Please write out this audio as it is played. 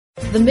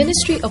The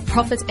ministry of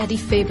Prophet Eddie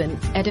Fabian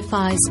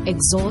edifies,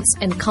 exhorts,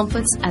 and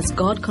comforts as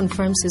God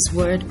confirms His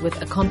word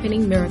with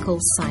accompanying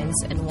miracles,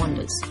 signs, and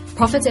wonders.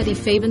 Prophet Eddie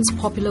Fabian's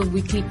popular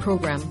weekly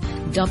program,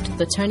 dubbed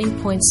the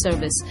Turning Point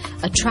Service,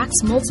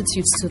 attracts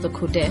multitudes to the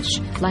Kodesh,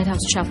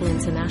 Lighthouse Chapel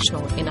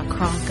International in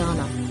Accra,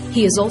 Ghana.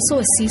 He is also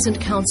a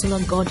seasoned counselor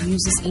God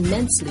uses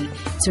immensely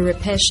to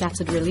repair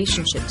shattered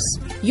relationships.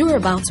 You are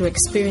about to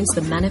experience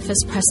the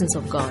manifest presence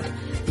of God.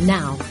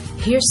 Now,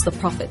 here's the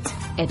Prophet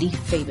Eddie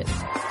Fabian.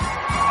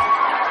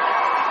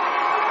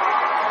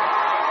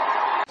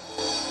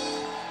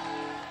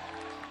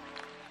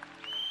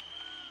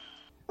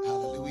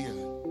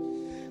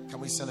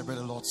 Celebrate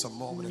the Lord some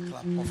more with a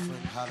clap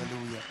offering.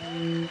 Hallelujah.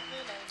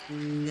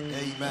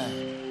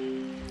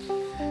 Amen.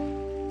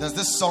 There's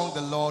this song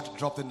the Lord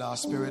dropped in our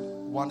spirit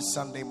one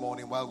Sunday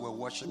morning while we were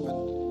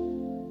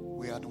worshiping.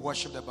 We had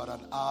worshipped about an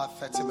hour,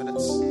 30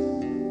 minutes.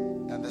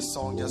 And this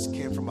song just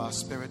came from our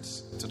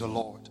spirits to the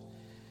Lord.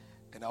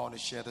 And I want to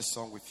share this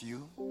song with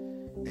you.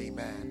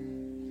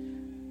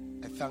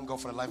 Amen. I thank God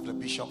for the life of the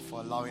bishop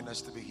for allowing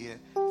us to be here.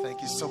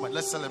 Thank you so much.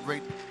 Let's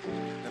celebrate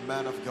the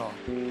man of God.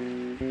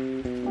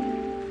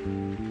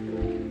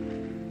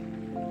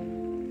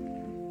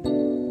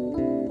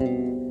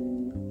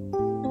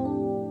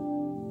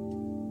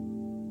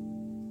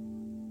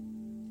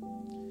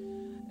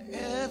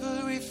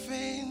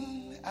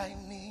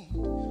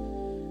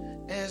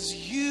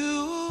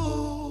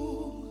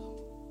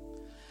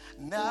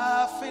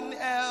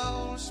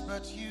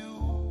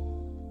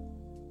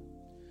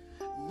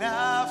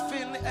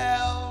 Nothing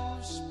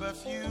else but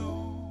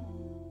you.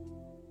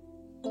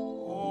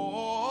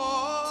 Oh,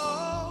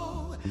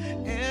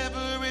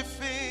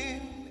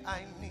 everything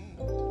I need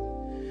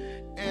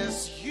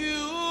is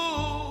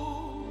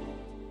you.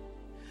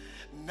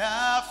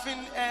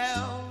 Nothing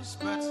else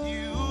but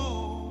you.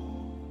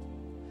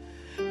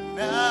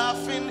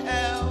 Nothing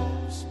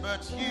else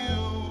but you.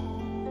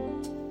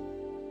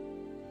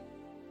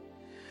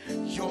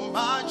 You're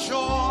my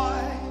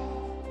joy,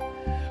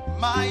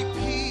 my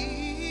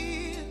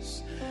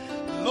peace.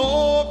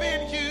 Lord,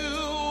 in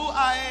you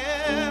I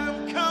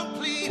am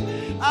complete.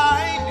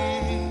 I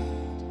need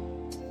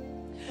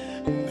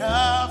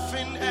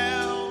nothing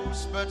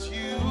else but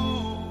you.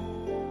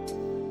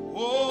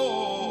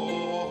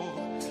 Oh,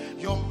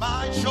 you're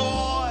my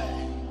joy,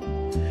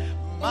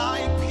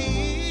 my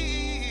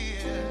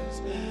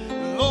peace.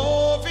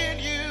 Lord, in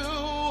you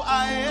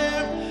I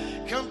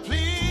am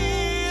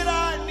complete.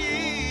 I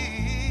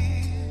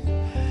need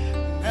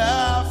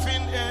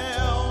nothing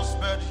else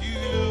but you.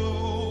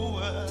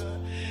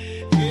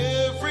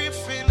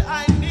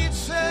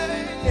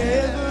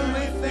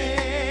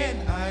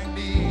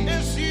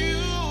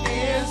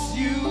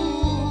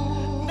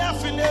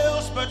 Nothing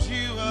else but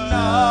you.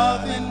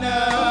 Nothing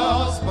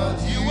else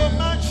but you. You are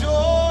my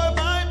joy,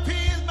 my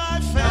peace, my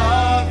faith.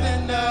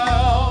 Nothing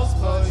else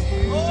but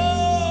you.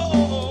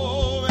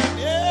 Oh, and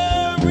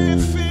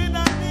everything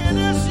I need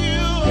is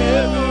you.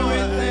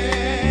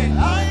 Everything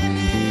I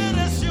need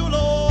is you,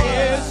 Lord.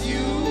 Is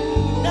you.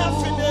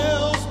 Nothing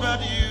else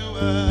but you.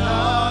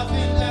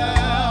 Nothing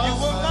else. You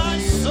are my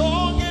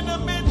song in the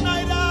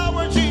midnight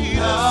hour, Jesus.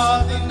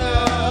 Nothing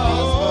else.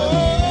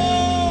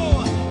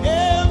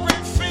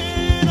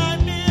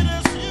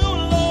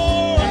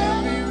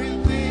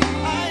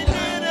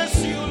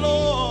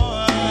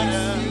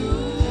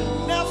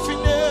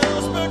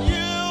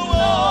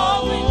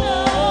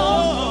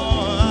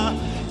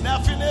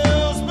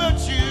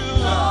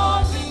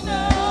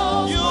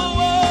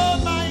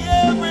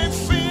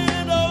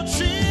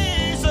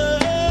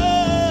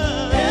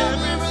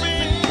 Everything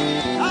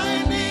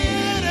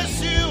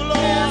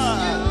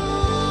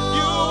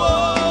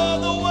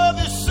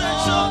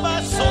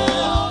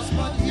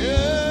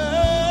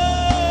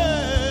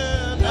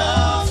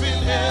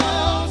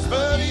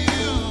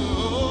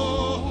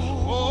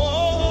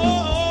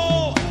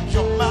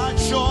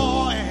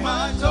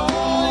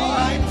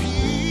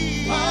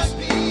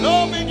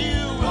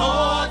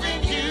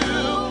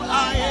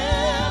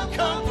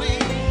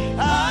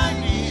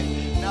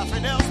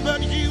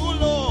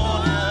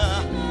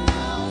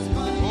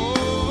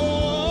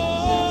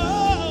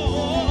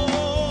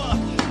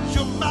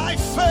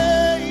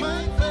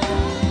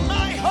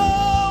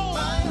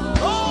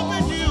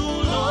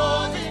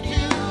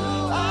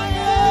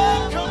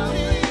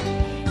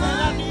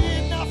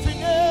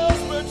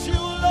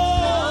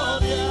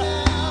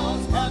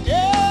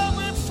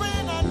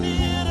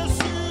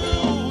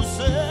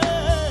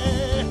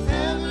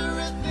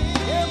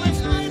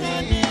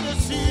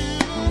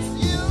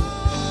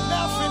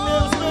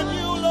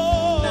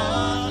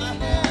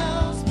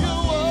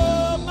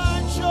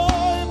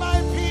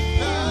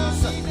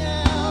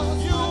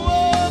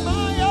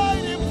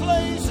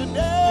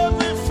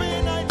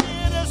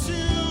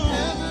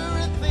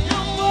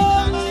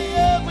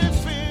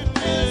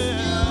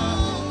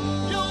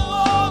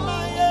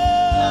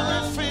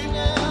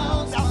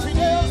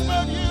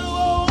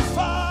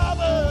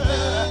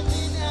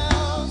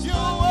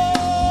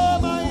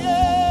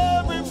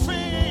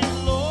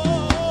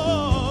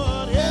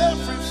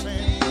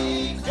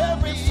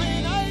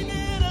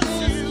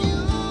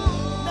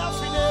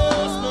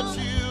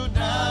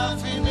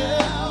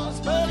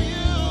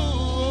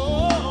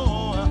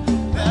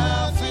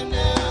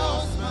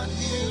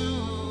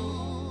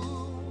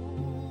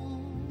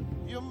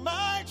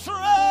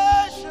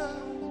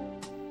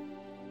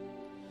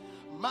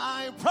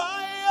my priority.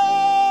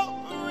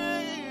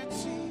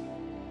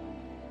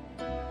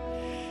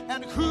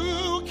 And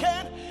who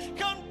can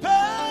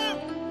compare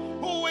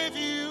with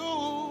you?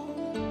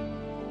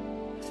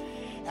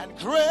 And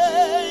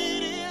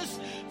great is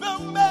the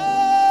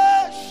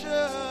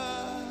measure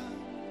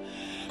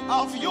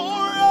of your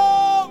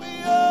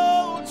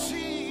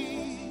loyalty,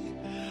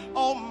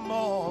 oh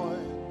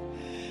morning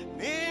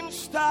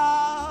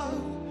star,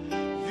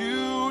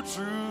 you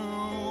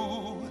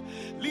truly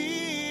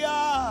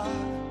are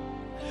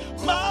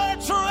my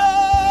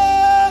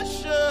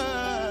treasure,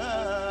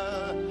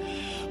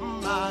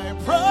 my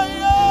priority.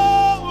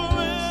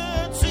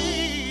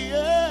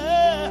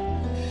 Yeah.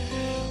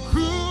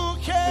 Who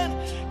can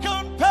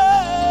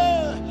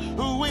compare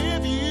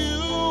with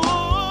you?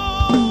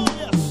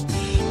 Yes,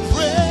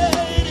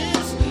 great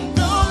is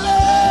the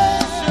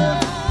measure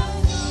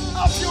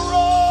of your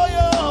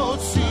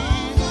royalty,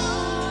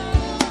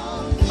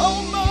 oh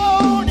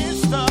morning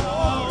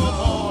star,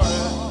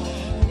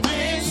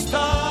 morning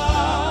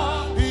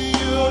star,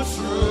 you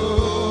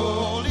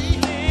truly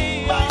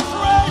my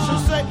treasure.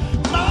 Say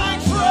my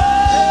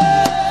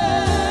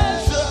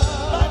treasure,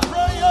 my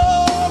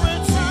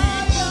priority.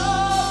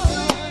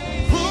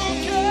 Who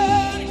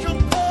can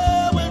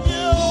compare with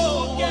you?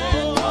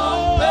 You're my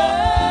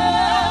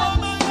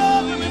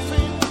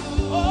everything.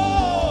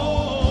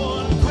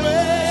 Oh,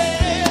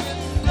 great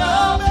the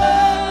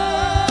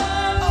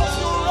measure of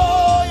your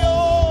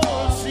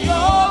royalty. Oh,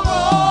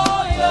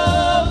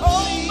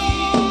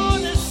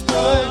 morning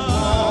star,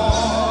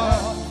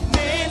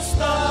 morning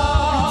star, you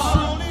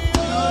truly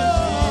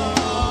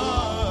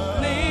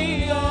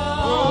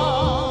are.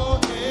 Oh,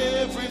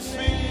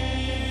 everything.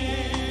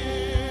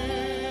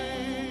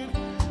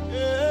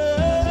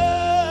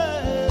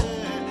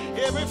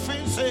 Yeah.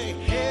 Everything, say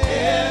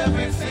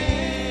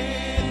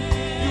everything.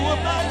 You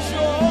are my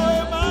joy,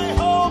 my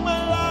home,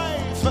 my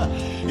life.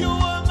 You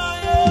are my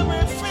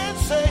everything,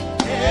 say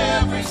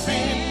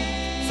everything.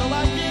 So I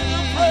give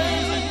you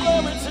praise and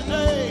glory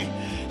today.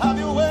 Have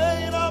your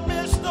way in our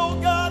midst, oh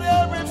God,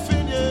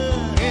 everything,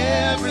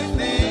 yeah.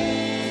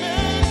 Everything.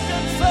 Men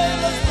can fail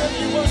us, but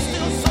you are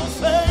still so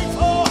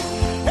faithful.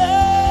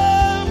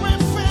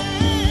 Everything.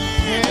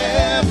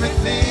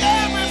 Everything.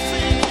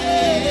 Everything,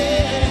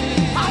 yeah.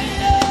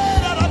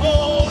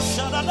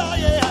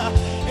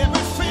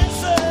 Everything,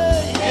 say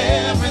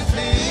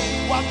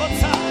everything. One more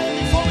time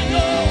before we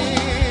go.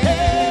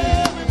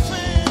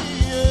 Everything,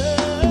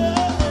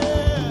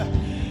 yeah.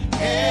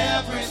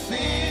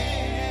 Everything.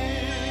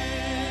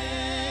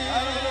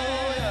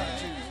 Hallelujah,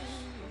 Jesus.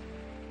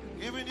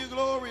 Giving you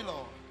glory,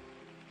 Lord.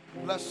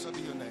 Blessed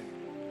be your name.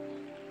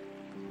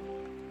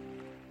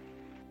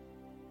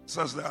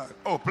 Such that.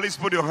 Oh, please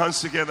put your hands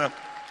together.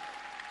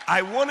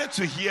 I wanted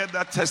to hear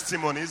that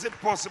testimony. Is it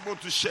possible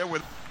to share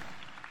with?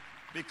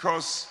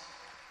 Because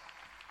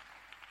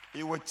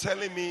you were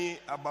telling me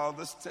about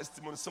this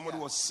testimony. Somebody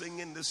was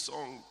singing this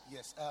song.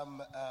 Yes,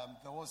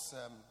 there was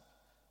a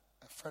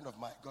friend of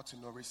mine I got to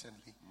know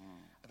recently,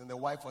 and then the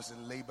wife was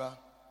in labor,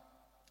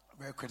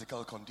 very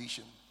critical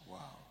condition.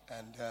 Wow.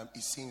 And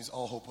it seems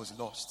all hope was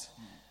lost.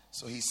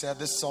 So he said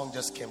this song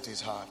just came to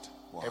his heart.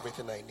 Wow.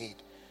 Everything I need.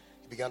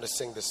 He began to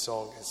sing this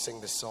song and sing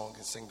this song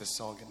and sing this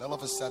song, and all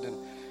of a sudden,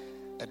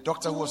 a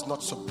doctor who was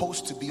not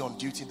supposed to be on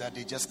duty that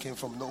day just came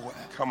from nowhere.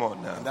 Come on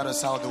And now. that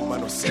is how the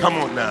woman was singing. Come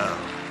on now.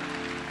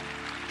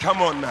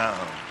 Come on now.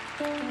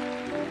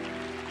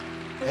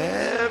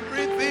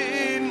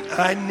 Everything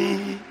I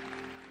need.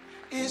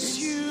 Is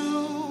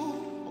you.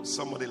 Oh,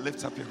 somebody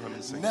lift up your hand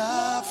and sing.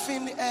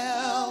 Nothing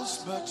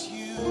else but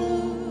you.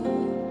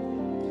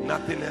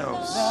 Nothing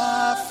else.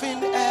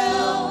 Nothing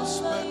else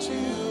but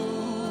you.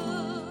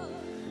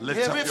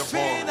 Lift up your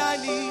Everything I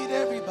voice. need,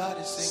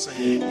 everybody sing.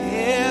 Sing.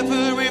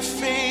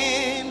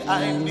 Everything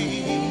I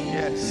need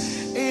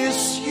Yes.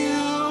 is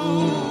you.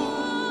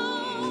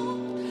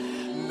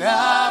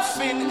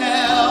 Nothing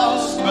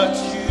else but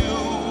you.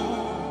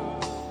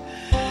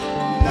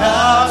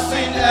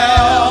 Nothing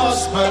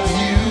else but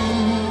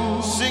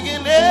you.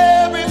 Singing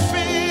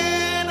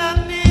everything I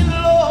need,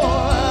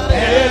 Lord.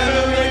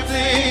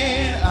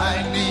 Everything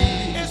I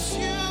need is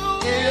you.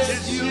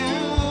 Is you.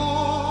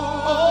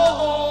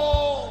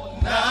 Oh,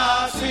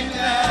 nothing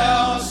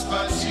else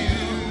but you.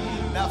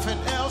 Nothing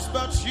else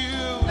but you.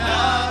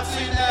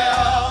 Nothing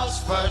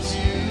else but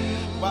you.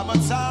 One more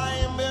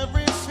time.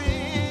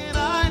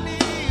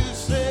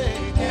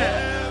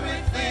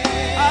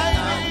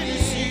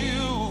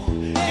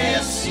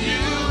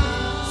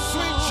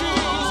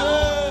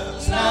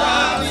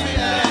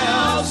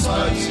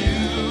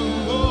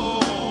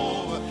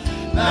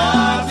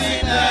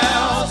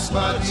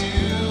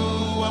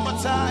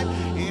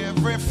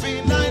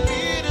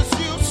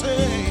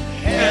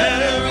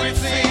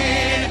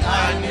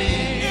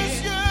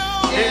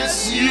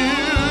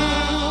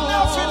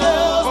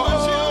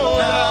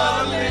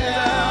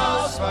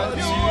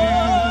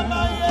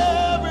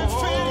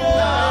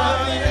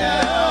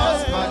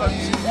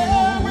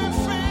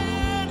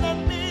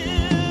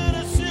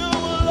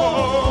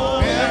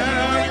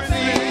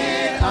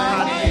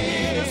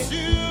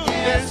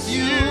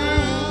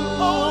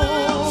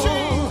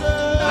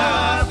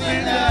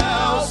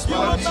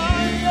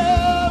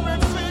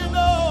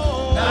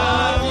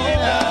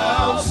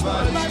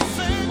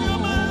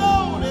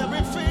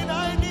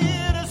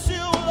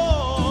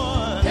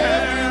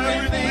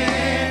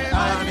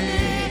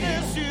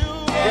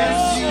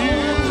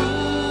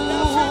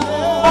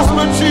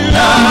 but you.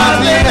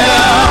 Nothing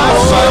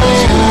else but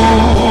you.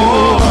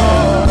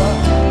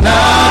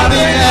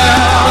 Nothing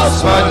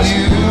else but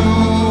you.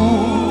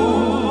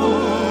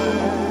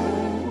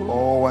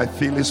 Oh, I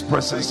feel His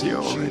presence here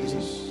already.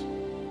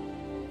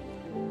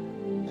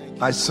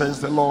 I sense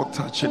the Lord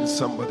touching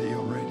somebody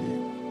already.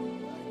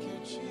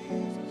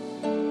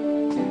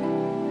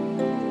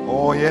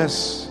 Oh,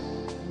 yes.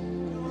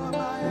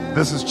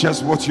 This is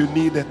just what you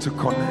needed to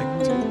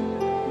connect.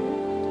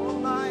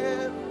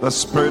 The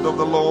Spirit of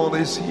the Lord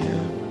is here.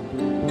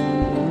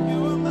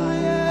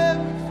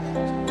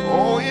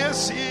 Oh,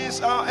 yes, He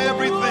is our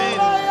everything.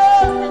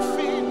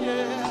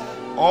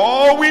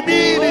 All we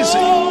need is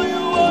Him.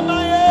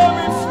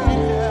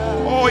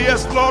 Oh,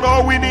 yes, Lord,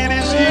 all we need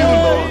is You,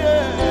 Lord.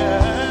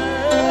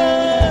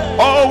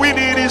 All we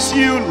need is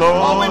You, Lord.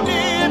 All we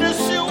need is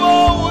You,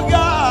 oh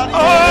God.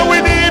 All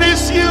we need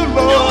is You, You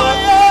Lord. are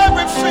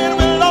everything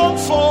we long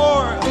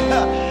for.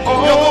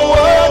 Oh, You're the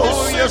word, the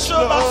yes, center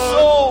of our Lord.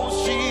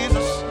 souls,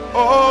 Jesus.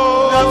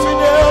 Oh, Nothing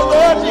else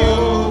but You.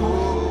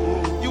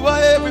 You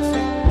are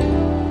everything.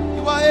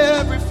 You are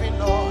everything,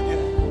 Lord. Yeah.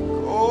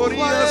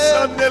 You are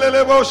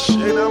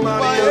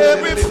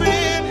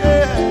everything,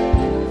 yeah.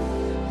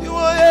 You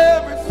are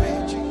everything,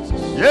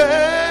 Jesus.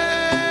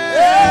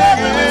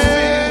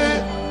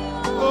 Everything.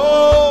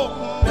 Oh,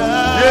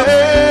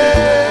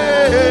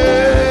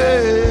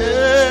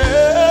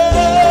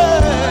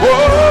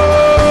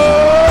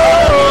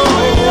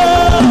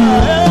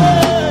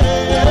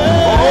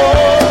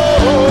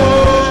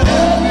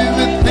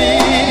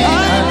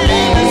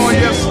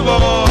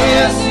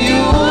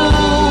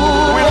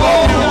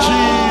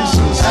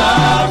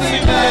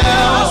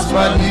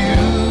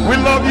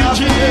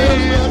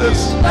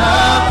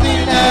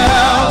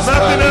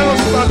 Nothing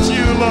else but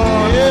You,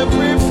 Lord.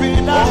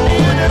 everything I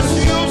need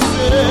is You,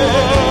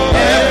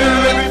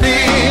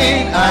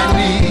 Everything I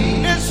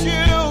need is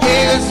You.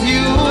 is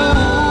You.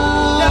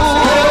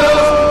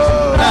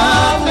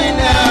 Nothing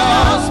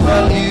else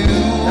but You.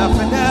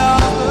 Nothing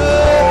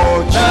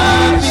else.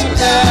 Nothing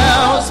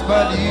else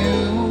but You.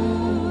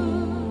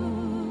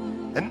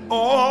 And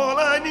all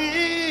I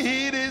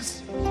need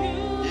is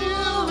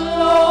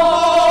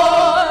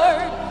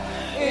Lord,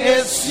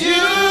 it's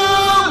You,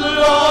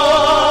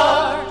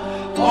 Lord.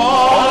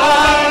 All I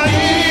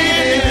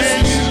need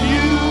is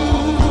You.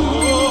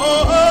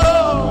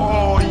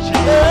 Oh,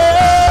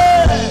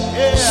 Jesus.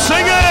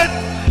 Sing it.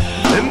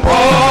 And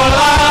All I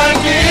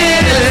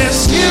need is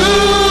You,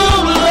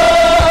 Lord.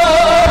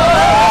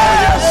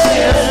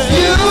 It's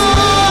You,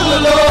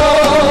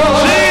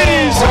 Lord.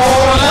 Jesus.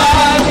 All I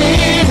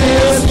need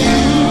is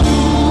You.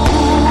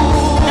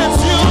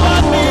 It's You I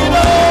need, oh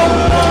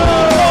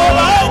Lord. All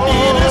I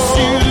need is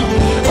You.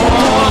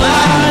 All I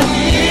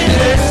need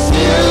is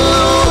You,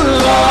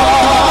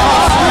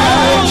 Lord.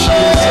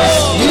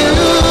 It's You,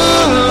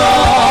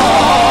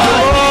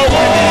 Lord.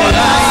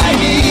 All I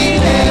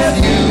need is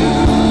You.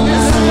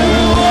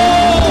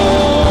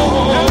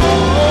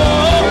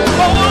 All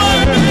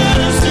I need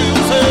is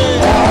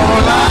You.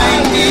 All I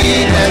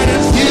need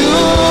is You,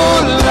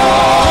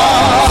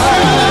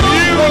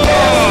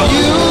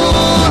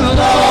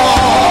 Lord.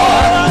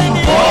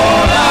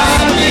 All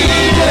I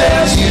need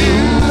is You.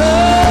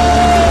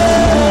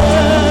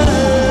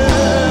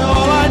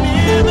 All I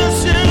need is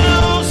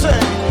You. Say,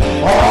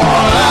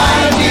 All I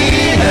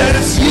need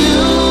is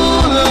You,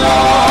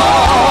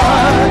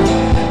 Lord.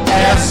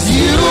 It's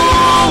You,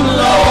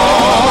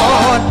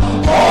 Lord.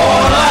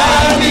 All I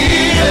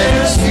need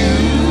is You.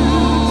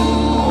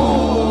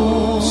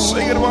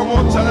 Sing it one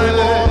more time.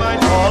 All I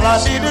all I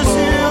need is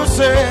You.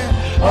 Say,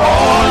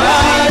 All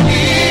I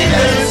need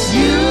is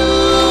You,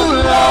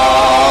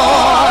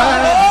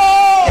 Lord.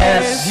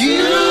 It's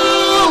You,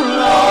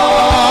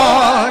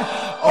 Lord.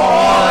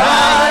 All I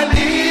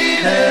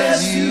need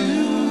is You.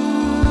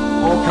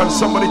 Oh, can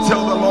somebody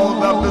tell the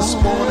Lord that this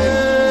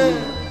morning?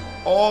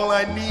 All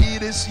I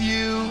need is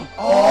You.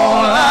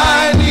 All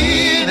I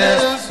need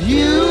is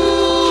You,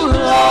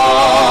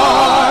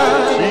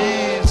 Lord.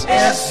 Jesus.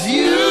 It's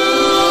You,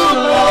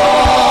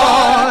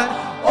 Lord.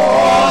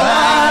 All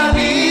I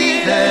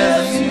need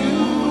is You.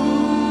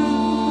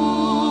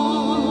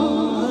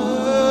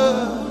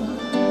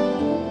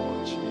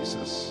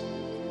 Jesus.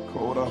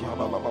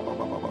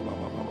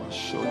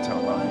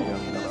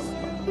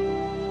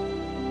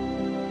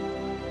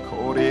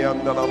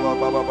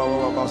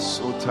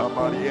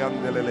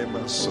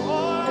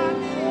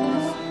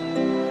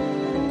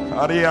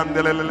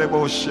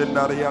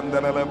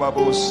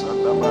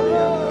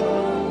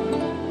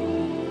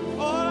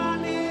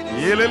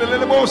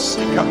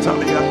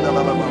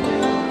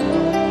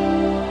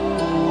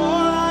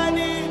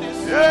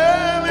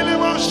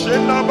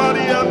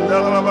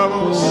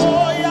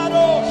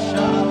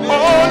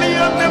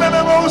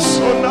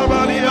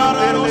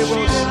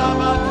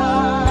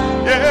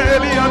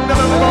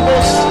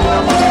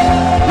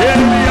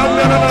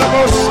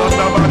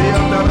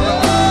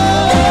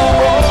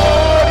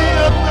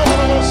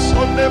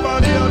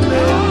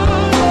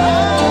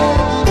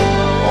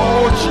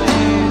 Oh,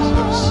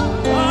 Jesus.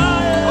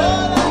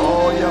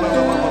 Oh,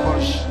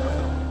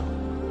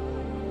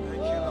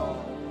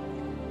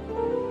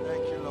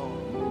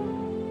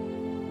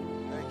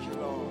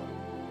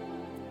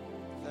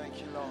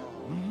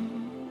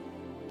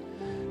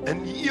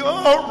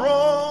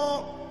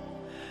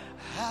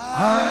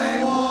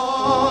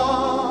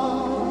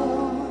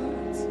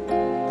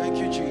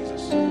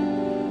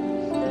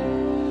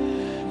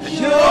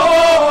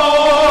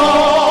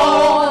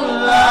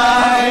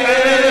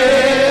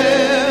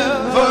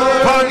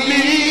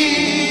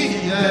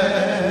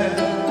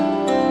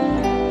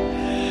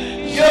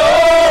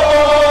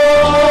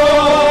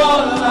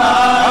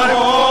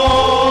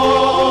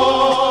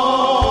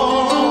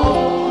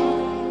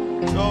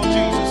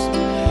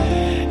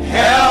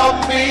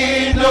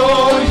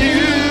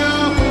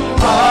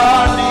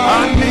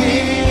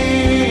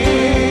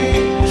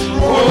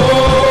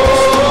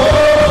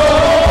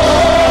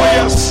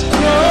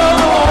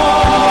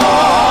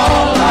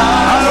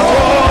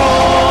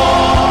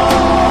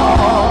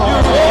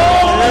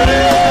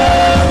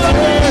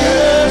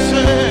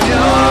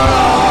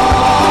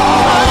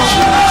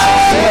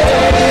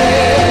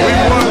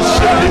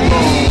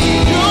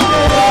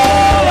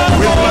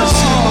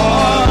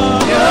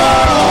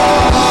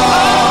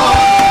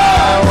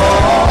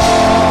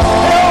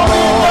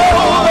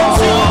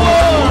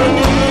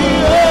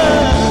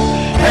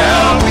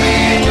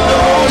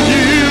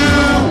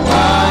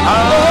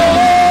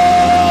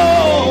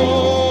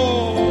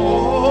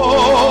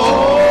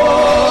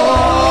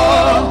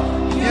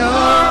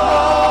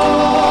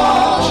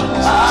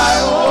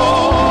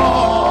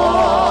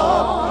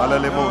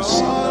 Lemos.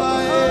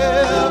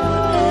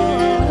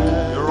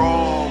 You're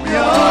all we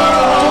are.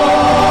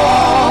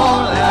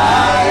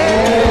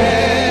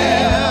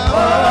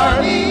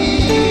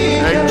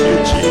 Thank you,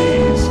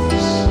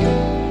 Jesus.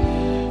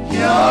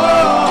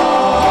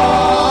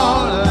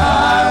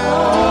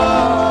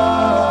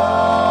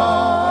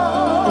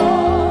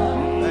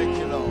 Thank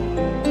you, Lord.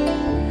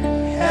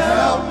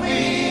 Help me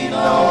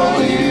know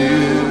you.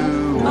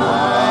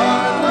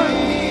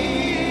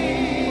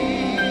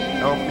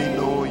 Help me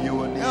know you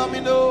and Help me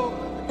know.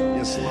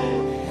 yes,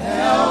 Lord.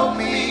 Help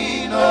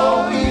me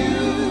know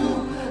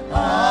you.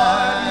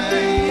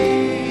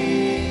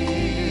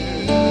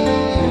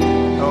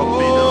 Help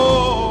me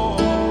know.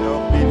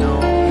 Help me know.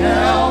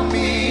 Help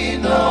me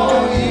know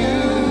you.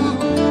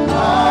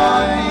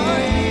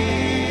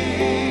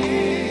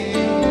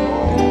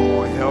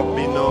 Oh, help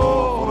me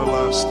know for the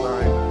last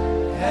time.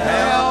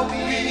 Help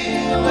me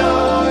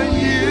know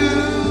you.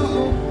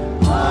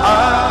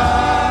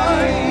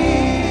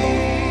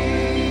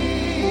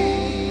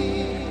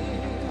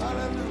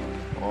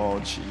 Oh,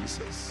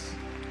 Jesus.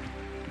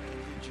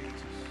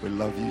 We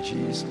love you,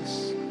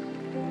 Jesus.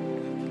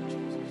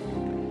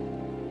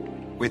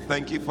 We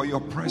thank you for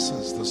your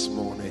presence this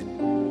morning.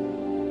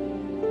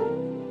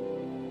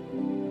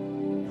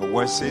 Your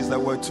word says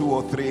that where 2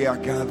 or 3 are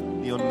gathered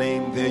in your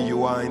name, there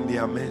you are in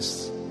their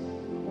midst.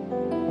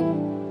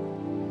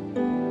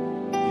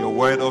 Your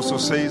word also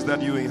says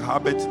that you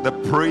inhabit the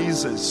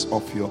praises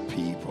of your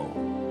people.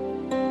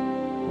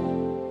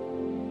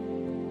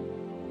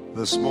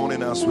 This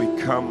morning, as we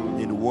come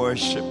in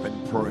worship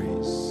and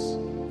praise,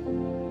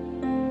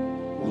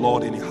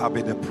 Lord,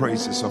 inhabit the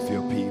praises of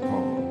your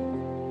people.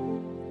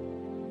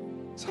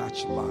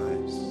 Touch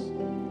lives,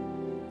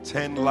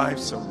 turn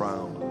lives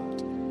around.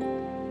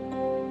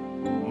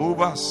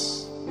 Move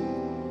us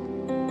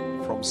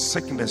from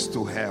sickness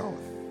to health.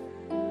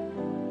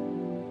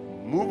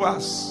 Move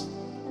us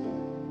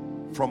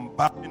from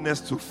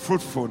barrenness to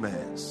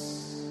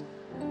fruitfulness.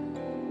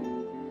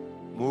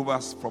 Move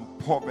us from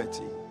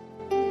poverty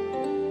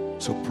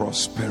to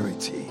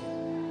prosperity.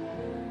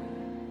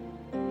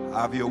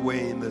 Have your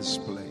way in this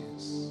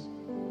place.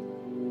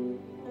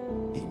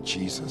 In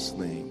Jesus'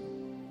 name,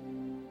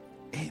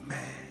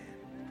 amen.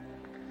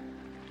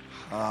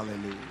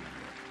 Hallelujah.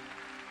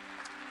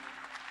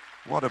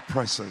 What a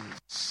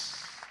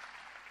presence.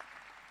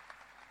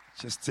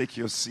 Just take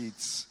your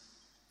seats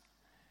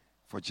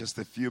for just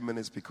a few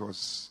minutes,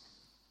 because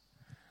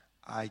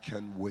I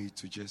can't wait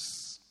to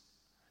just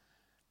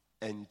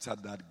enter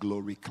that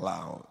glory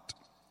cloud.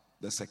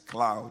 There's a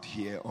cloud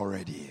here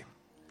already,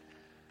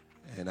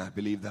 and I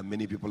believe that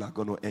many people are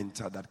going to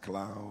enter that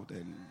cloud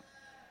and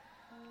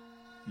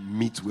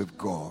meet with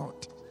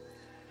God.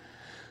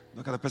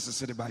 Look at the person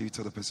sitting by you.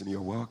 Tell the person,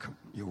 you're welcome.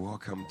 You're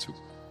welcome to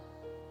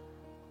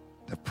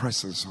the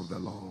presence of the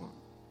Lord.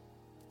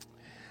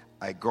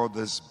 I got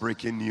this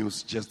breaking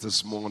news just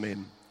this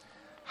morning.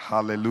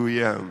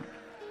 Hallelujah.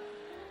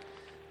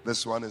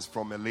 This one is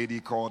from a lady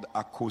called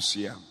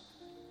Akosia.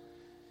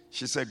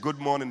 She said, "Good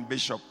morning,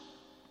 Bishop.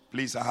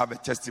 Please, I have a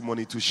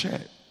testimony to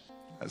share."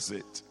 That's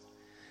it.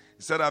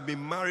 He said, "I've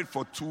been married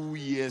for 2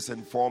 years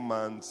and 4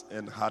 months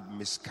and had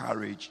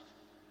miscarriage.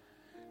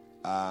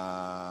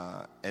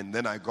 And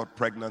then I got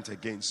pregnant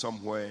again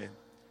somewhere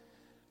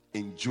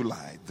in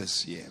July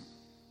this year.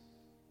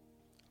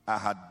 I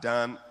had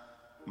done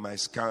my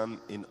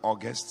scan in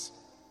August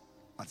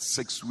at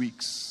 6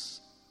 weeks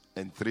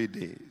and 3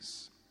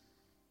 days.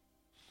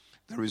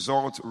 The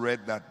result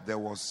read that there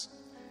was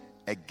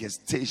a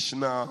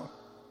gestational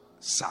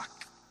sac."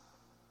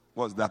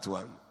 What's that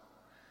one?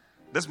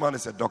 This man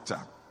is a doctor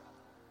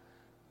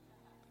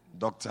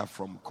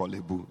from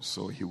Kolebu,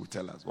 so he will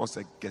tell us what's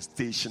a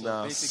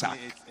gestational sac.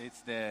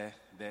 It's the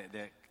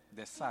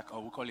sac,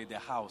 or we call it the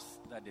house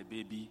that the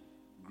baby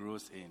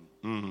grows in.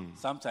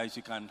 Sometimes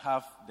you can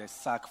have the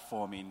sac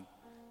forming,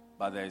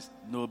 but there's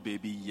no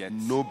baby yet.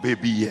 No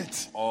baby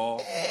yet. Or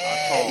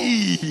at all.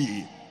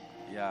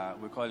 Yeah,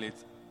 we call it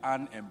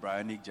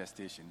embryonic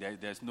gestation.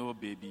 There's no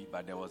baby,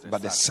 but there was a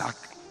But sac.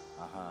 the sac,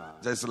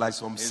 just like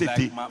some It's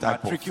city like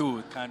type of.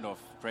 matricule kind of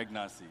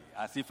pregnancy,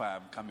 as if I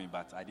am coming,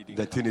 but I didn't.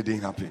 The thing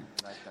didn't happen.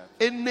 Like that.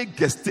 Any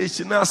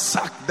gestational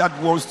sac that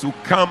wants to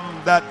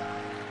come that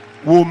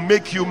will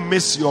make you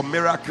miss your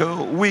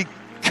miracle, we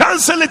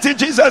cancel it in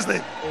Jesus'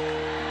 name.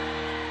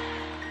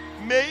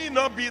 May it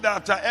not be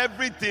that after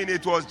everything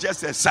it was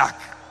just a sack.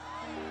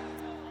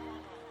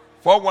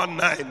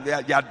 419,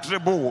 their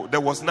dribble,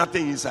 there was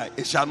nothing inside.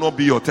 It shall not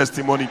be your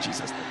testimony in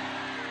Jesus' name.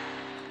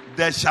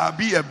 There shall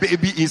be a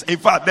baby. In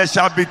fact, there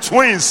shall be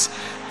twins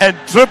and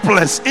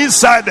triplets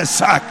inside the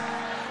sack.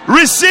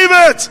 Receive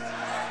it.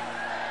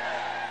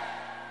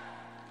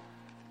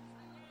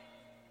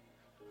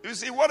 You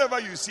see, whatever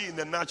you see in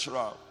the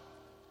natural,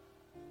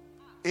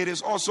 it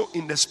is also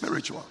in the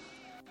spiritual.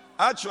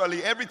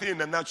 Actually, everything in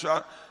the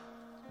natural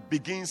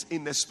begins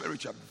in the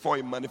spiritual before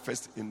it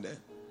manifests in the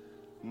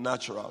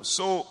natural.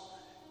 So,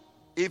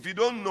 if you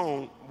don't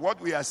know what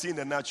we are seeing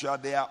in the natural,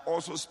 there are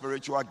also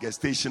spiritual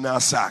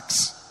gestational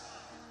sacs.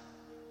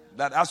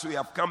 That as we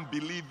have come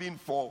believing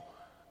for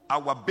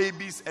our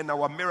babies and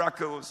our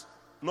miracles,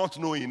 not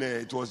knowing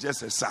it was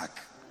just a sack.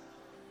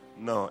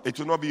 No, it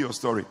will not be your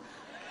story.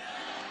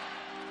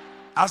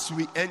 As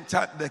we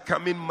enter the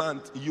coming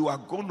month, you are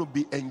going to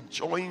be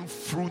enjoying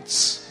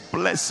fruits,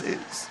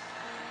 blessings.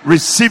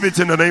 Receive it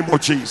in the name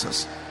of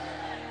Jesus.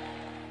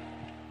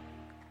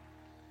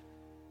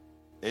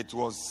 It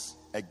was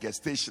a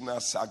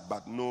gestational sack,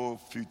 but no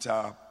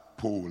future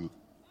pole.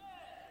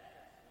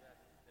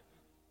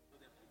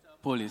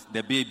 Pole is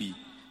the baby,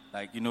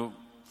 like,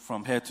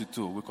 from head to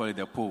toe. We call it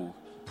the pole.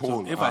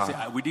 Pole. So if I say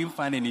we didn't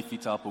find any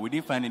fetal pole, we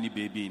didn't find any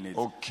baby in it.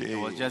 Okay. It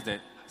was just the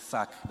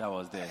sack that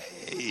was there.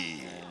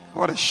 Hey,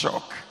 what a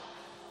shock.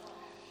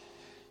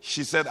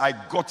 She said, I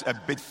got a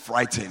bit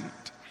frightened.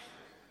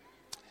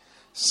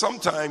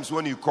 Sometimes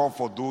when you call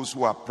for those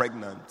who are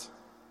pregnant,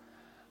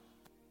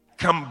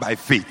 come by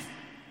faith.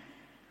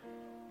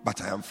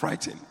 But I am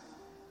frightened.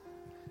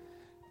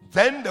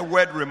 Then the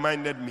word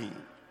reminded me,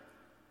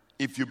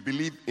 if you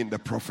believe in the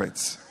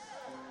prophets,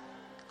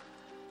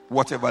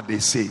 whatever they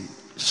say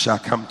shall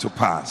come to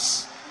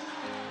pass.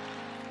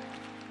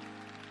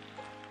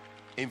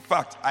 In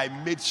fact, I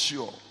made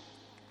sure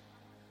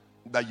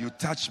that you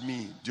touch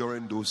me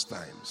during those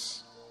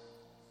times.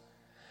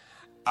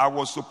 I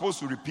was supposed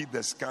to repeat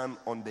the scan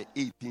on the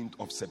 18th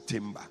of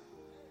September.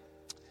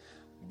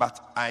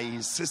 But I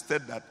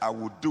insisted that I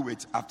would do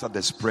it after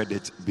they spread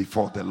it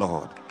before the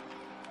Lord.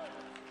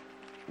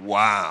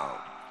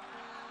 Wow.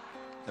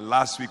 And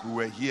last week we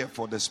were here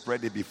for the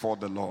spread it before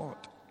the Lord.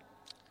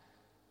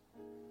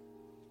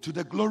 To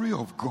the glory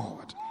of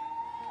God.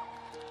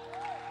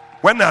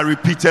 When I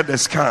repeated the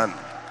scan,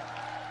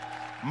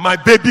 my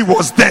baby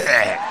was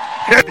there.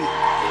 Hey.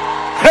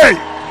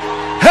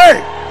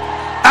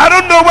 I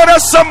don't know whether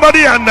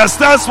somebody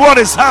understands what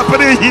is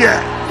happening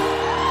here.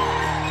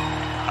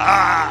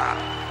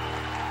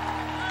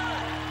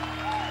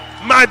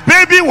 My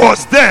baby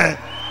was there,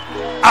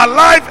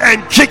 alive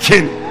and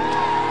kicking.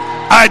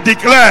 I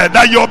declare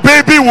that your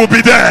baby will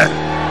be there.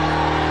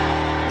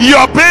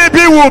 Your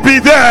baby will be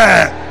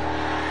there.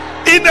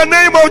 In the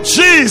name of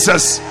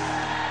Jesus.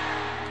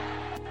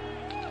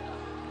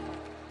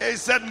 He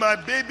said, my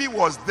baby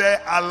was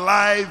there,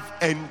 alive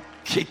and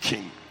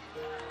kicking.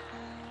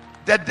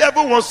 The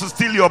devil wants to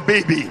steal your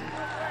baby.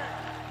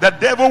 The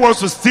devil wants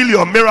to steal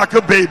your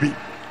miracle baby.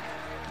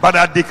 But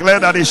I declare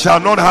that it shall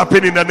not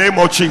happen in the name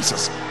of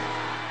Jesus.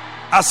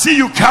 I see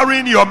you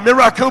carrying your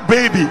miracle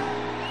baby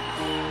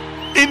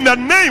in the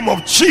name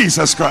of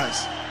Jesus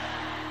Christ.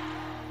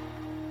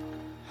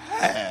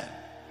 Hey.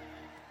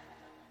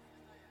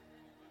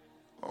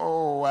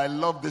 Oh, I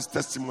love this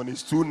testimony.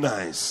 It's too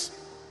nice.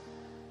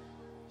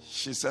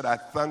 She said, I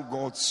thank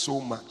God so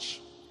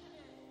much.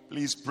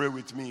 Please pray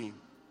with me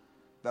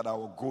that I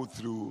will go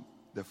through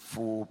the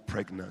full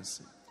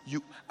pregnancy.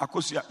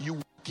 Akosia,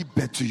 you give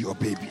birth to your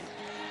baby.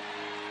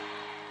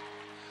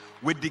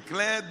 We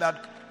declare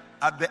that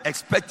at the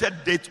expected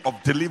date of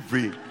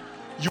delivery,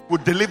 you will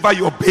deliver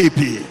your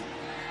baby.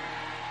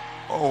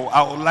 Oh,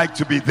 I would like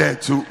to be there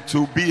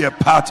to be a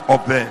part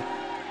of that.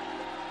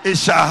 It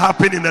shall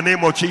happen in the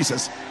name of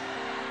Jesus.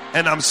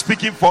 And I'm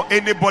speaking for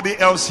anybody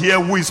else here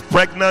who is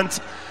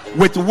pregnant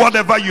with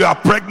whatever you are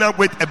pregnant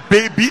with, a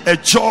baby, a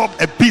job,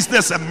 a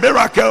business, a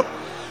miracle.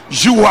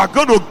 You are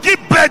going to give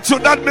birth to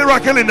that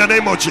miracle in the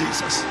name of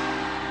Jesus.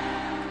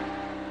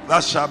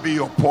 That shall be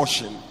your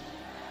portion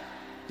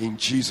in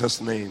Jesus'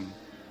 name.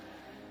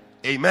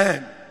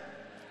 Amen.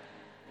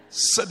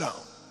 Sit down.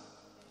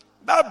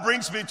 That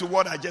brings me to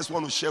what I just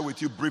want to share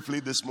with you briefly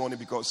this morning,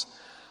 because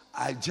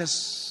I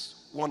just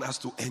want us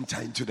to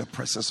enter into the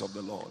presence of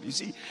the Lord. You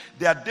see,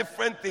 there are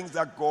different things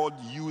that God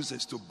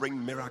uses to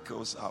bring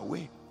miracles our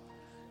way.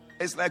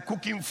 It's like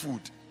cooking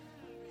food.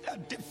 There are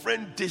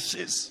different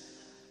dishes.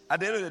 At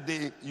the end of the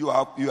day, you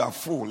are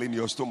full in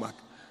your stomach.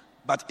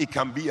 But it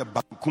can be a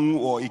banku,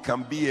 or it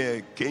can be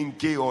a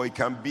kenke, or it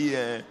can be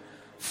a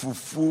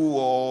fufu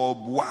or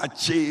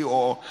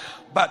wache,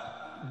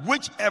 but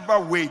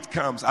whichever way it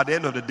comes, at the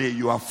end of the day,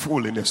 you are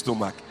full in your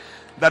stomach.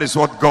 That is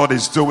what God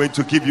is doing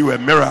to give you a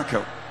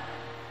miracle.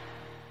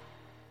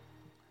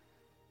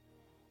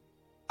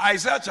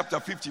 Isaiah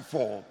chapter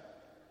 54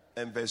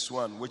 and verse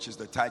 1, which is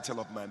the title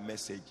of my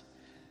message.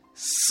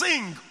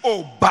 Sing,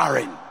 O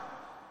barren.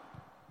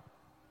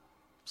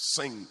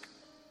 Sing,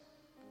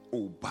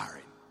 O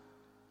barren.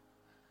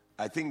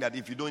 I think that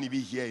if you don't even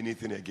hear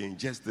anything again,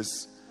 just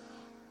this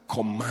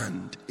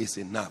command is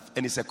enough.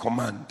 And it's a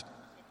command.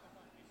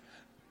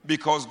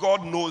 Because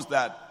God knows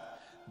that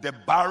the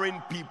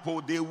barren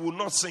people, they will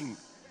not sing.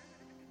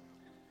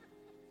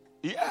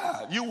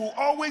 Yeah, you will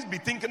always be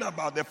thinking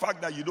about the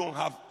fact that you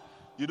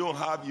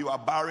are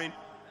barren.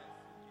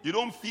 You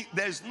don't feel,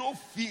 there's no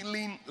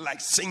feeling like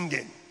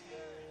singing.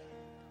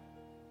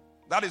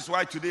 That is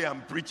why today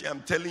I'm preaching,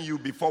 I'm telling you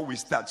before we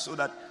start, so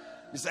that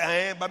you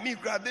say, but me,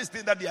 this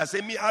thing that they are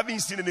saying, me, I haven't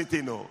seen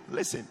anything. No,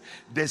 listen,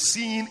 the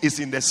seeing is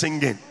in the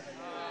singing.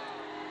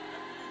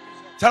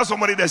 Tell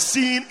somebody the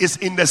seeing is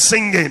in the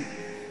singing.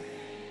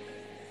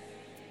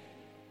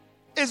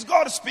 It's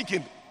God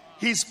speaking.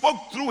 He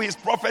spoke through his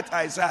prophet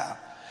Isaiah.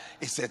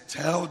 It said,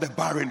 tell the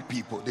barren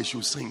people they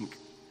should sing.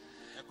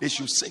 They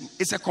should sing.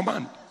 It's a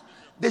command.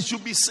 They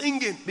should be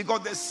singing,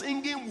 because the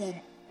singing will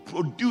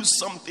produce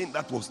something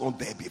that was not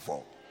there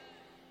before.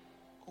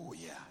 Oh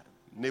yeah.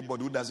 Neighbor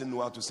who doesn't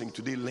know how to sing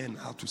today, learn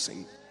how to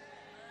sing.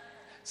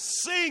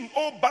 Sing,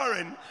 O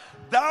barren,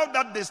 thou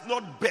that dost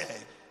not bear.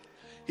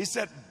 He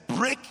said,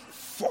 break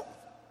forth.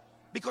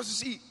 Because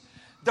you see,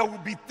 there will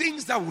be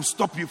things that will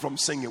stop you from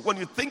singing. When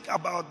you think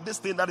about this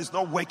thing that is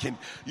not working,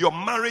 your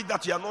marriage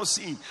that you are not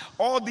seeing,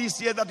 all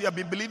these years that you have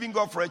been believing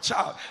God for a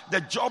child,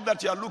 the job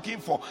that you are looking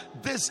for,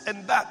 this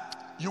and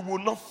that, you will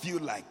not feel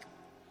like.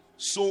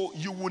 So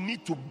you will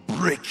need to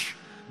break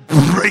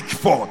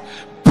forth.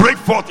 Break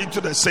forth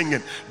into the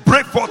singing.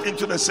 Break forth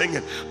into the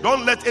singing.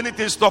 Don't let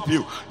anything stop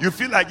you. You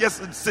feel like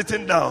just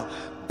sitting down.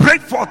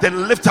 Break forth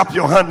and lift up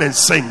your hand and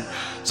sing.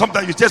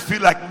 Sometimes you just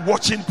feel like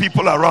watching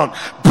people around.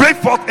 Break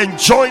forth and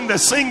join the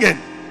singing.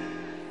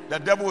 The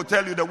devil will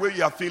tell you the way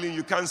you are feeling,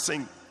 you can't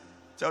sing.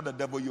 Tell the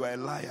devil you are a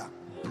liar.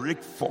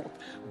 Break forth.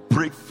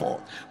 Break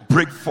forth.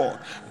 Break forth.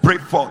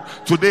 Break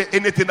forth. Today,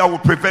 anything that will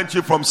prevent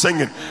you from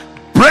singing,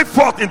 break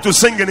forth into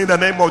singing in the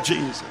name of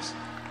Jesus.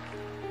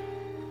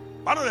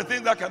 One of the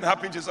things that can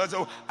happen is,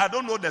 I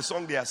don't know the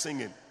song they are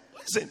singing.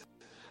 Listen,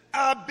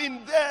 I've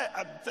been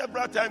there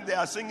several times. They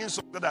are singing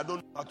songs that I don't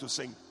know how to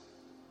sing.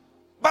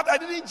 But I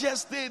didn't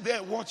just stay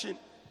there watching.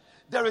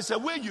 There is a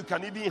way you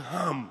can even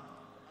hum.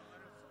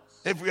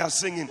 If we are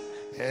singing,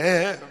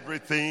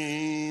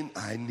 everything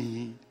I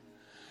need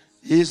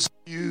is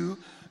you.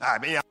 I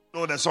mean, I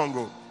know the song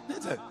go.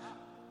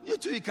 You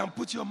too, you can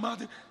put your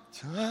mouth in.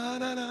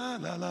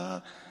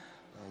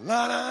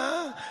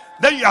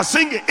 Then you are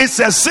singing. It's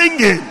a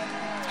singing.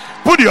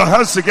 Put your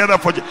hands together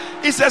for you.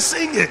 It's a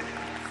singing.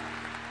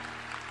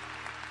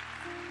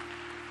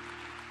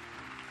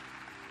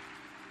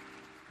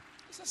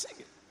 It's a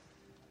singing.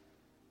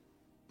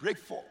 Break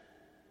forth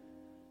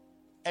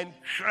and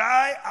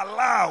cry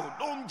aloud.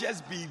 Don't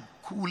just be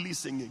coolly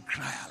singing.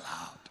 Cry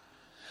aloud.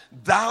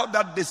 Thou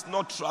that dost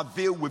not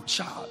travail with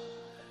child.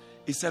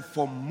 He said,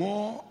 for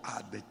more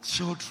are the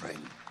children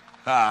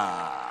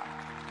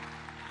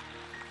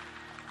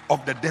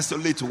of the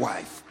desolate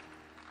wife.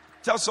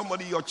 Tell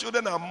somebody your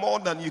children are more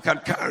than you can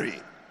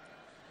carry.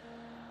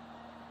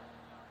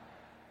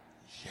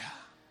 Yeah.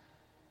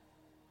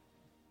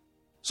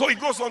 So he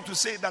goes on to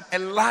say that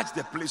enlarge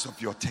the place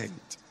of your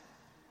tent.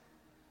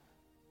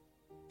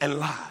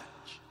 Enlarge.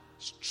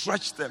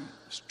 Stretch them.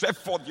 Stretch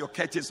forth your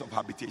curtains of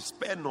habitation.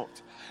 Spare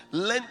not.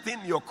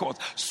 Lengthen your cords.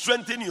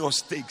 Strengthen your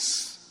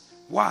stakes.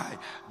 Why?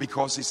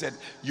 Because he said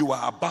you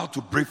are about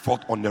to break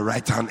forth on the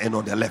right hand and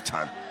on the left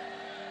hand.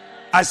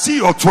 I see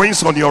your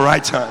twins on your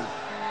right hand.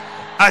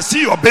 I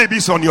see your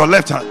babies on your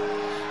left hand.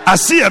 I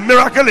see a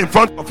miracle in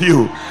front of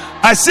you.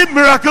 I see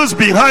miracles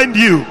behind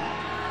you.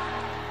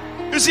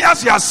 You see,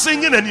 as you are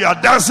singing and you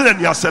are dancing and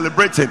you are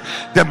celebrating,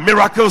 the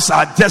miracles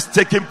are just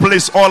taking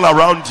place all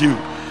around you.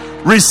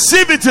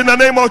 Receive it in the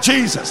name of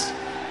Jesus.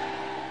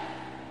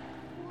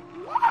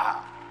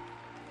 Wow.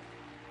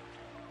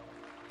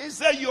 It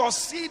said your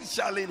seed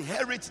shall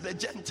inherit the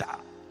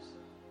Gentiles.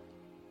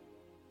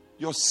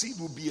 Your seed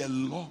will be a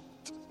lot.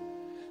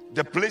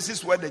 The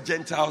places where the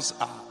Gentiles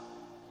are,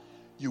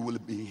 you will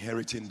be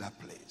inheriting that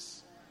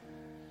place.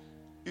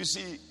 You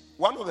see,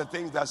 one of the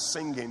things that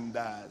singing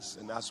does,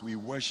 and as we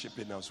worship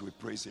and as we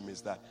praise him,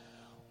 is that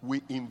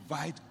we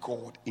invite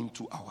God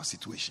into our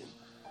situation.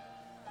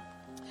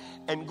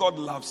 And God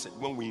loves it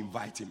when we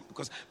invite him,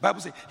 because the Bible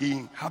says he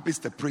inhabits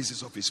the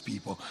praises of his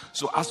people.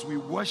 So as we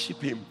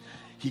worship him,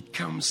 he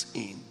comes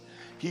in.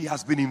 He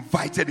has been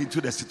invited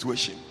into the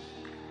situation.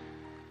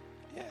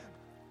 Yeah.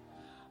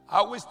 I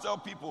always tell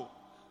people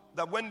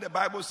that when the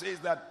Bible says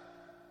that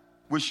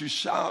we should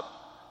shout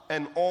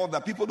and all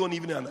that, people don't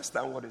even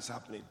understand what is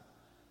happening.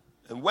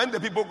 And when the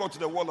people got to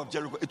the wall of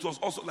Jericho, it was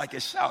also like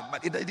a shout,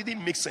 but it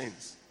didn't make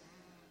sense.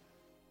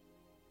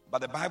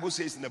 But the Bible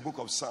says in the book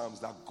of Psalms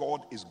that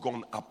God is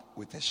gone up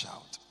with a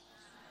shout.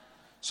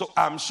 So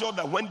I'm sure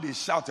that when they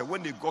shouted,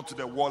 when they got to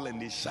the wall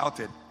and they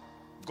shouted,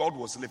 God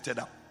was lifted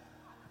up.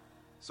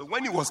 So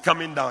when he was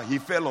coming down, he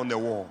fell on the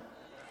wall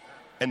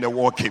and the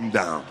wall came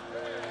down.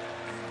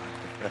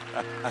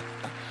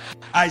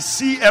 I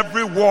see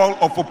every wall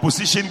of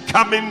opposition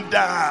coming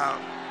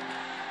down.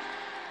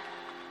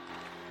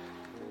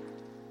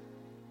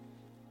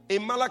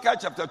 In Malachi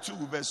chapter 2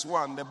 verse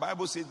 1, the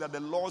Bible says that the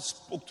Lord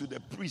spoke to the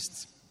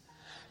priests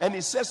and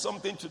he said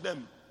something to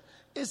them.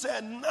 He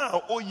said,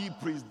 now, O ye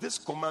priests, this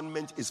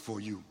commandment is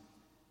for you.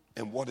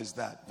 And what is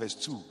that? Verse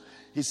 2.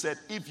 He said,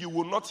 if you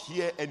will not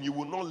hear and you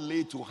will not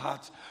lay to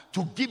heart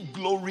to give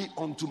glory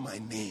unto my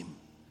name,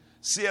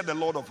 saith the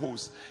Lord of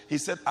hosts, he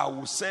said, I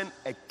will send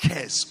a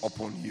curse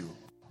upon you.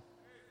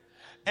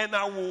 And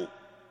I will,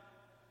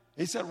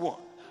 he said what?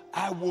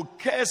 I will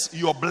curse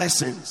your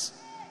blessings.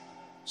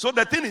 So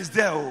the thing is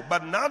there,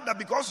 but now that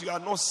because you are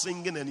not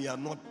singing and you are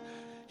not,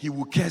 he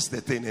will curse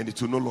the thing and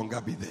it will no longer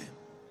be there.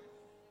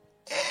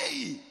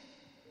 Hey!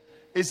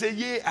 He said,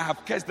 yea, I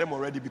have cursed them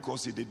already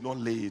because you did not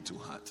lay it to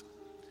heart.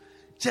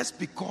 Just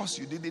because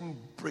you didn't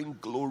bring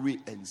glory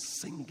and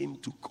singing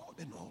to God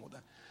and all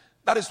that,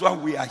 That is why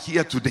we are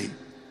here today.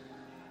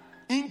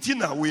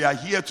 Intina, we are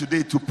here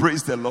today to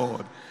praise the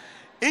Lord.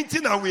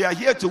 Intina, we are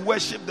here to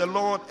worship the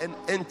Lord and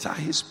enter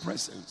his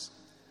presence.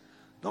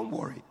 Don't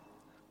worry.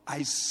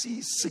 I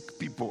see sick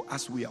people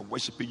as we are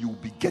worshiping. You will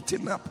be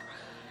getting up.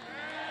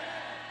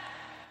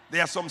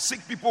 There are some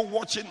sick people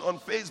watching on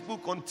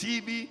Facebook, on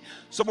TV.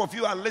 Some of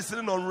you are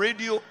listening on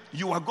radio.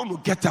 You are going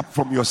to get up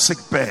from your sick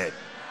bed.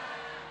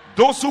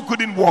 Those who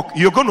couldn't walk,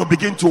 you're going to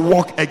begin to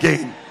walk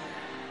again.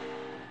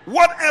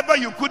 Whatever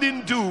you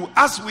couldn't do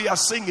as we are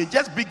singing,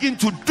 just begin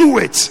to do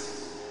it.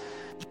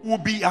 You will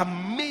be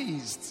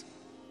amazed.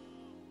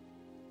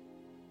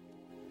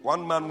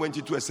 One man went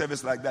into a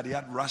service like that. He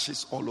had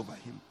rashes all over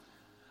him.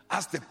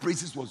 As the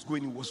praises was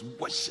going, he was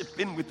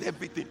worshiping with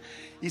everything.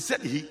 He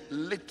said he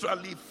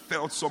literally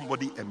felt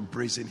somebody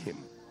embracing him.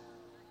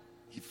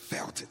 He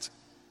felt it.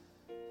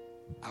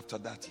 After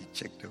that, he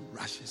checked, the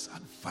rashes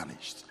had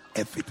vanished.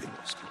 Everything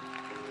was good.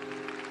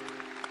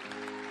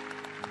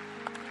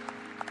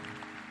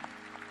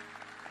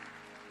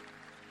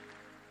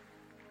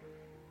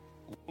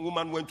 One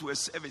woman went to a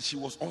service. She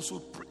was also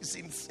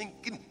praising,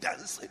 singing,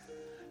 dancing.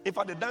 In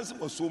fact, the dancing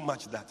was so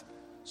much that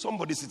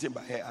somebody sitting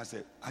by her, I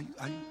said,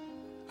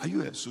 Are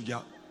you a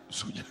soldier?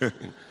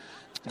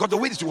 Because the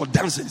way she was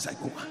dancing, it's like,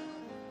 oh man.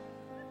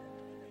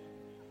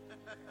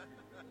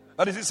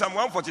 But this is Psalm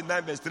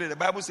 149 verse 3. The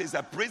Bible says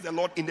that praise the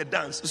Lord in the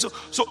dance.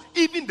 So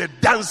even the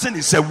dancing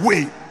is a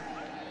way.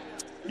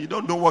 You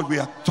don't know what we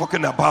are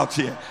talking about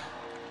here.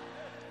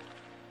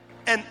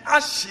 And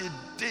as she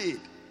did,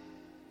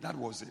 that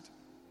was it.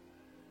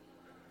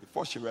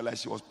 Before she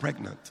realized she was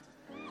pregnant.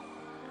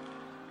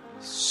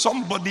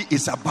 Somebody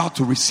is about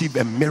to receive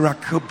a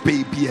miracle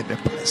baby at the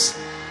place.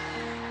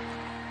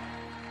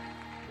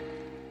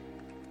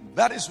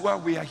 That is why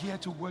we are here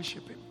to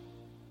worship him.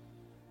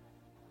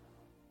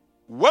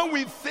 When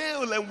we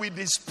fail and we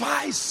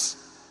despise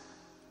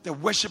the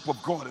worship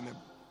of God,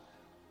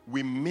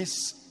 we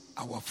miss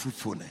our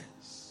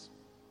fruitfulness.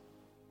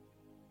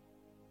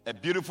 A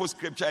beautiful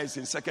scripture is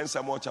in 2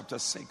 Samuel chapter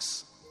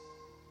 6.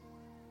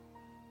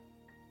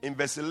 In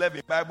verse 11,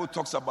 the Bible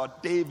talks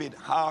about David,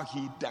 how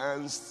he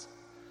danced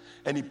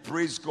and he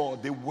praised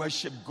God. They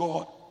worshiped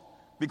God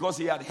because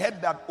he had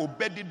heard that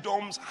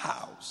Obed-Edom's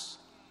house,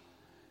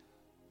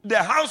 the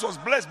house was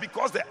blessed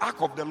because the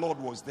ark of the Lord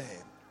was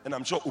there. And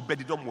I'm sure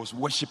Obed-Edom was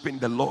worshiping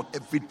the Lord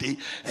every day.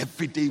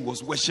 Every day he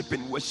was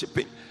worshiping.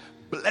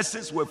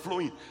 Blessings were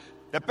flowing.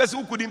 The person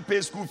who couldn't pay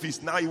school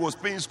fees, now he was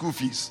paying school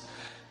fees.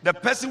 The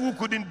person who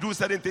couldn't do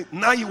certain things,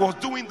 now he was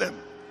doing them.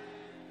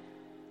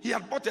 He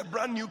had bought a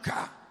brand new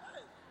car.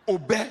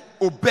 Obed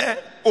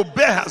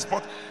has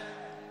bought.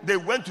 They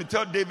went to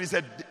tell David, he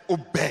said,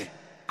 Obed.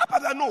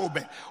 I know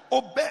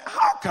Obed.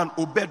 How can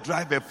Obed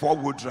drive a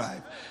 4-wheel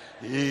drive?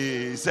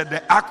 He said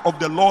the ark of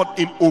the Lord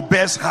in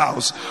Obed's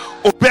house.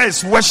 Obed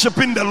is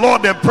worshiping the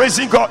Lord and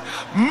praising God.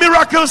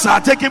 Miracles are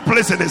taking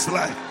place in his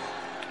life.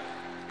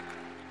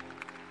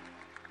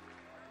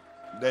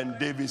 Then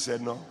David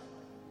said, no,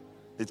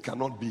 it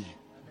cannot be.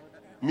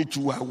 Me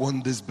too, I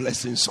want this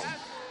blessing song.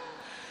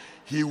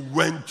 He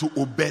went to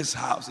Obed's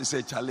house. He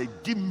said, Charlie,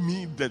 give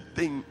me the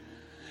thing.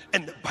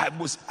 And the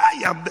Bible says,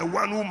 I am the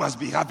one who must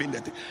be having the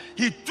thing.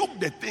 He took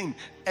the thing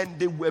and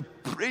they were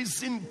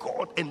praising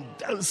God and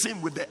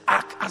dancing with the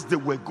ark as they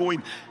were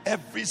going.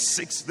 Every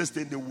 6 days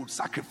they would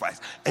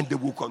sacrifice and they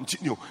will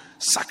continue.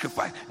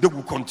 Sacrifice, they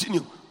will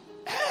continue.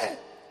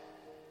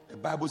 The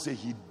Bible says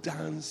he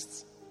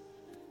danced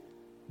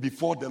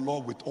before the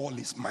Lord with all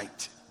his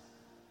might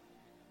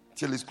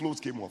till his clothes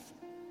came off.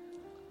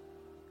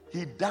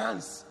 He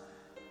danced,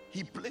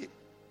 he played.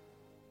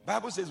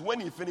 Bible says when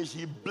he finished,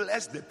 he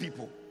blessed the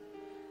people.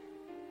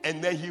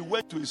 And then he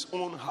went to his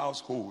own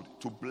household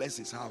to bless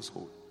his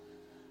household.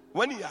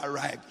 When he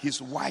arrived,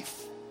 his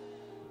wife,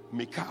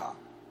 Michal,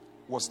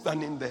 was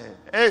standing there.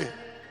 Hey,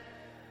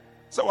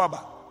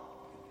 Sawaba,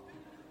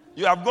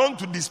 you have gone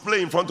to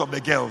display in front of the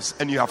girls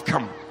and you have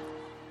come.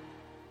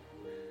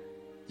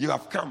 You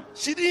have come.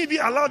 She didn't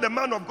even allow the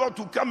man of God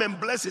to come and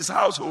bless his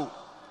household.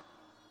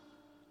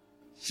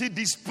 She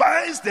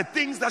despised the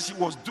things that she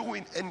was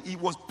doing and he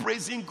was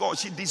praising God.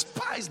 She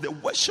despised the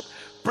worship,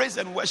 praise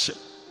and worship.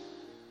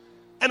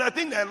 And I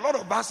think that a lot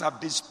of us have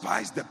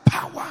despised the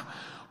power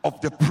of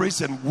the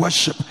praise and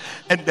worship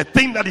and the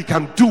thing that he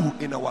can do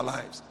in our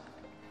lives.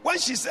 When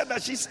she said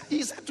that, he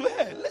said to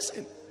her,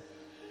 listen,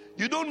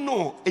 you don't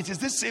know, it is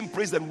this same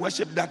praise and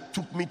worship that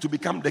took me to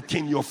become the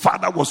king. Your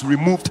father was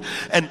removed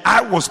and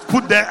I was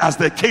put there as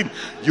the king.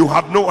 You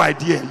have no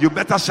idea. You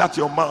better shut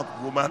your mouth,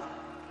 woman.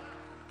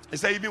 He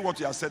said, even what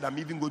you have said, I'm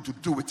even going to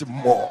do it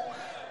more.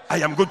 I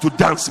am going to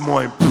dance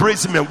more and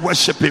praise him and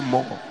worship him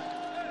more.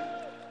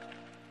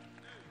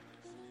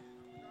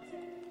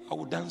 I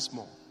will dance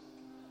more.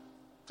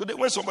 Today,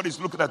 when somebody is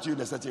looking at you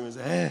in a certain way,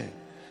 say, hey,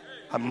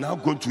 I'm now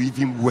going to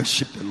even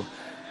worship the Lord.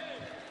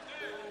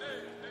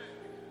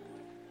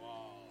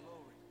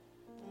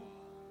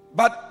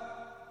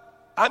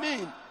 But, I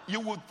mean, you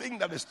would think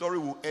that the story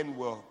will end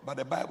well. But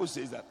the Bible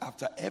says that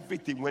after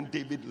everything, when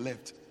David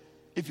left,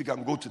 if you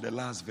can go to the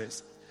last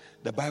verse,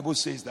 the Bible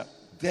says that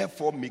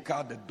therefore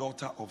Michal, the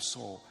daughter of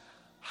Saul,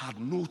 had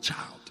no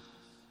child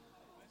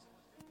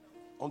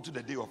unto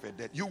the day of her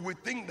death. You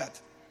would think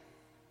that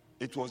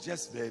it was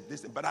just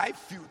this, but I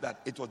feel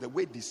that it was the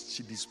way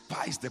she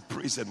despised the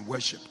praise and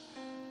worship.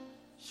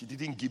 She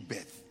didn't give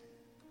birth.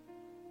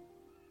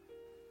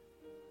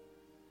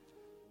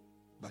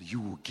 But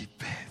you will give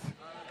birth.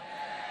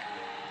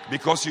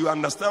 Because you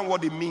understand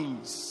what it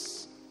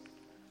means.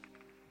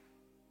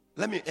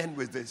 Let me end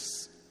with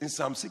this. In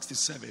Psalm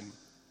 67,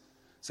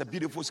 it's a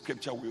beautiful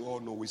scripture we all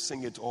know. We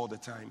sing it all the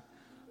time.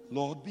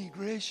 Lord, be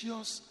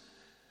gracious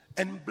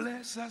and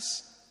bless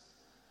us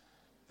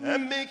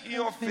and make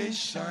your face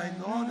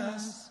shine on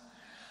us.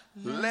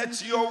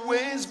 Let your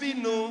ways be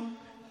known,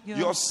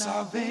 your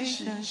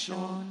salvation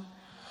shown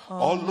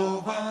all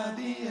over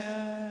the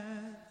earth.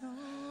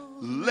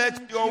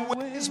 Let your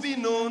ways be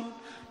known,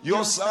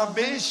 your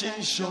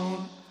salvation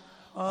shown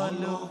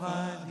all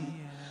over the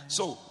earth.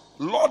 So,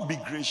 Lord, be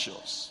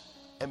gracious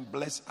and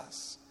bless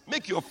us.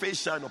 Make your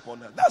face shine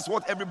upon us. That's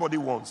what everybody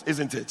wants,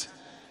 isn't it?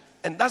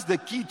 And that's the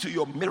key to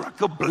your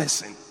miracle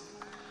blessing.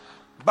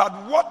 But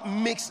what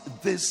makes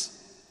this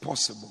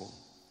possible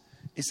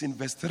is in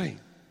verse 3.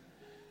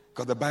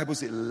 Because the Bible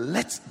says,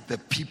 let the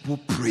people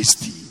praise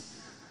thee,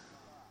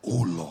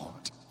 O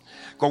Lord.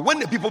 Because when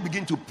the people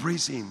begin to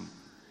praise him,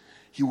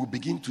 he will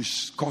begin to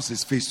cause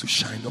his face to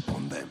shine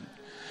upon them.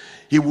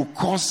 He will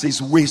cause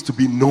his ways to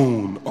be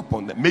known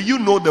upon them. May you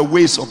know the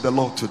ways of the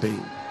Lord today.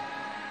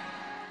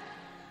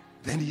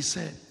 Then he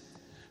said,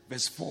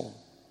 verse 4,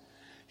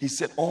 he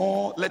said,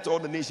 let all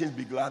the nations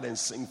be glad and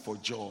sing for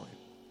joy,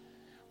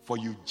 for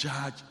you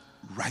judge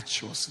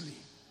righteously.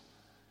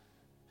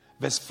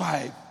 Verse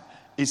 5,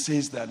 it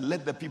says that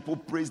let the people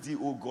praise thee,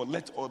 O God,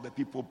 let all the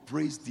people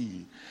praise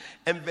thee.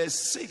 And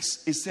verse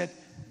 6, it said,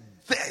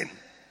 then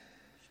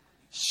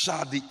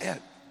shall the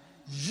earth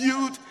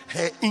yield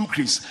her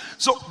increase.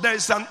 So there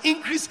is an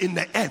increase in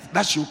the earth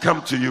that should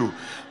come to you,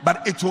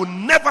 but it will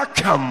never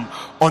come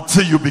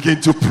until you begin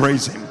to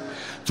praise him.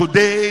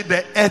 Today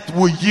the earth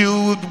will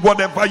yield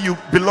whatever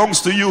belongs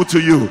to you.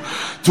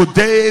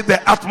 Today the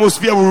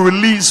atmosphere will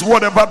release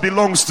whatever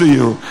belongs to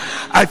you.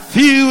 I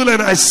feel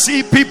and I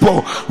see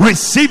people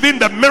receiving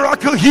the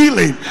miracle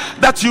healing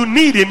that you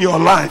need in your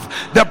life.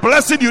 The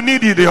blessing you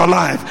need in your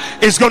life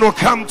is going to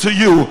come to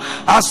you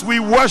as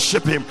we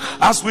worship him,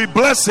 as we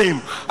bless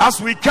him,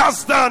 as we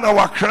cast down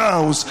our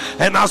crowns,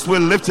 and as we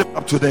lift him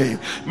up today.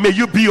 May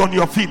you be on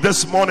your feet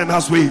this morning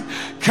as we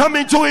come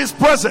into his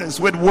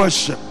presence with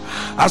worship.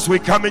 As we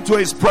come into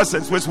his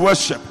presence with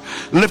worship,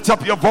 lift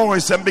up your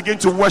voice and begin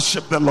to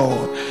worship the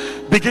Lord.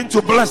 Begin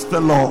to bless the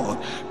Lord.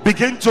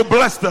 Begin to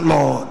bless the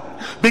Lord.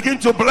 Begin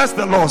to bless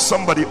the Lord.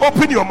 Somebody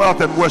open your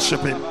mouth and worship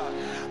him.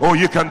 Oh,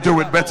 you can do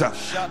it better.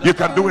 You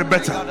can do it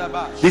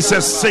better. He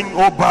says, sing,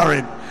 O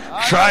barren,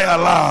 cry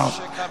aloud,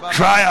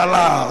 cry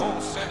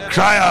aloud,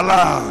 cry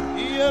aloud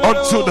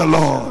unto the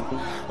Lord.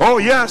 Oh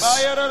yes,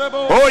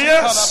 oh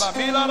yes,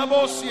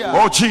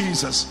 oh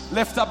Jesus.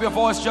 Lift up your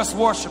voice, just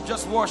worship,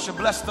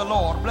 bless the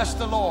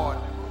Lord,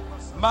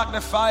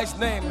 magnify his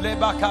name.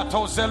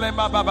 Lebakato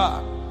zelema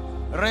baba,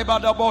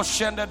 rebadabo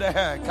shende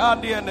dehe,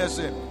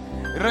 kandienese,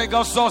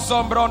 regoso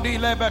sombrondi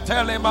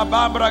lebetele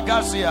mabambra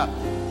gazia,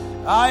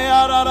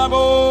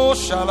 ayarabo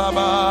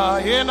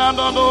shalaba,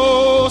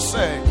 yenando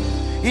se,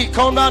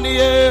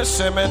 ikondanie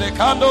semene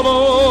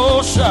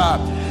kandolo sha.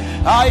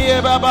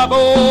 Aye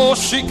bababo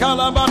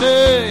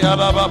shikalabade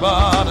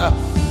alababada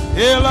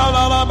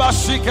ela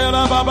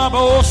bashikela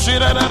bababo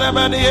shirene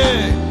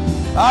menie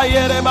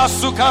aye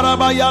masukara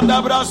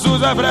bayanda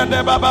brazuze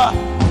brende baba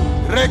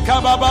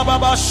rekaba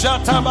baba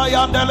shata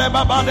bayandele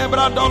baba de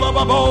brandolo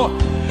babo.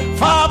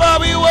 Father,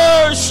 we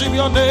worship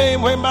your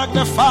name, we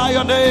magnify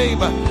your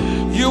name.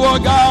 You are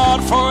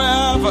God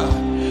forever,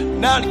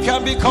 none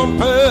can be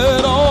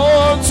compared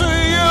unto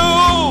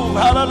you.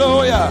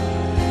 Hallelujah,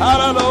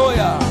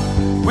 hallelujah.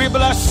 We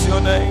bless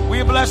your name.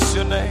 We bless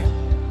your name.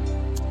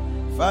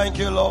 Thank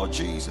you, Lord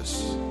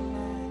Jesus.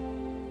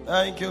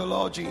 Thank you,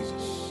 Lord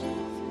Jesus.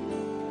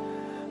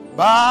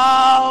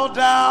 Bow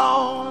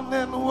down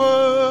and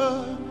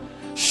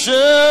worship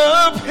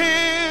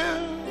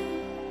him.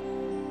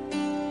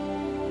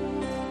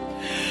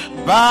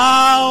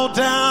 Bow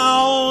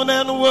down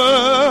and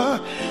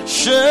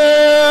worship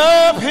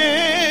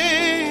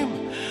him.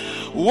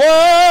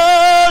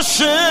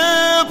 Worship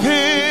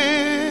him.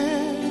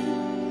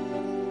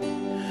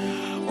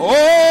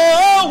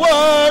 Oh,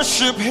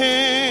 worship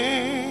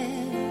him.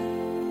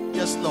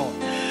 Yes, Lord.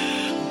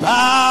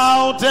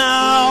 Bow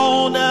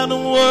down and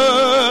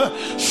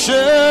worship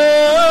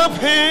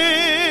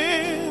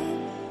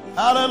him.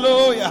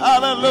 Hallelujah,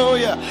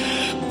 hallelujah.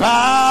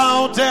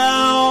 Bow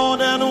down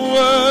and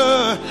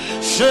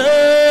worship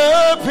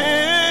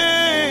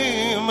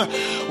him.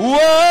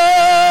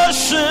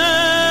 Worship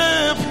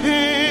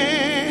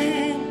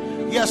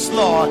him. Yes,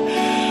 Lord.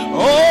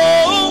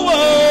 Oh,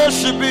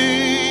 worship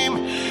him.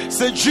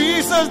 Say,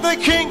 Jesus, the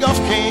King of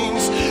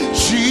Kings.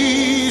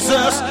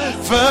 Jesus,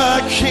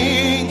 the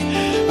King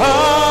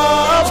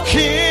of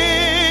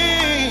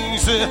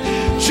Kings.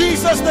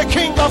 Jesus, the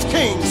King of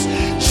Kings.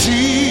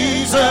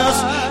 Jesus,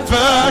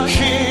 the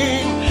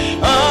King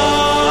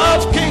of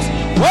Kings.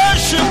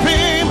 Worship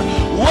Him,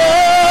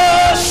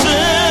 worship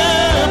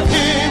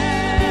Him.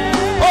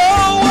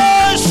 Oh,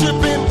 worship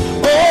Him,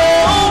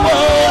 oh,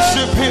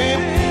 worship Him.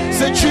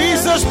 Say,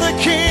 Jesus, the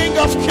King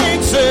of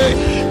Kings. Say,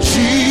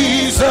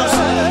 Jesus,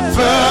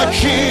 the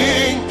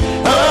King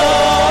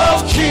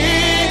of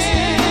Kings.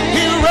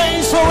 He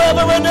reigns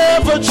forever and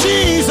ever.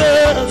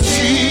 Jesus,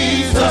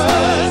 Jesus,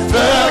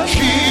 the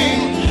King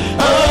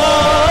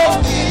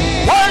of Kings.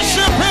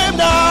 Worship Him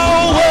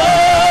now,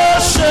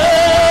 worship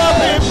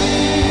Him.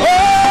 Oh,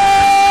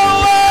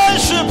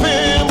 worship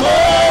Him. Oh,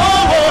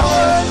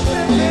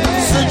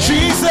 say,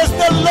 Jesus,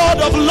 the Lord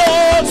of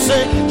Lords.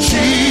 Say,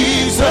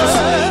 Jesus,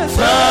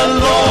 the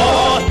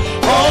Lord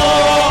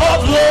of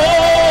Lords.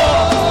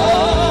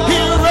 He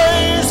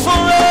reigns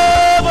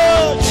forever.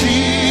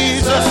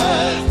 Jesus,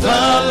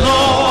 the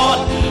Lord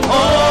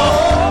of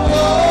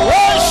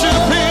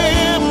worship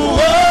Him,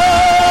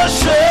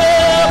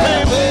 worship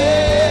Him.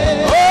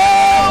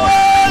 Oh,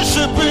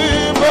 worship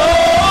Him.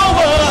 Oh,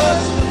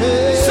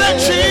 say,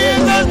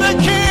 Jesus, the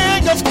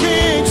King of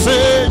Kings.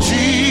 Say,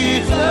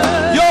 Jesus,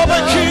 you're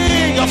the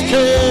King of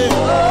Kings.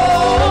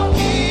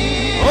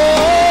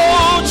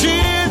 Oh,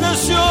 Jesus,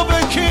 you're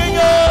the King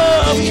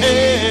of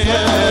Kings.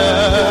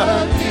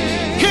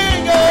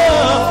 King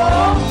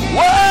of,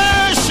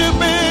 worship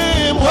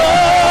Him,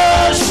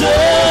 worship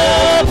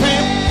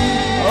Him.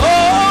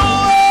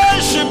 Oh,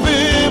 worship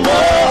Him.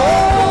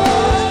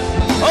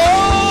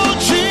 Oh,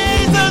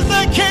 Jesus,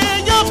 the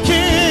King of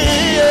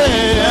Kings.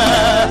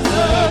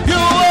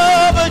 You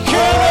are the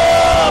King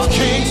of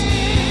Kings.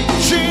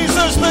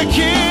 Jesus, the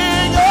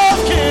King of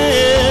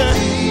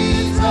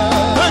Kings.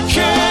 The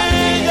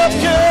King of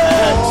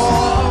Kings.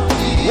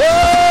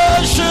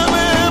 Worship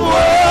Him,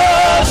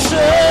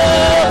 worship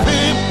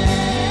Him.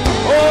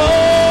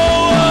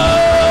 Oh,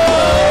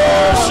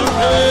 worship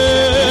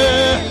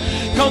Him.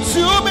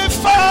 Consuming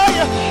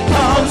fire,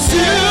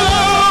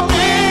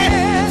 consuming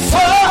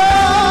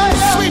fire.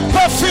 Sweet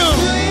perfume.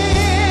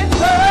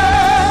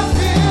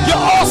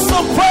 Your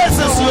awesome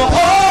presence, your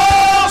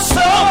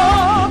awesome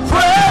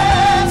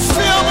presence.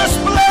 Fill this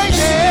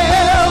place.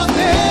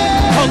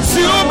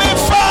 Consuming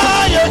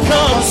fire,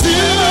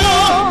 consuming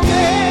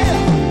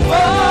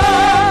fire.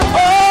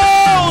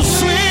 Oh,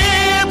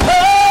 sweet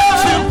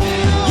perfume.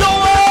 Your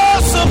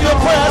awesome, your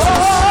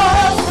presence.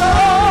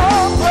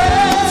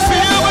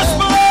 Fill this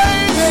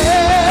place.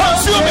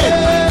 Consuming,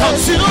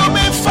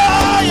 consuming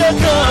fire,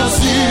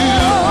 consuming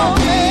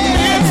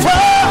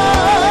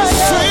fire.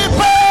 Sweet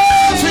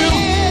perfume.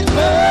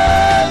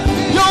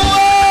 Your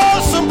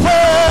awesome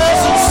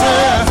presence.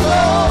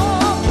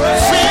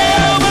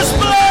 Fill this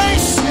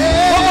place.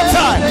 One more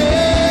time.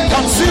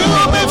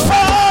 Consuming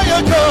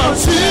fire,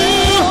 consuming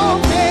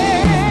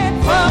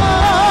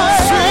fire.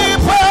 Sweet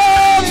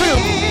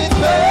perfume.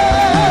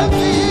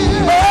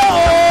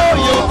 Oh,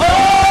 your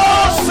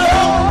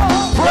awesome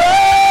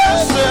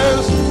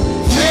presence.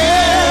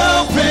 Fill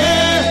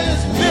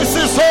this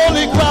is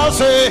holy ground.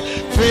 Say,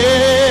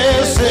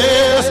 this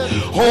is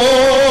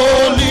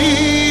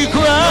holy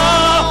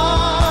ground.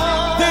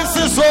 This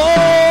is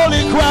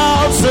holy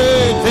ground.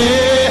 Say,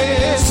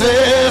 this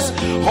is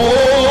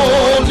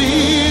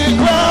holy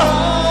ground.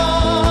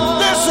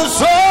 This is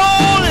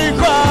holy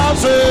ground.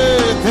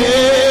 Say,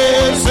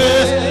 this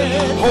is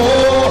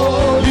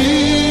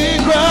holy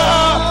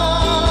ground.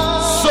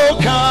 So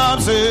come,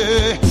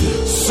 say,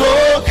 so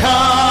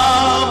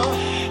come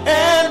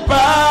and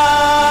bow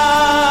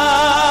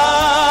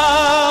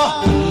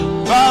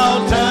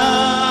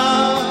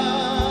down.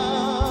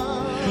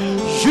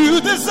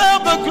 You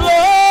deserve the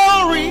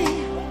glory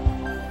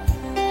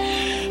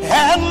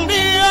and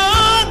the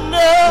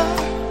honor.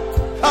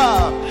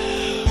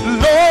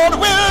 Lord,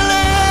 we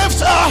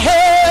lift our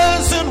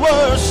hands in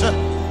worship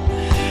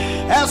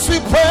as we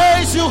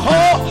praise you.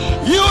 Oh,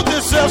 you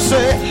deserve,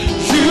 say,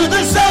 you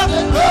deserve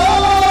the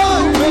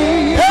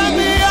glory and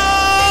the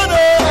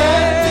honor.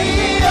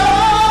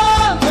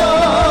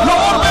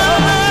 Lord, we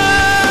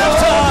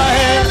lift our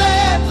hands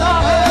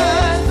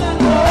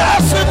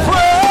as we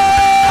pray.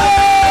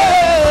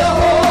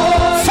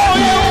 For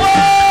you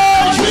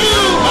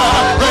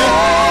are great.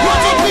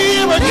 You're the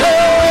miracle.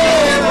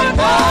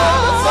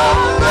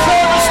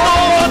 There is no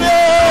one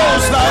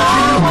else like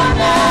you.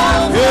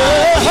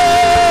 Yeah.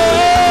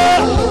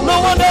 No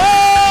one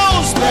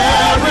else.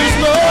 There is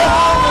no.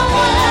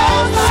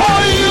 For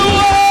you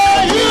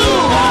are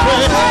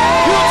great.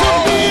 You're the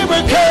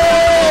miracle.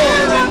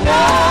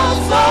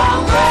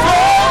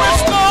 There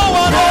is no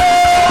one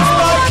else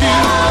like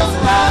you.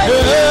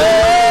 Yeah.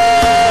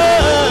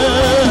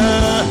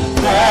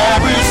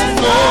 There is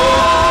no.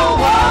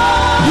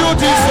 You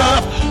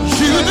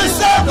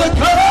deserve the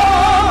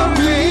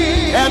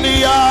glory and the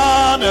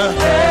honor.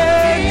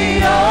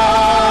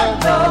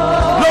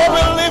 Lord,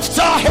 we lift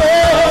our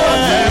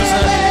hands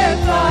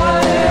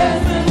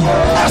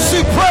as we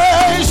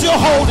praise your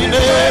holy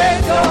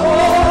name.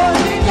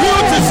 You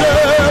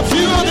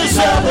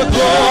deserve the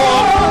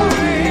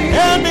glory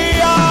and the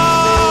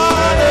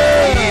honor.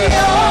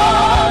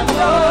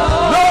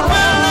 Lord,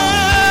 we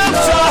lift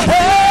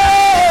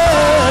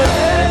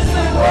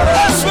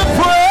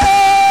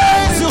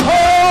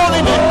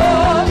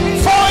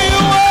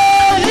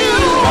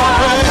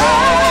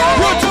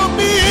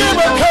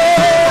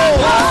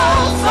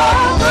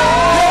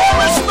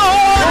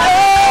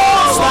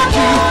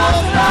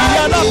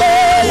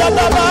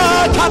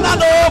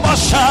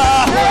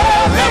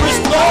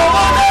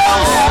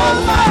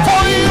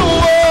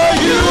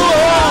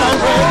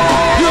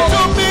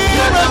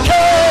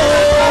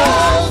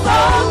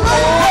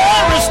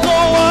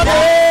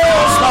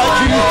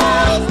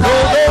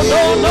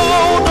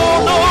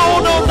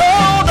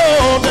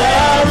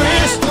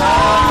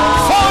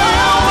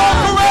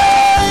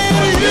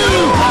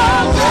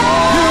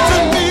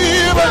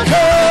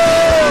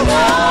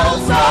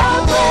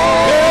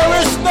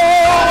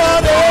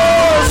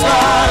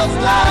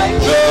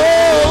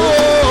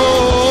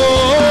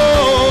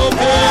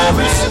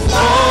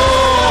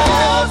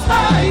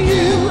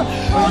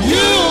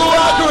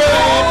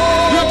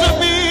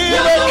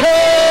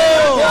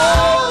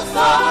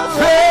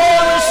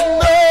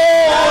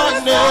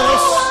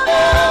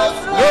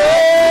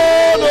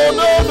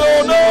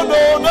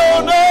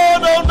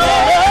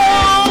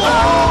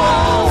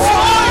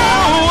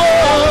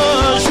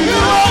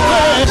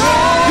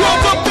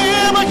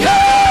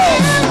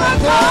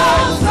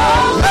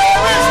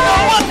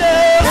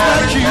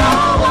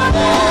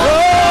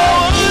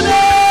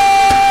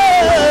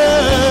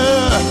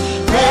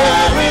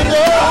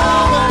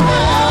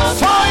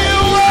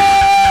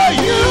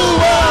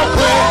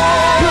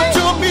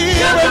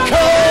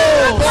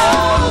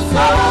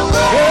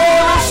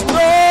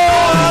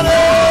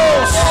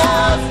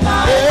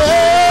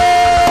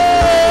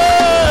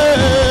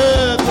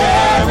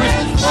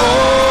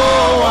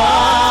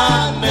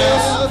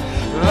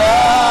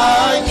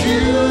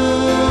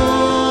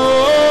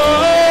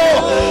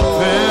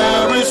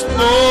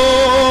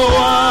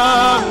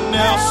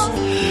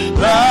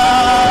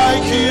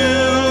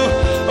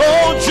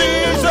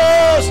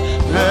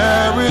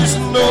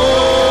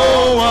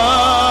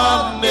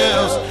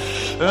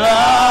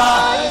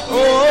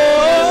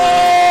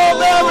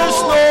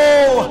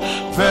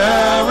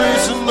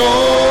is no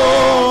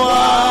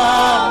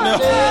one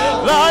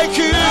like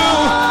you.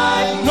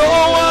 No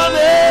one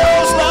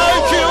else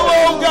like you,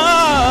 oh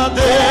God. We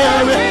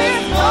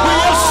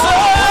have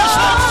searched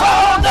and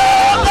found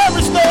out there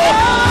is no.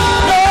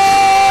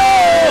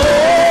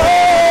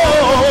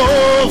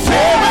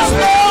 There is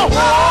no one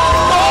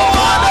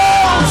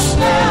else.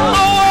 No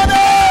one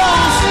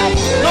else.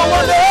 No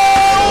one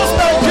else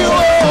like you, oh.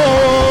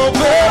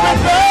 There is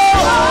no.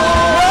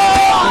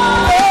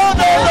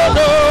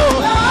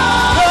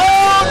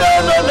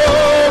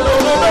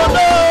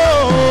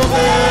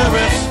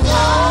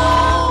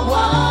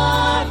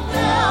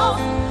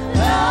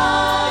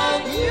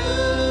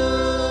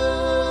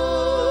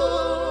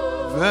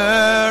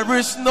 There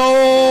is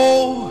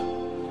no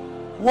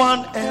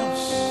one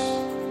else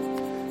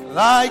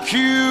like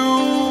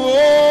you.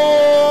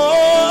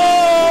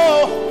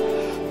 Oh,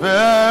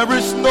 there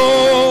is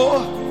no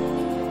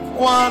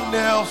one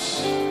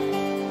else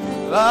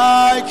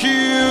like you,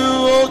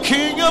 oh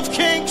King of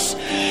Kings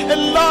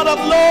and Lord of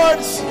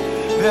Lords.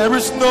 There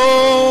is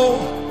no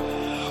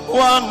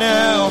one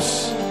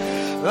else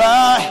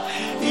like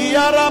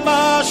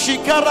Yarama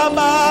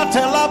Shikarama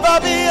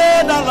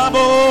Telababiena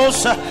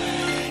Labosa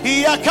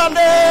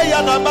Yakane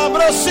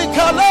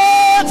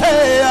Yanamabrosikale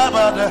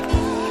Abada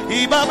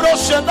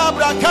Ibabrosha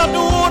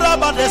Nabrakadura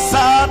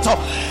Badesato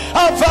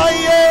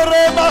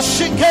Avayere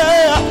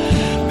Bashikea.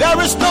 There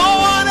is no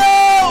one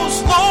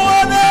else, no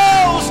one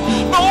else,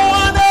 no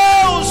one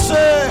else,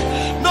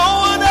 no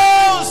one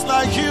else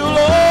like you, Lord.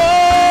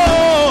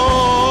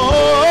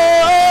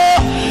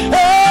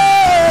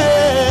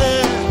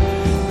 Hey,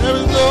 there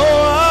is no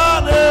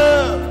one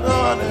else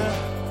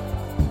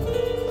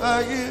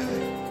like you.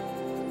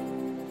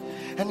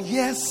 And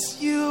yes,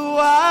 you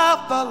are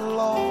the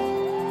Lord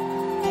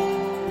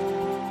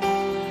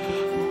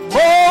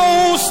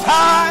Most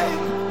High.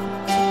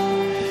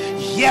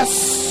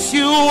 Yes,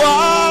 you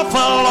are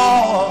the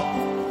Lord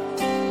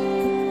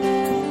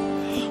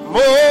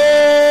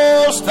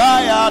Most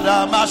High.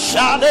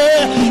 Adamashane.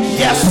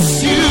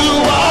 Yes, you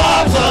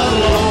are the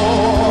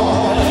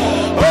Lord.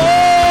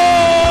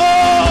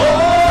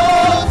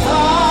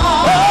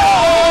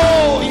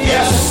 Oh,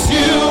 yes,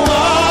 you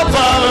are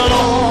the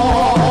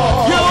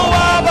Lord. You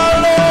are the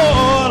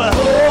Lord.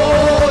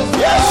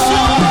 Yes,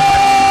 you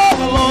are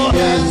the Lord.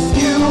 Yes,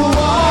 you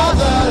are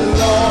the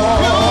Lord.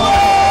 You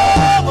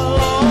are the Lord.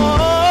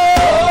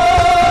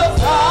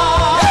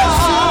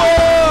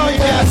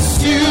 Yes,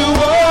 you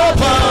are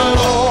the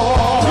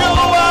Lord. You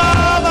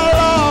are the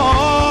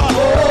Lord.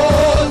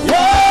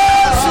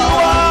 Yes,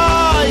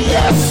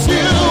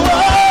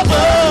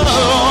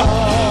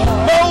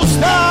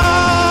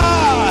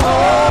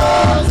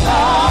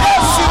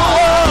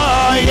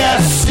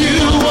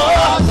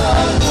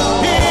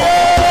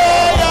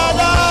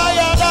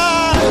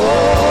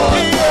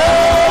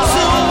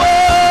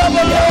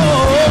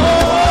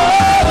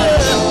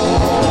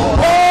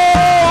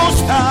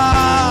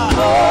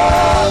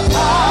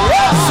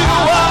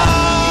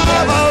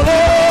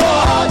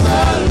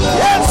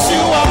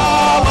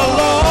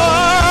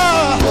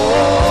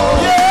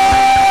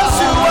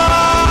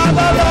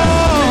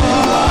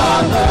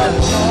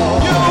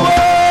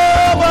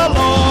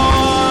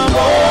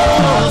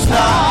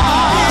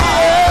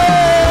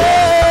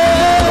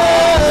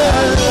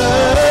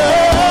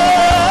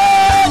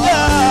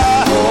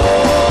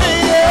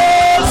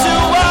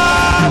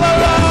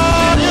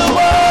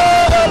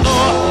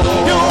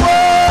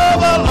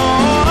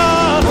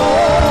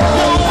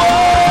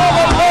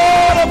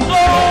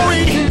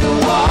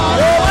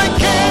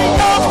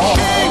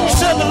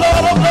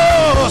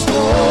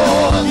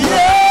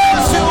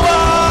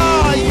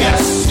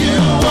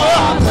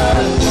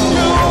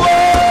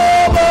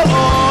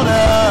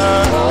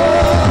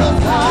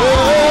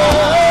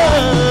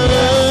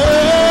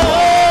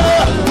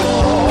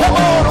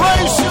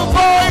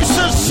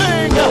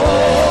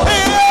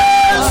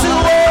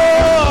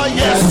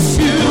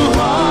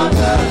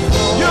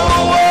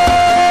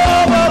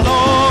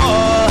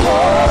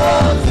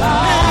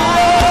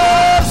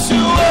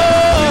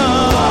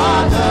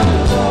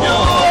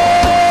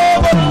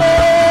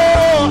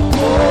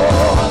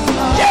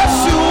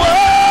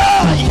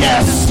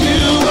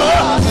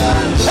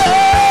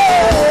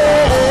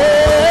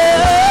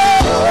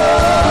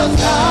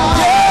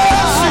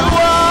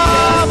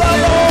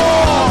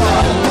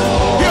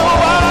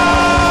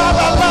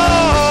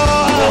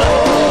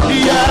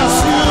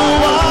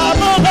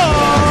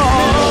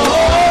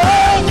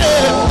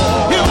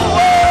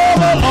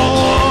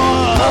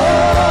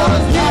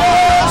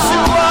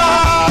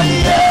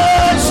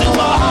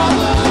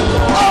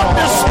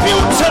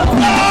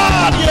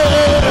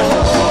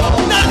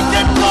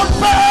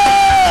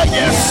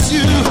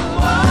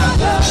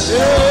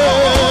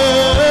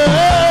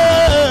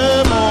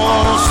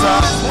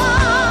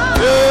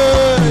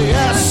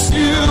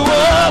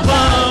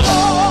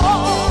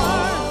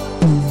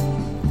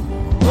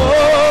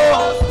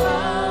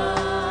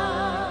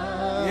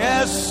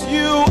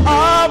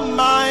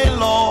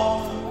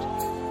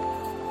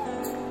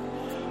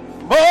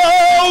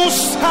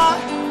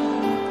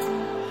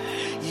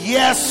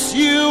 Yes,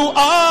 you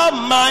are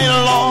my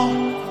Lord,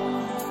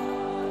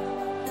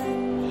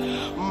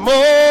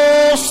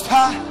 Most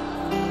High.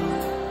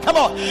 Come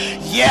on.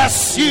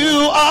 Yes,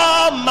 you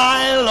are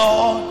my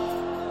Lord,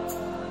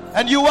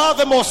 and you are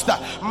the Most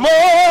High.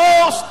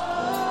 Most.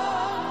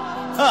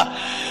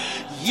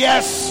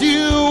 Yes,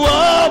 you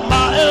are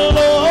my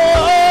Lord.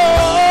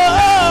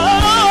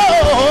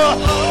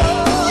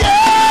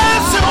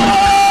 Yes, you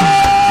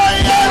are.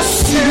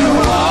 Yes, you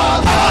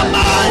are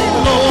my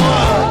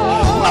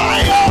Lord, my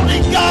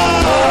only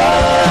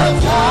God.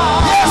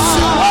 Yes,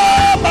 you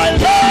are my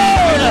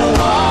Lord.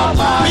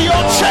 The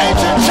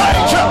unchanging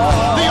changer,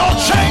 the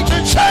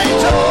unchanging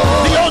changer,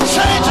 the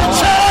unchanging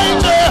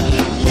changer.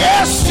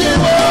 Yes, you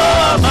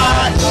are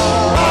my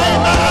Lord.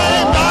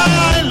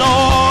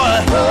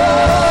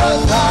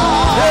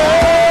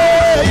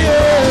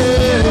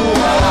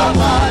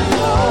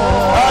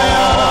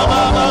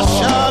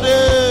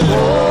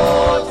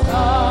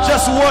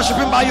 Just worship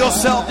him by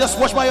yourself. Just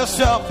worship by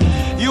yourself.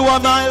 You are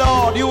my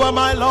Lord. You are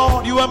my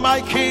Lord. You are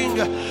my King.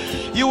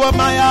 You are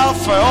my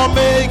Alpha,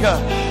 Omega.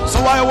 So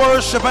I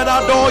worship and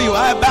adore you.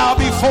 I bow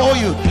before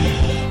you.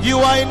 You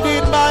are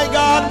indeed my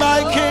God,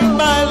 my King,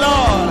 my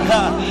Lord.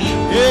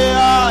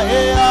 Yeah, yeah,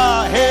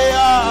 yeah,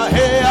 yeah,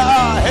 yeah,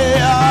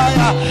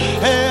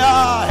 yeah,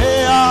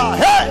 yeah,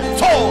 hey,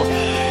 told.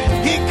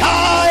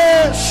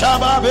 Hikae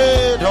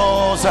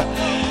shababedos.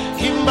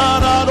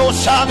 Himarado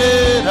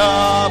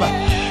shabedab.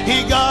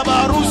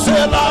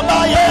 Higabarusela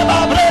mayema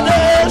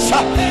bredesha.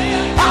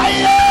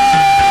 Aye,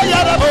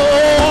 yarabo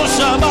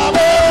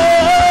shababe.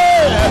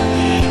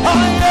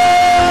 Aye,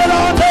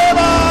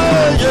 radeba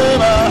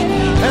yeba.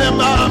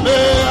 Emame,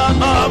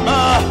 amama.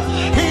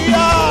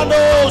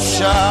 Hiano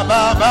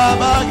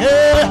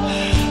shabababage.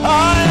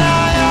 Aye,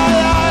 aye,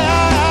 aye, aye,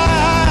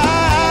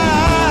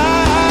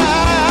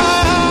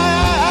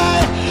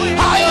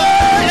 aye,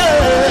 aye.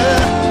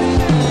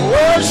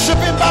 Worship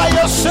him by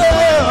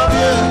yourself,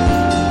 yeah.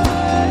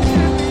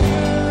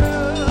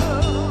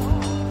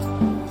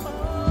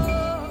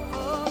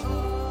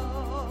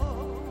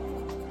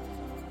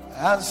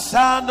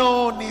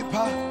 Ansano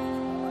nipa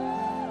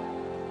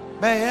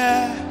meye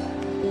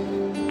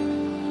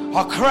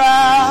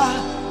okra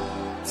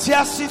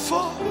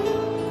tiasifo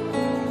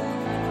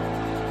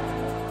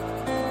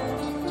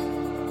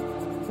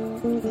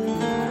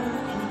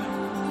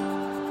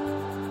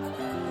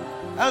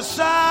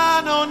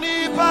Ansano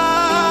nipa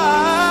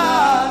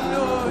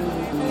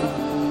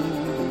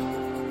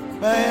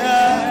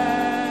meye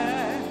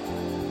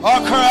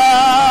okra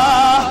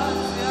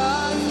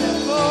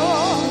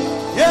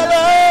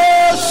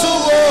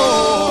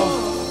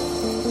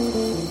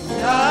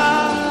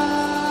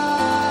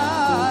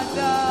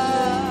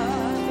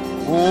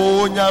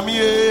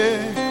Nyamie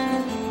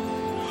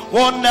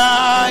wona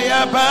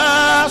ya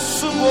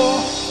basumo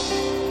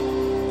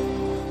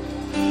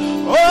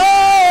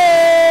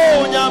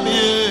oh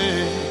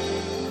nyamie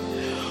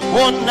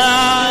wona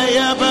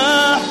ya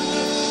ba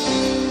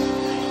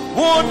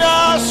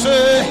wona se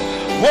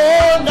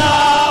wona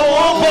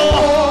obo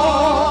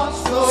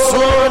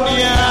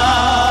sonia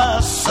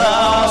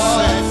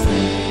sase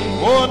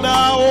wona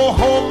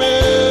ohome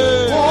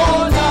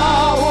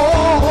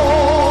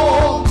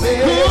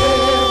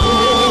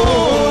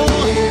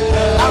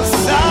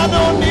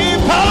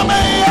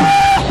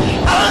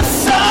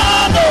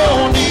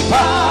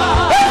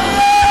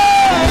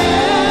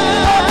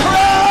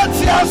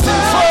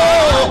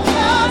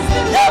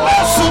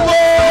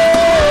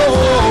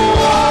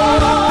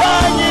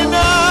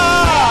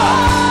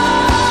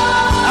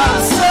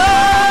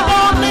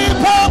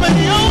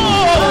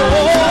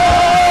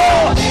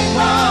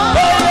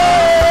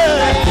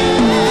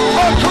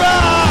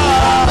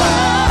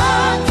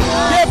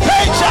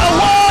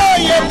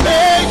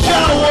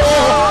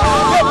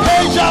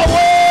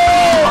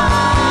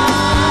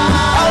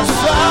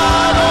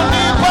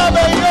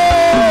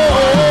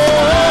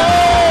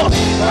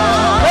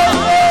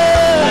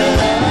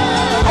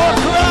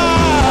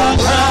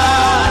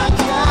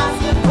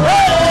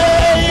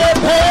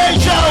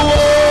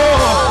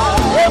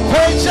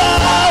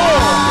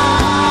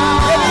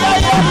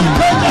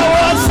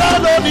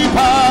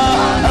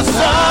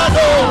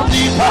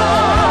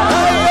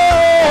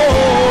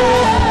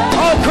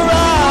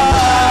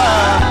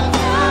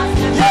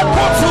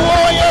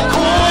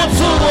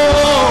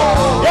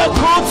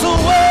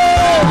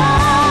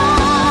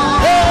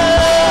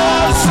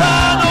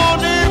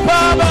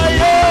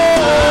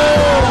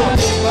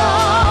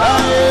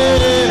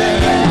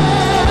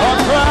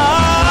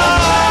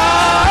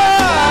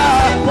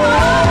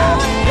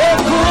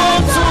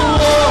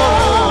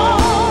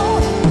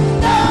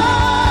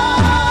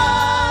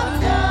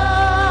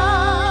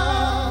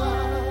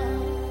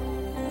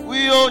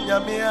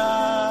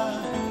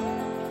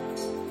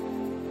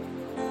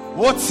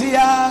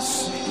Wotias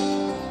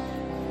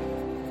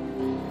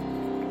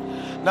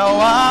now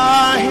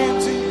I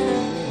hinti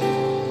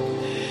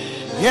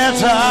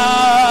yeta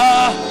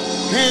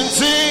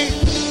hinti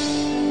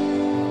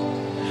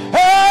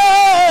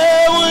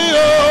hey we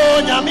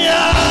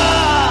nyamia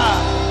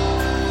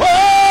oh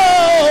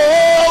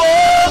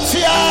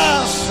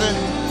wotias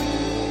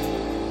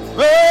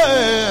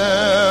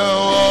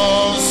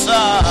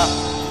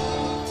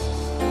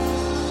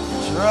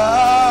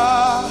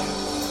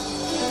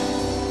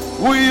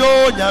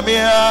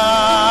nyamia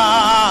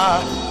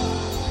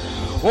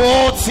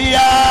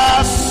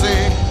otiase.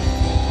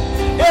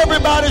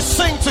 Everybody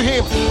sing to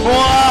him.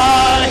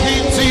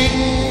 Wahiti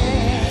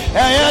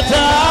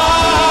ayata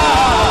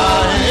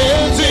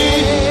eti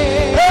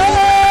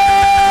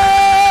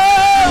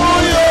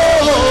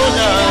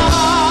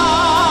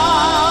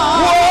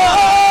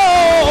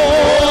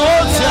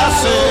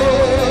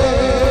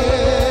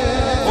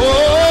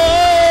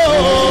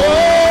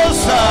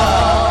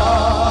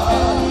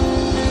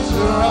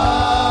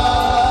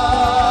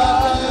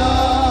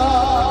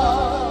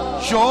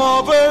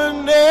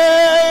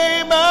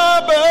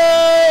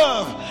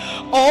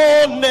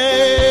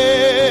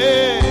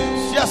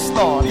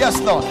Yes,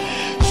 Lord.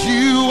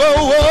 You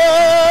are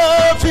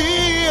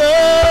worthy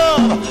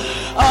of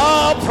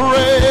our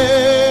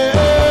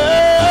praise,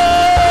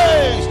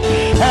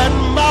 and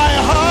my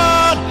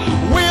heart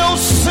will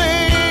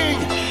sing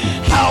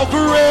how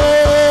great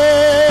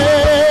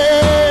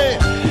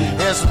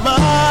is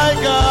my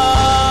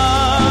God.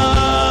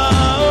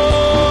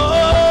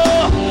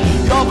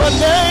 You're the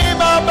name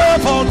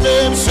above all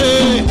names.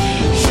 Say,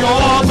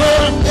 you're the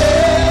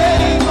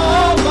name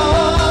above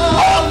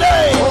all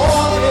names.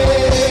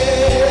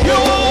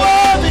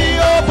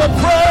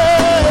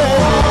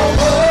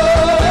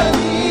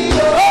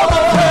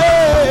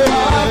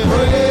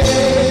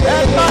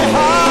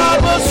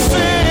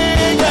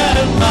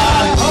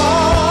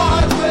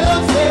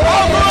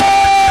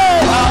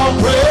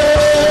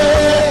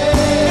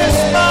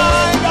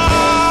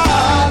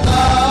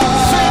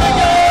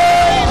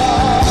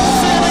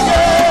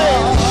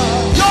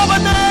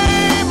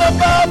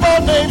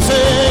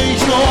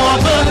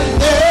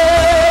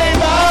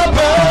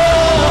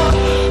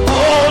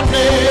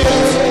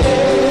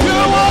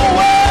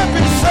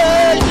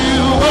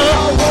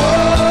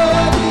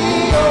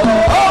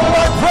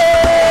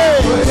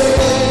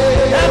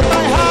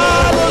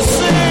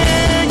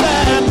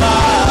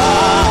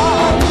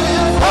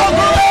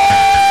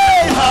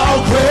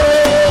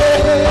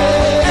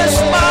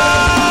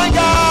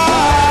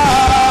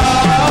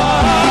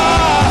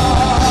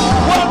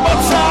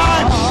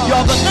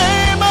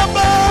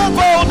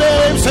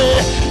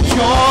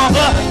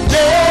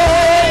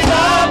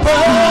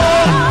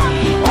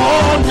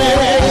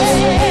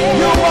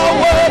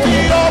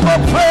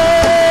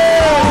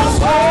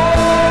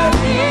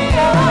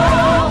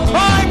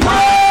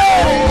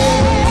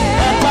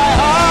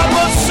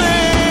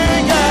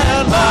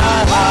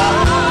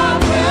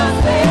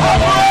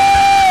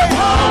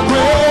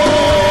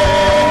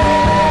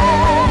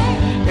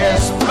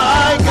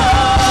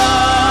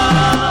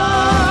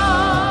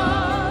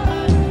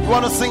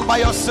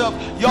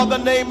 You're the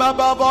name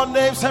above all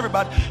names,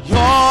 everybody.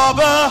 You're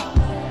the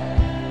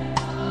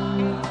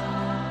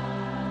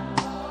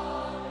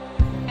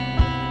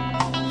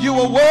you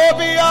are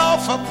worthy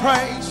of a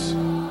praise.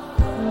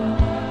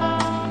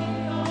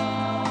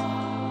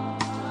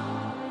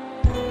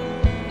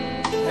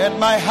 And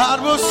my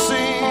heart will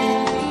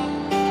sing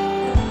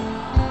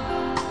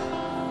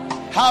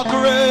how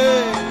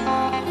great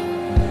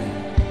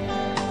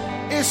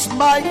is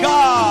my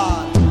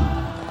God.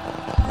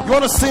 You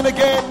want to sing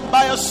again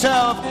by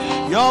yourself?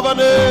 You're the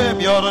name,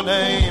 you're the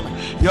name,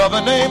 you're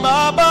the name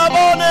above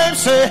all names.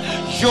 Say,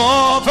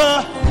 you're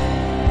the,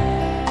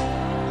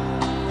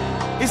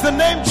 it's the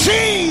name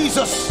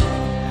Jesus.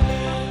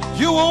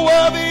 You are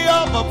worthy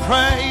of a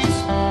praise.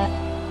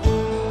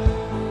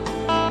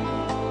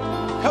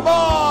 Come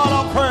on,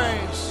 I'll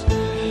praise.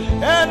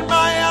 And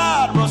my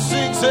heart will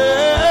sing,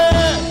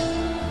 say,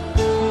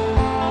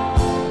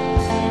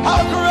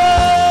 how great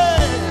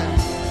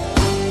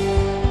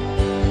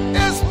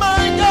is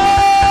my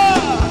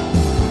God.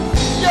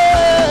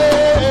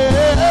 Yeah.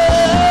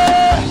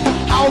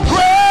 How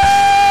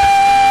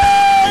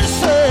great,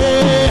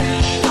 say,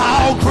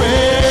 how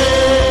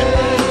great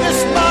is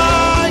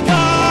my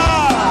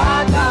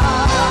God.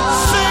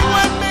 Sing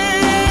with me,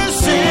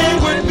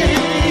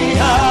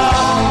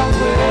 how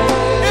great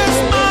is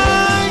my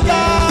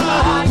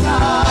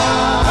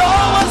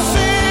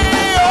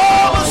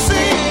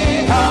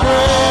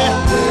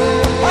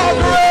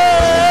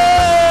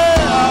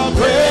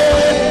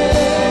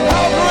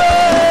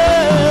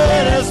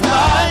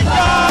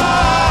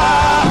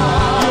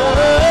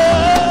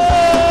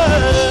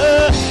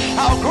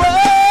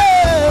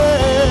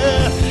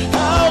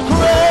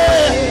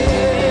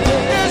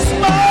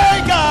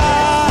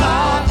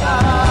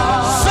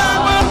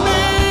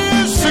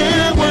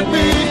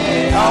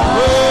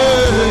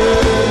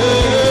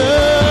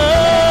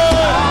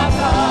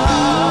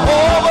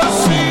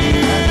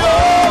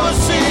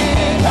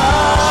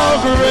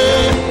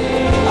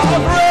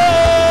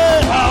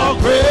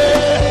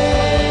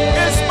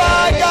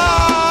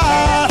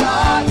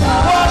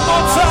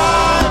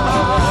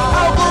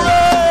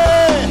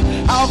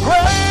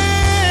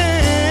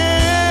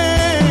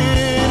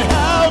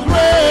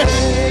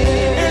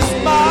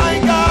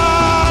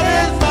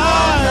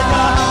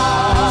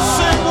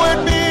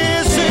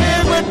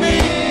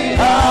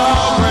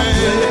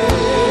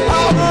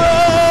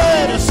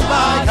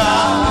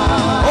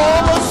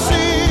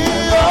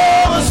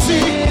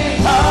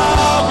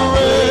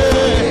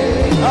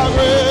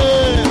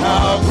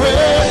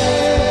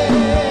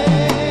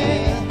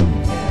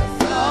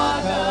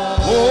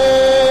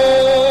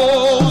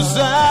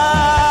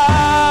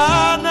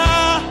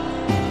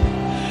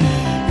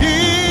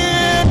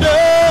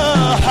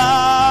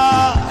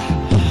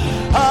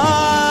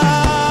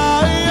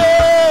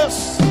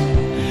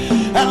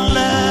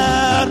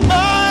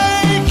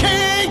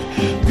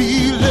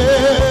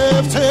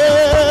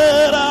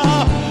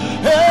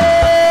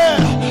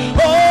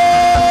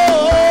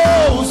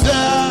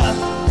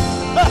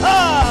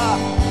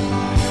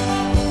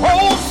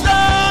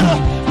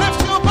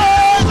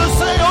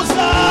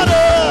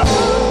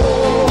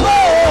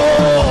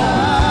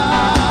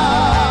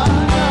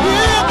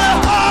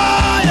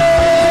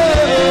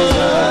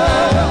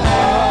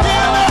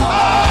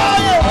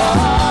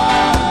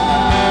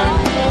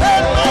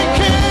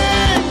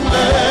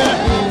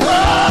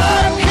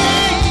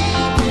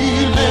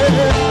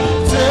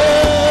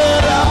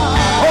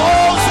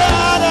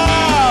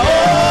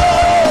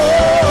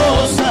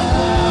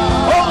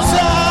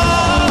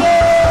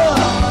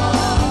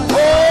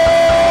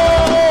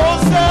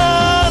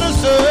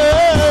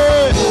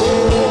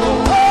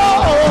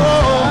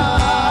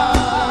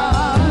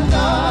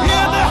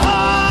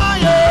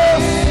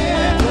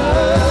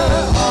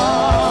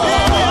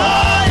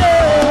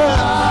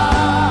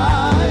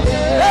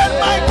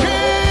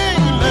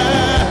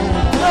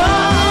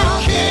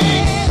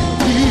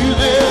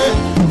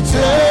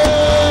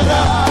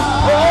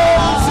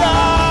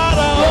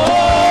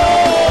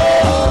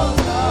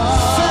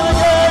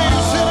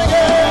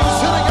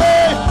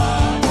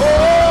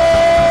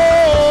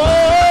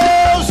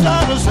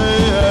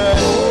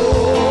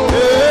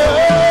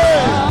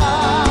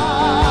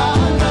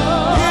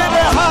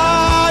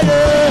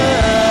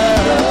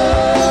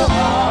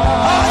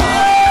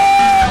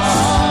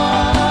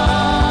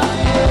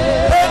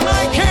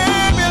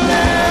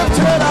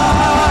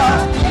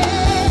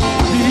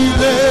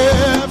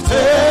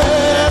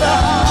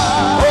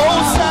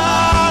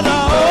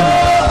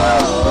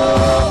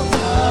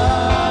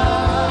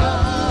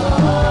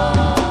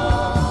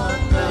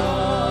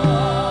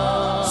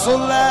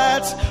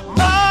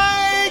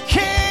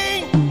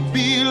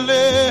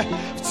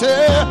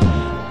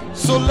lifted.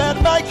 So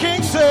let my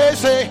King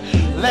say,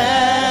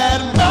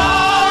 let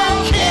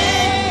my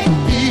King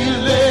be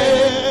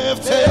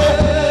lifted.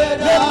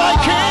 Let my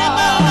King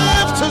be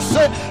lifted.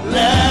 Say,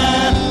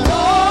 let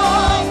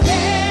my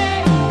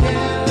King be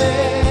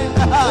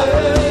lifted.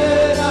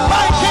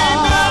 My King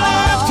be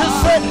lifted.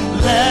 Say,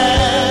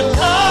 let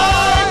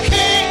my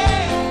King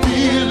be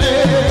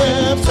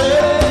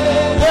lifted.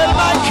 Let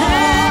my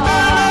King be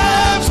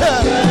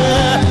lifted.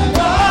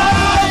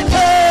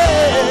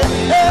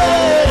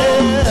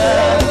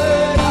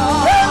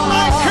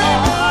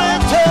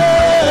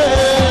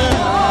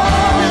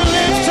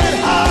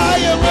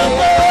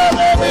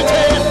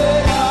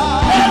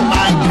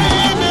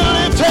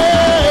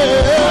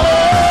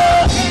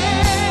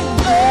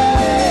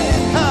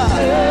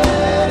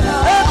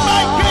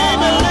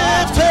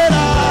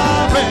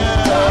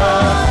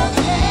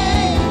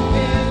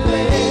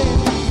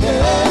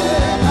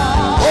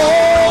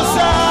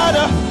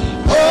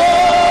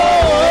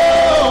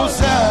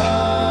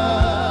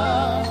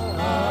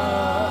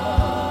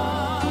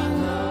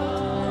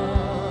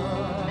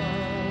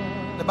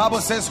 The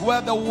Bible says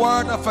where the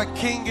word of a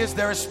king is,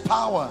 there is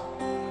power.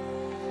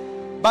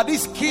 But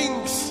these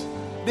kings,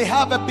 they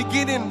have a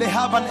beginning, they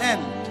have an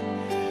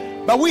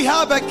end. But we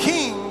have a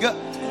king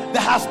that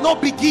has no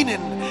beginning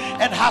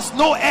and has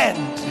no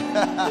end.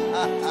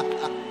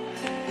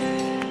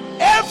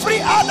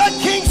 Every other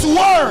king's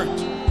word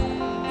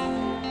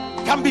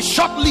can be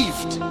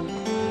short-lived,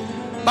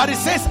 but it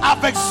says,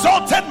 I've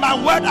exalted my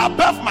word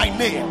above my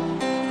name.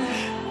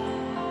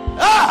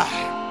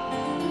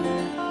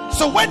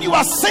 So when you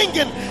are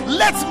singing,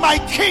 let my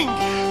king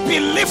be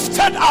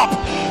lifted up,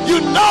 you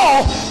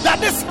know that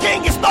this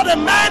king is not a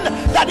man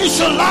that he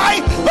should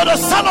lie, but a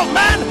son of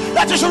man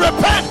that he should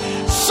repent.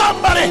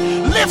 Somebody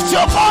lift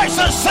your voice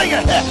and sing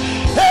it.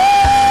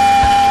 Hey,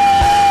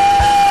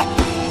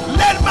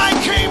 let my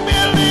king be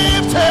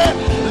lifted.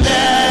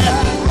 Let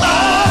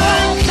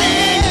my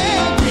king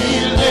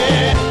be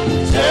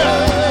lifted.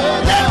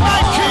 Let my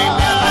king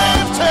be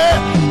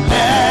lifted.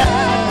 Let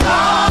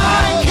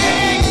my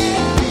king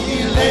be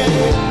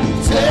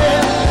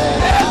lifted.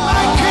 Let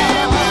my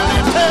king be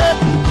lifted.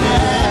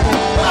 Let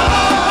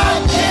my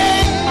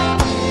king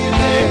be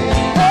lifted.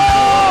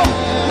 Oh,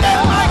 let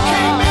my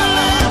king be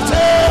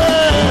lifted.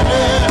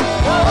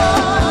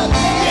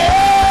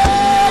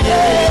 Yeah,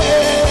 yeah.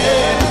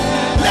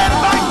 Let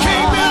my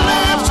king be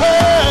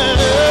lifted.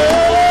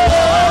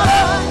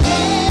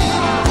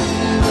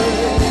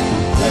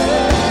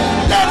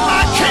 Let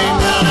my king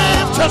be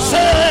lifted.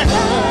 Say,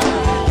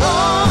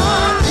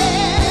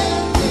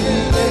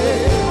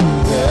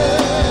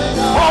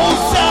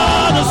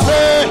 Hosanna,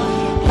 say,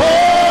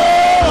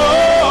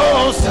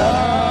 Hosanna.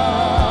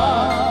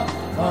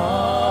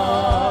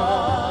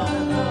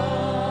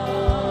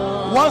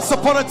 Once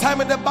upon a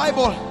time in the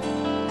Bible,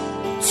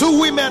 two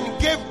women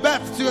gave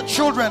birth to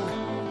children,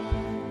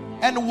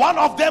 and one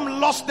of them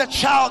lost the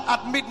child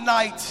at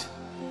midnight,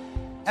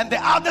 and the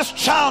other's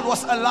child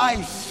was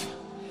alive.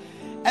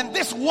 And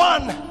this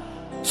one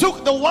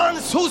took the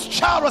ones whose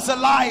child was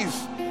alive.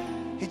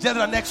 He did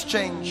an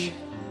exchange,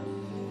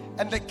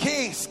 and the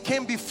case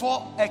came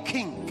before a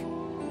king,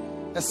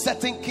 a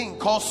certain king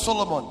called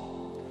Solomon.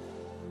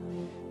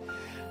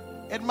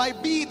 It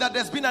might be that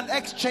there's been an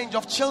exchange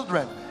of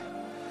children,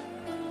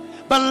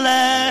 but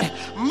let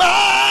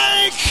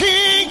my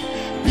king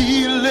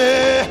be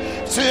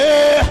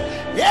lifted.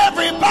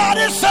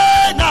 Everybody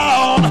say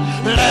now,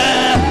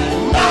 let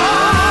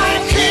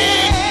my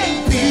king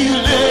be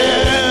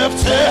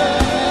lifted.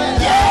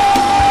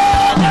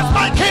 Yeah, that's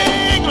my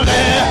king.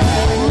 Let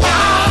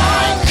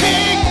my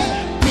king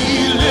be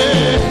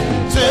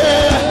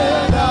lifted.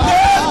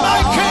 Let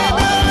my king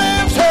be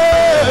lifted.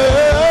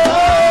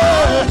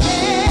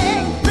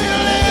 Be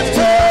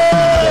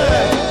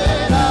lifted.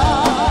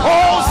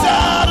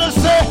 Hosanna,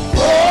 say,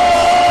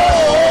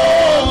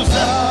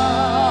 Hosanna.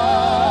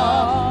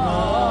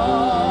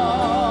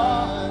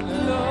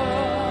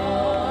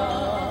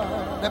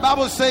 The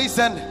Bible says,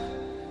 and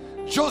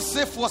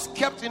Joseph was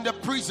kept in the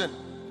prison,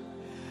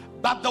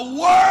 but the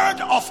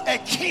word of a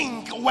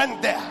king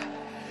went there.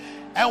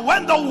 And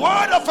when the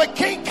word of a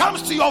king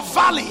comes to your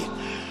valley,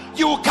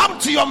 you will come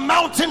to your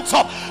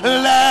mountaintop.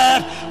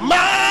 Let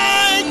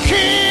my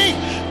king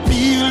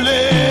be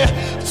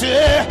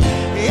lifted.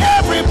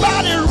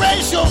 Everybody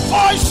raise your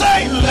voice,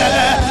 say,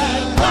 let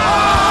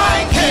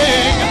my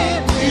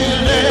king be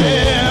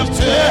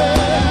lifted.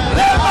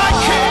 Let my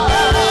king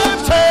be lifted.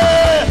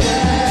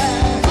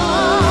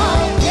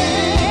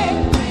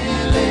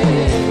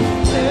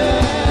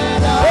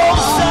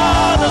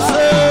 Hosanna,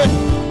 say,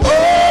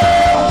 Hosanna.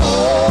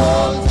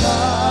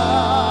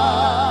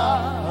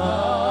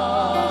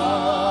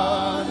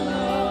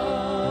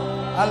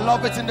 I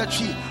love it in the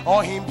tree. Oh,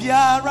 him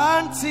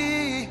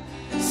biaranti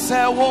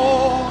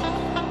sewo.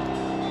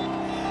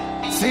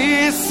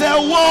 Si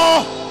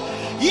sewo.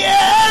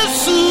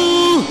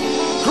 Yesu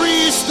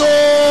Christo.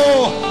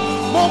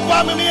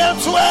 Mumba mimi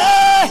entwe.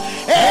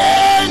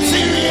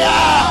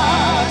 Entiria.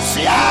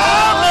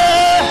 Siame.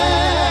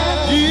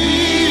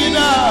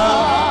 Ina.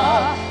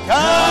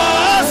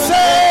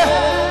 Kase.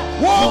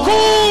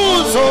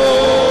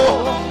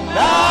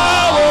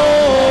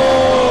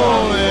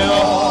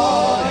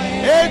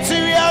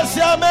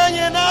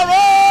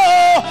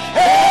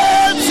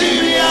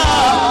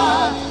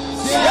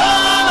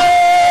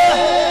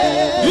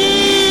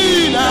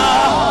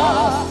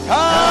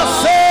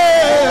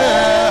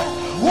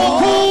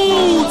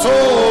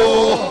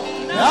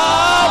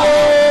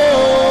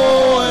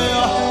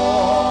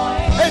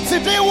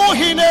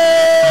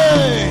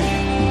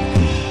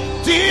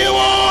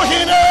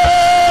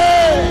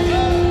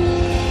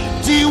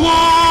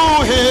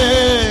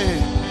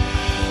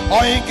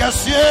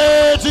 Yes,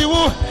 yes, you.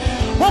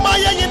 Mama,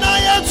 you know,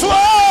 yes,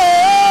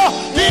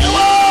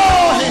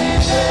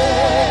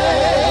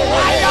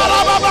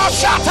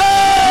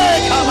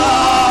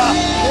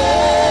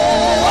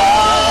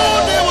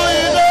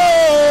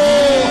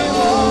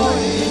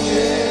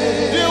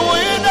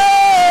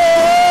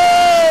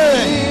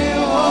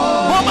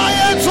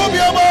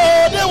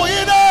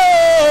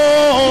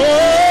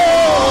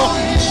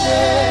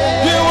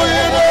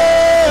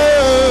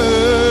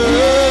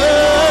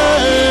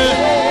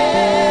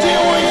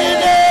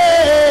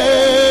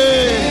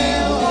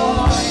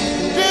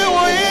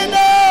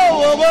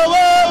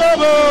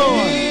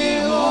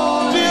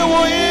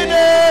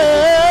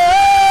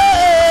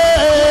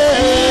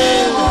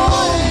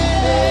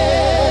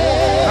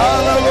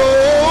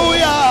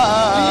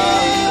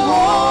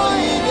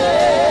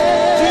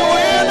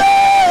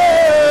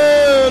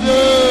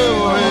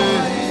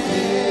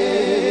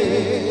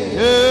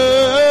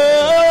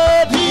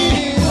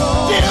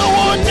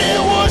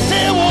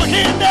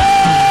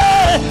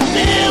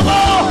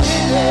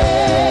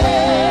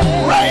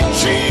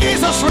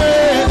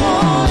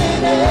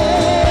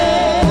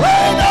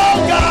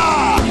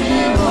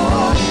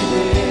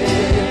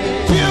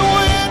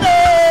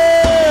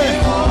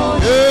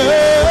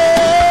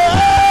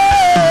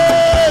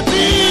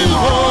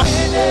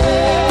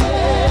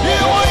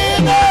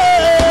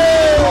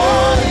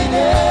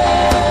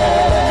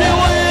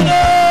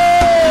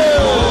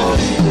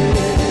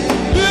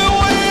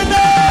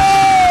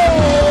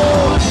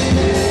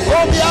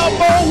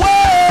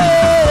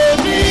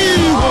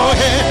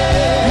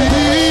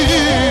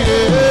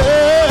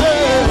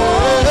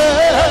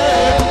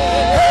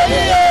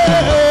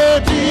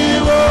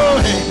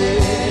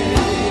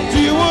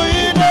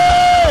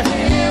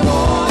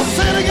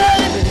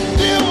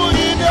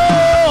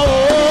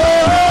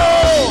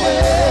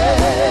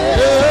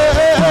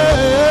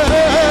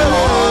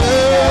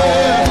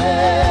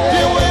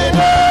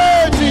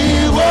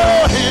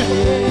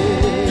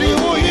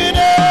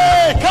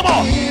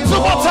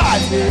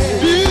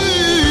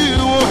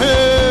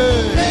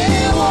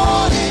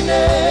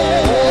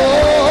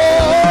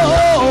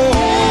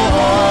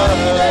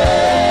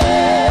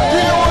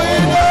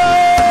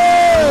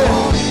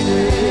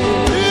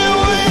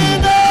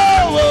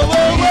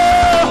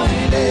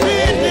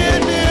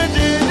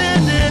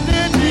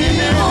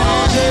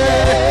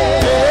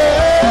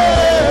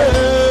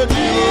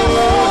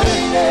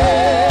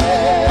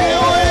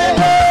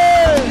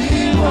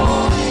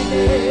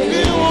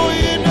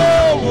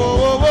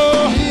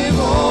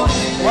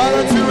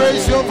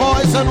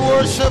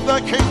 worship the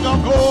King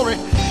of glory.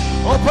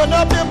 Open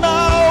up your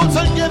mouths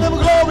and give him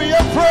glory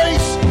and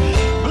praise.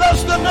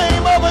 Bless the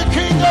name of the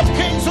King of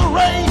kings who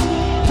reigns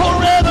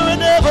forever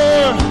and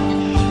ever.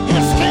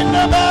 His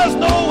kingdom has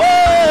no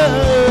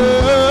end.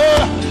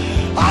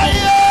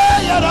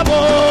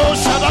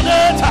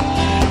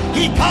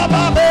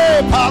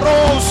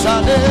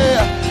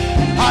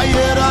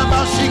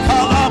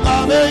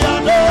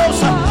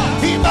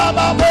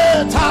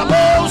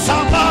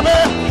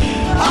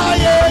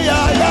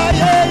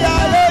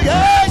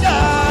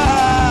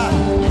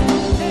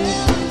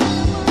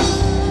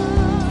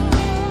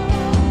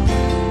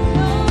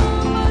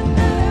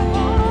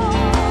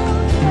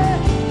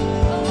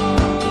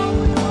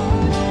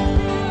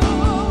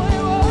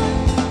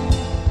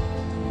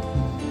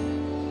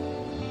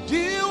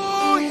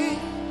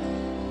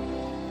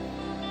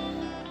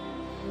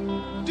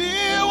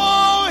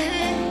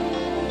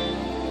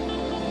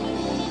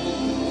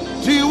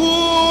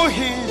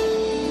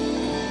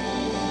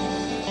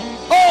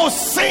 Oh,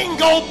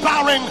 single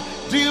barren,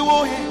 do you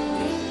hear?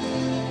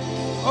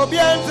 Oh,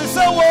 bien, c'est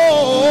ça,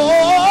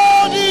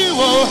 oh, do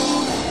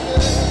you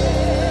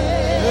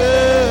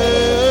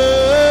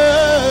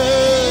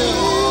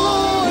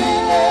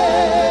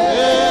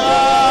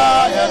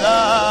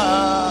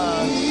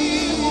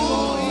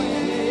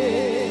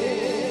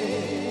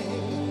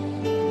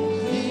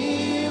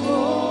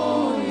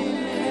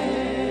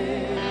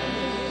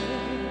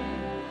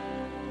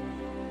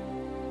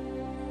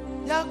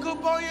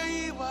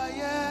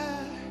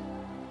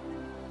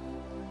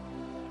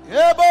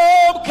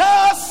Ebob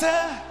kase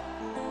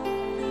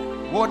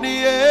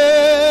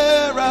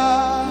woniera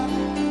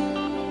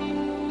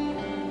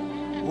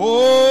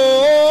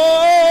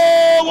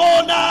oh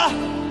wona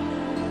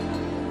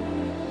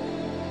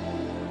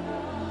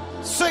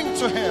sing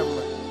to him.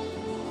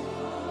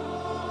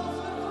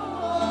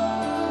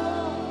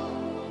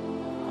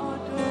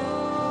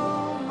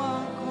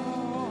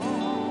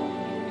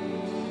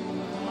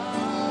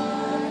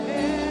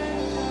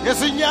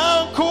 Yes,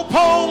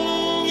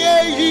 Yankupon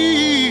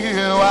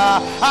you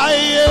are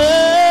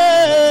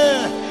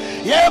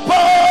yeah,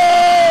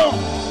 boom.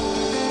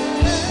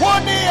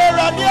 1 year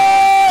and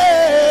young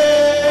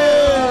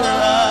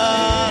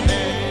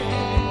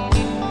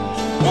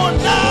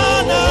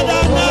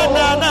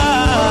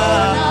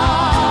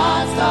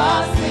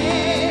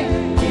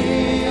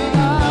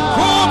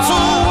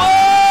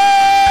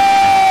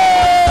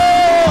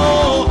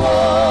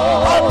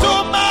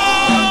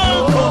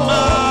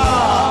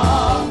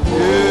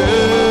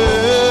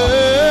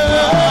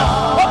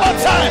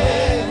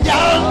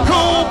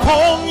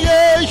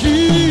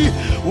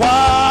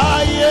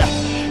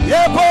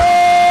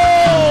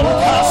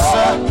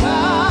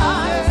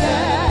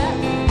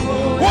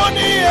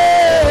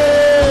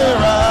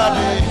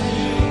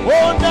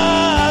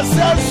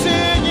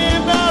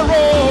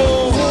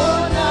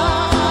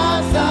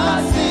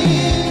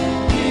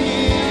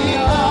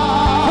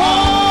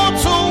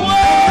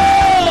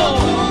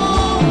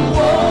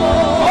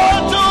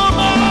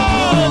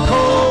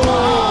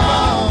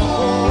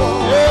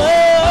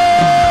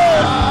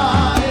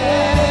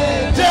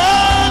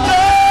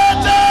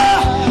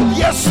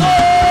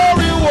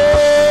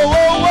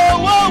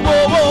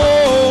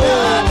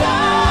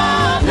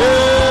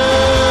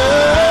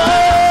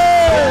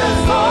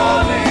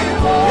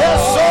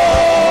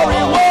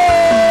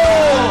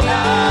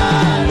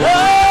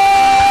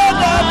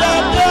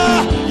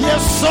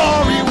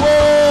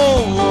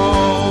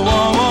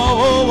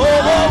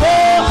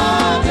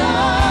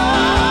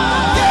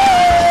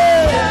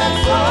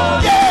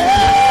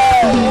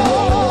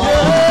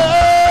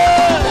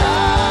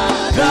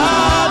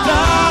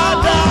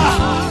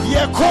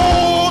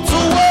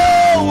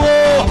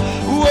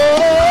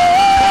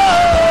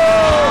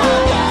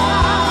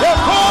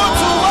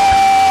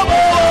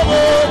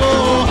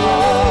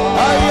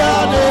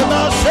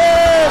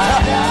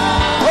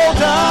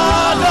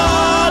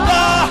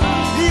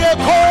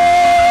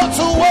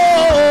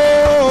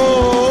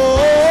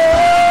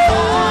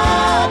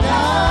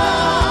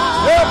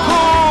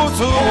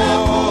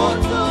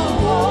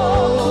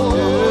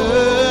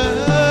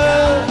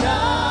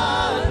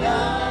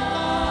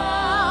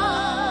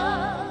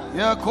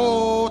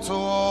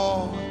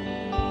Yakoto.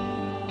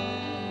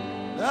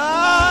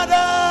 Da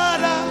da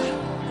da.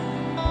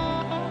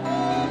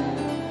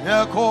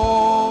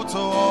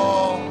 Yakoto.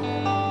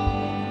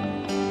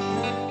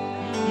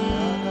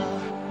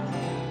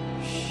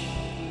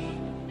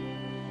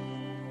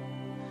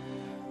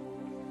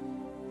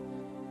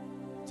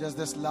 Just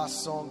this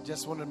last song,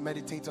 just want to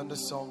meditate on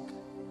this song.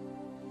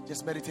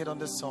 Just meditate on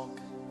this song.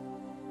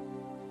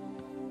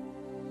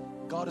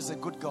 God is a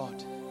good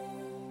God.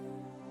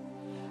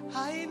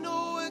 I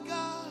know a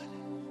God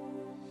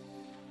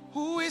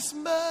who is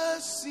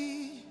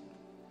mercy,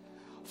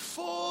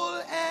 full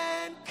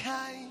and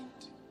kind.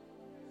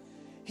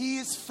 He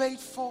is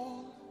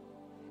faithful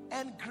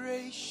and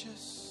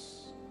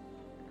gracious.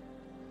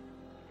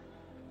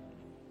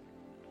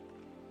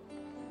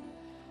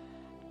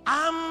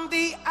 I'm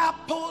the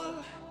apple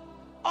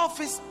of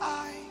his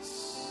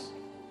eyes,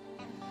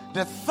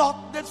 the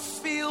thought that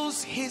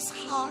fills his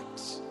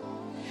heart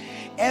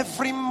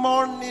every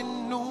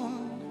morning,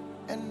 noon,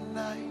 and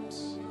night.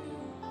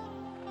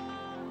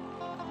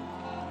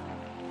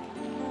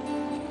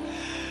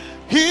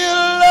 He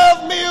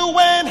loved me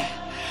when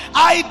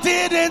I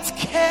didn't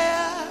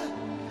care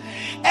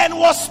and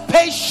was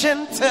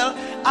patient till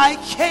I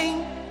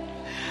came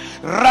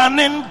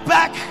running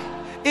back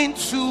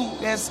into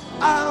his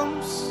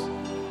arms.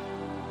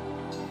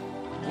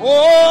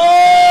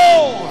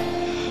 Oh,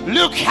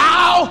 look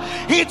how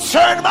he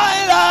turned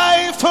my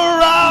life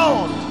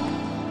around,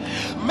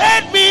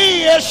 made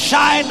me a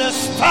shining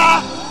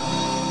star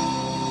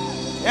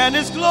and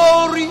his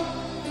glory.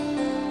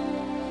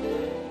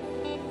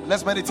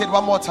 Let's meditate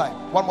one more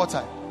time. One more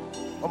time.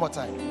 One more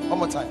time. One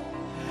more time.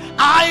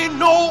 I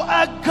know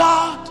a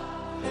God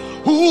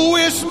who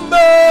is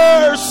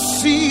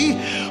mercy,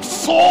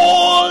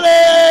 full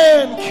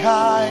and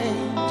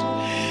kind.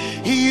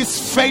 He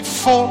is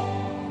faithful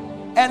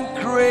and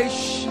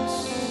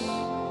gracious.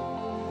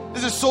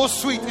 This is so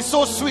sweet. It's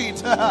so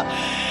sweet.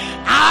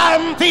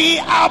 I'm the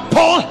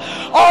apple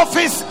of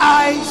his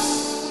eyes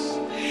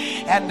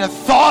and the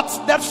thoughts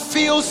that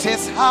fills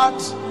his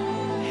heart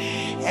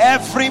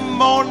every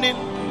morning,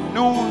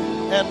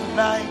 noon, and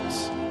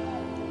night.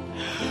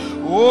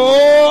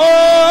 Oh,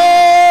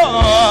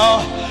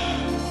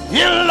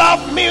 he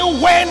loved me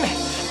when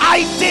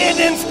I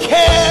didn't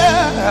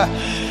care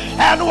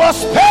and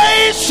was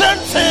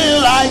patient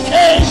till I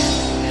came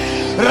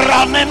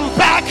running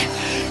back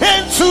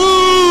into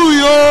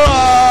your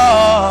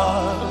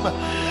arms.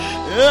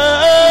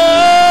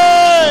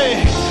 Hey,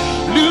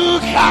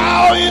 look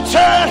how you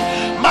turned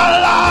my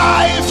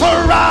life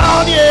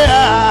around,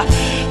 yeah,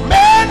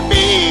 made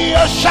me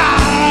a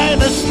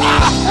shining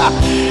star.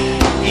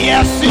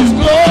 Yes, his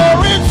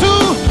glory to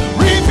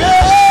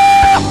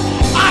reveal.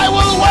 I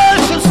will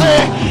worship,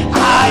 say,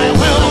 I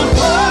will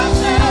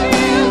worship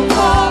you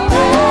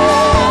forever.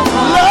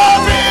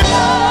 Love him,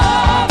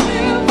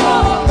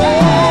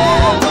 forever.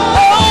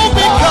 Oh,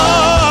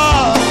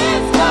 because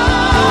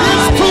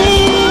he's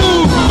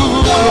too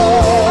good.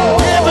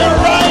 Even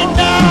right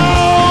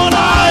now,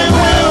 I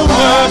will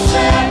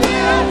worship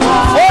you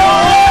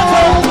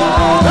forever.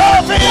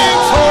 Love him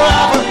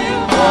forever,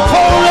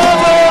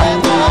 forever.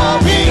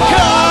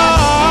 Because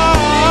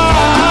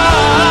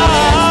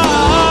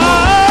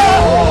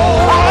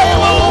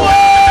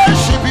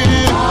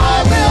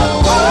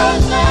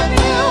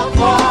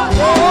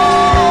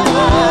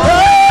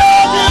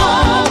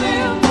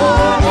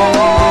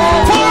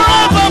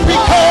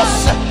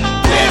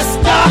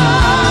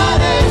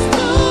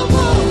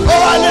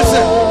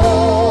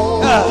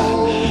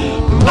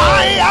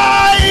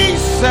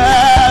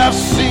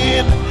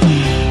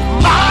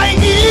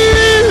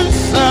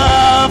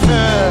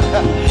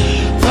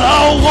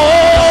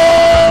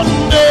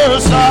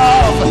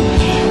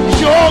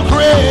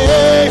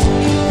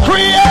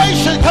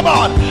come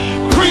on,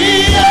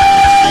 creation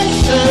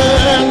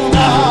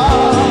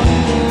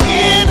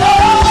in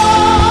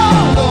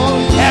all,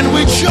 and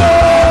we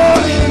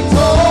joy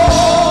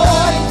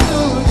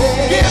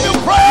give you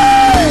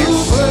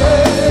praise.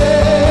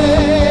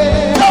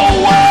 The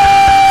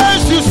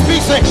words you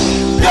speak, say,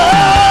 the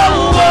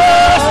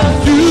words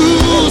you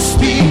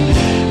speak,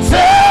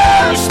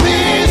 there's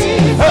peace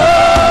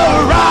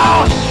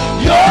around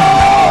your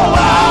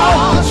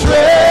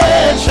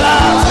outstretched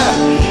hands.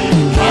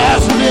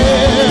 Has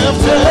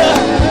lifted,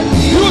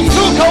 you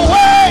took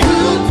away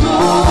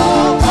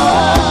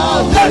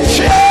the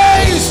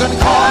chains and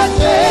cords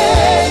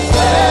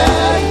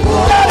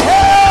that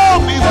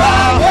held me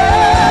bound.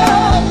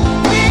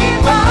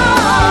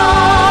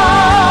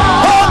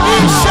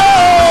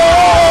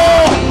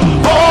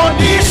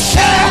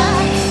 Onisha,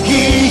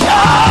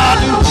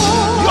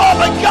 you're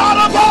the God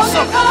of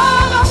awesome.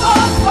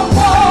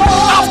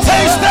 I've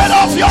tasted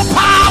of your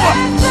power.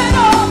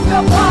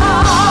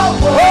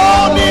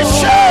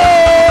 Onisha.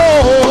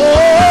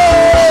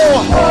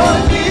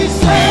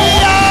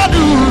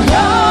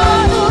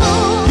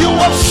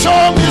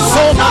 Show me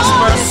so much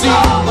mercy,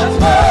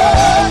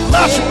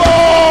 much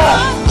more.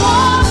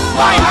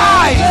 My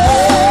eyes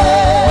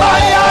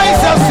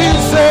have seen,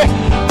 say,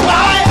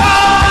 my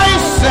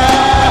eyes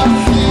have,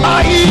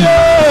 my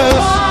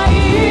ears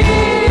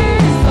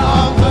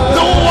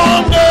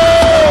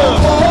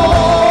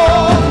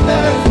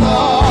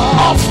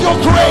your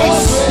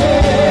grace.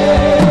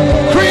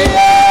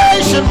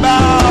 Creation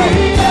bound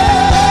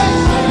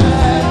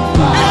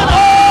in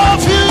all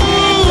of you,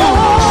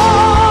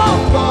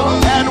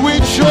 and we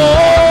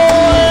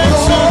join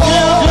to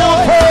give you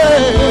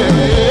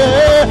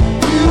praise.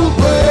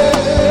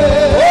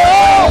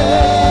 Oh,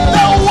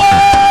 the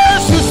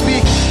words you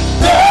speak,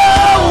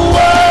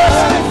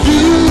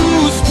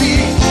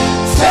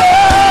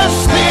 says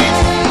things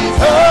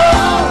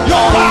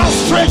your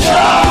outstretched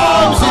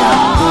arms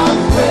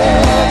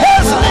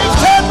has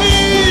lifted me.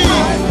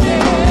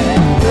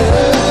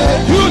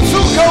 You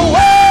took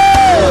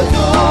away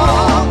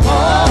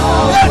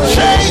the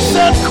chains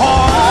and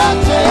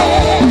cords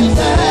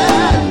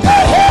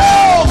that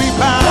held me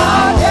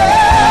bound.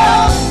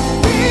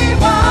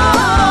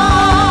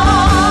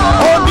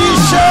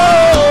 Onisha,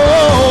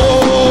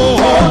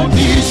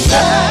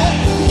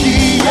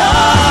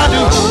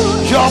 Kiyanu,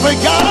 you're the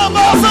God of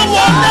awesome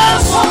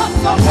wonders.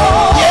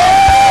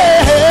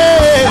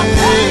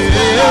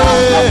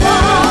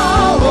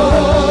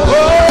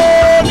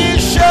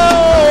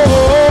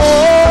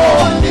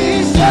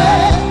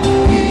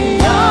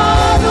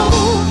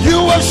 You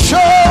have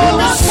shown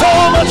me so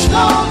much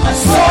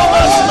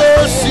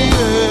mercy.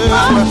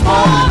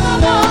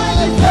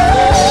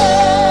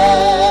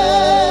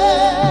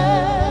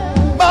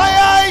 My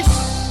eyes,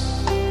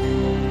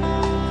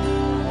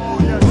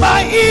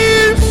 my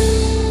ears,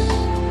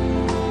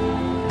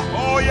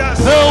 Oh, yes.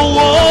 the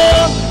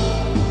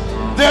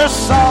one they're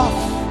soft.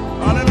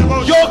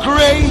 Your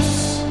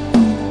grace,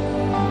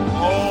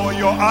 Oh,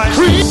 your eyes,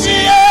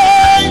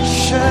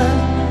 creation,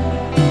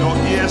 your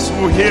ears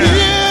will hear.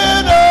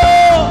 in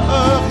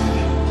earth,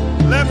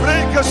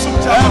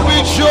 and we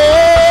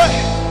joy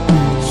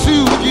to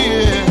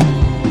give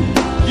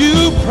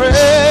you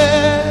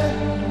praise.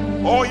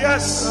 Oh,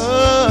 yes.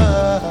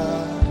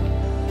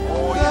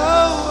 Oh,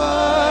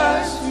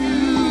 yes.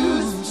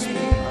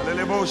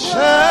 Hallelujah.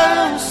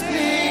 Turns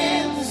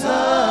things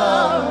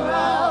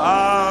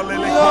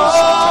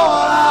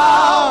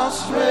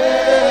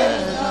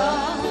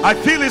I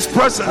feel his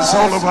presence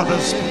all over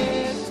this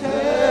place.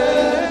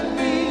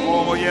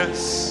 Oh,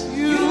 yes.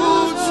 You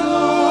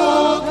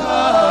took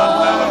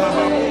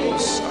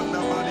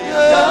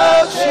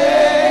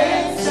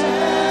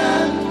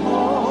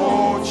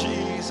Oh,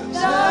 Jesus.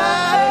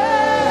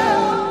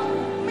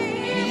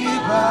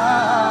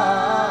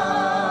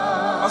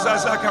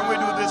 As can we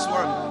do this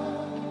one?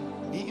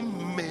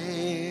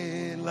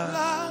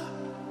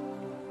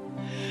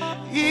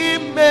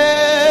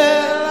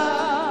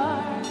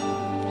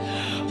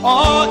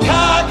 Oh,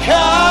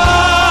 Kaka,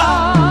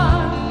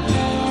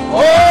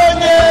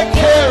 Onye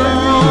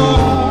Keru,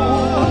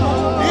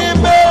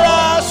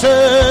 Imela,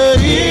 say,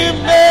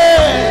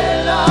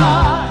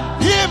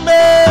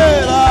 Imela,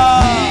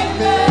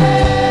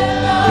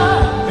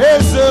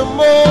 is a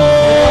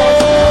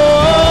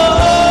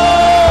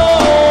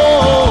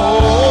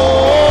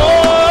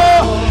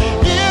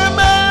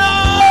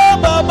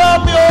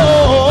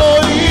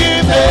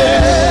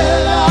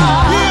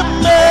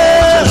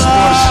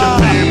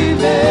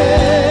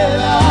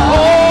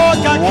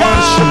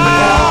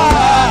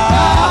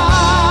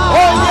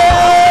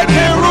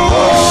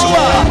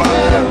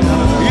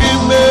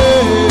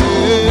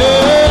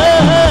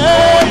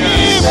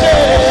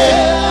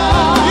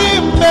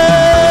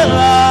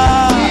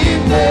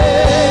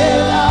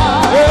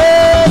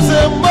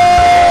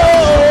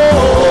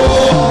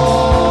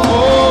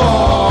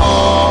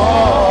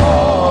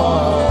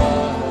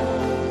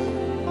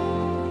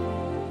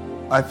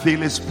I feel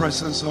his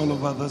presence all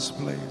over this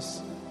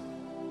place.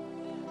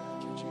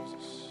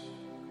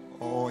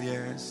 Oh,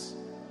 yes.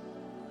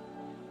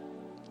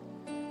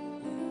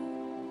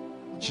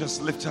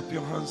 Just lift up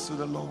your hands to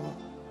the Lord.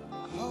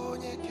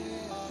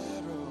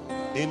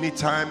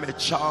 Anytime a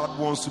child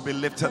wants to be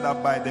lifted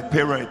up by the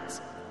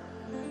parent,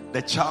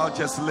 the child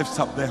just lifts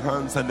up their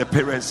hands and the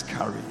parents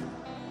carry him.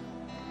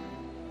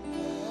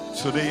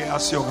 Today,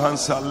 as your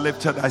hands are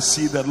lifted, I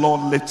see the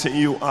Lord lifting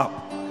you up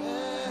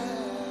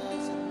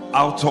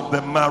out of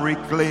the miry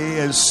clay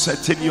and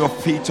setting your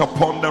feet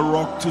upon the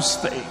rock to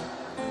stay.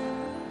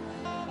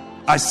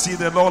 I see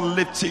the Lord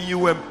lifting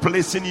you and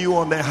placing you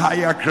on a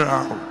higher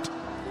ground.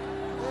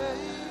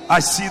 I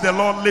see the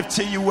Lord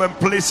lifting you and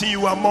placing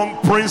you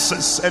among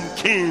princes and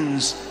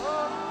kings.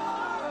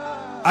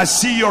 I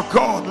see your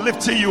God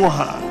lifting you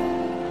high.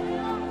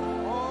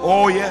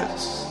 Oh,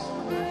 yes.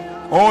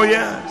 Oh,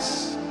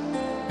 yes.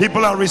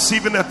 People are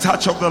receiving a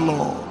touch of the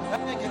Lord.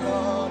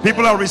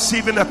 People are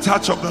receiving a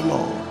touch of the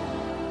Lord.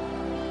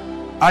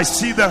 I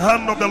see the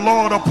hand of the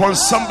Lord upon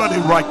somebody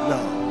right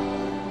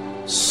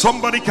now.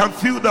 Somebody can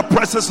feel the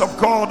presence of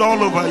God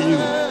all over you.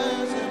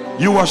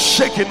 You are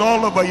shaking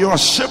all over. You are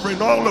shivering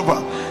all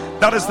over.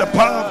 That is the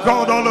power of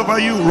God all over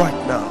you right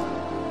now.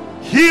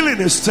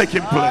 Healing is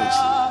taking place.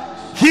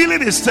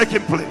 Healing is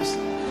taking place.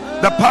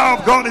 The power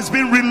of God is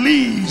being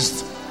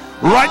released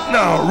right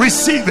now.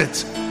 Receive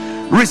it.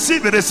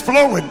 Receive it. It's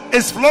flowing.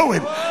 It's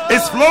flowing.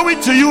 It's flowing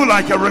to you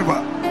like a river.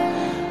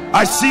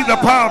 I see the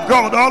power of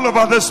God all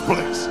over this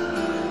place.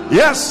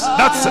 Yes,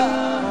 that's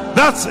it.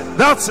 That's it.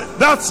 That's it.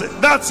 That's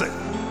it. That's it.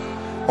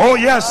 Oh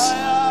yes,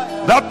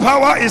 that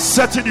power is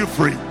setting you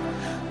free.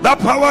 That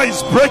power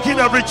is breaking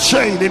every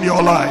chain in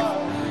your life.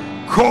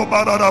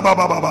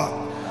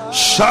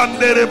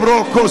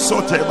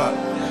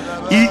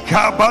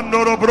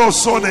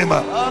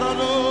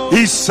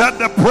 He said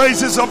the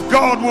praises of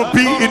God will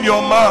be in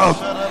your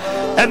mouth,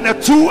 and the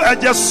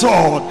two-edged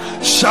sword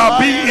shall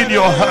be in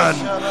your hand.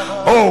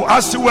 Oh,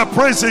 as you were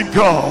praising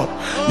God,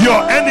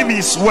 your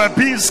enemies were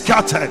being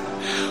scattered.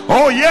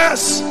 Oh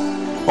yes,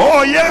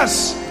 oh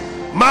yes.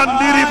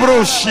 Mandiri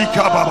bro shika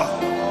baba.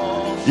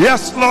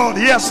 Yes Lord,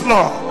 yes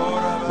Lord.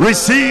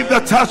 Receive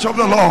the touch of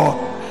the Lord.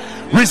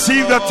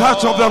 Receive the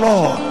touch of the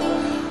Lord.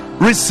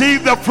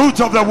 Receive the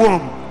fruit of the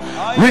womb.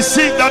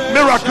 Receive that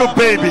miracle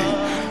baby.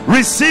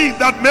 Receive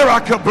that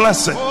miracle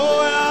blessing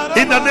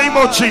in the name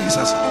of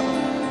Jesus.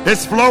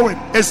 It's flowing,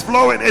 it's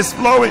flowing, it's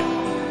flowing.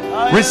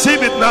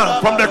 Receive it now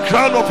from the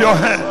crown of your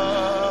head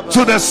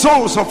to the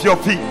soles of your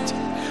feet.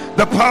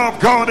 The power of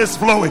God is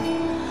flowing.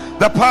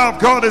 The power of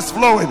God is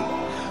flowing.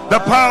 The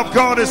power of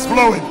God is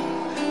flowing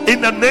in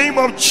the name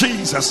of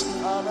Jesus.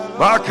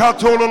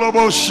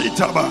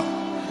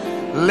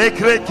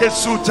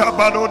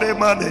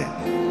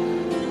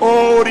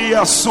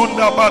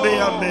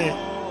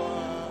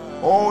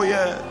 Oh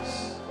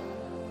yes.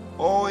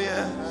 Oh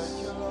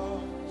yes.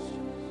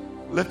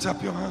 Lift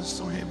up your hands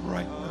to him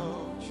right now.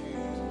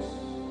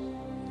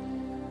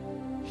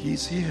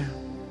 He's here.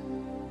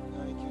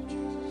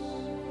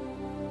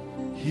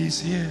 He's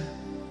here.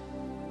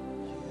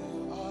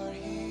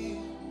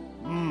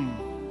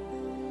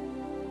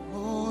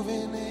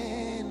 Moving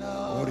in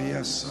our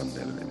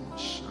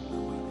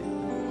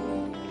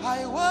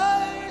I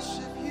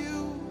worship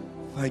you.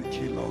 Thank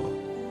you, Lord.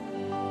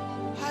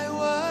 I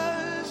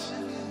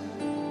worship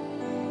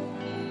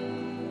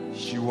you.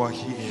 You are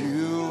here.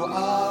 You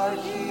are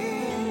here.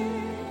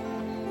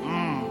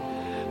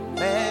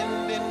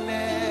 Mending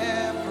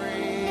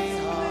every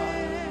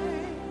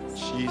heart.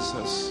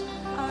 Jesus.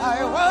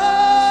 I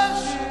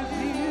worship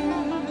you.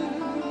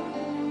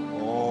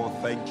 Oh,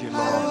 thank you, I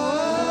Lord.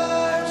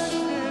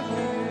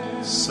 worship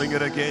you. Sing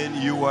it again.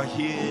 You are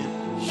here.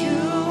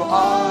 You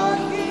are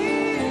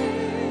here.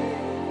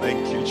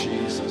 Thank you,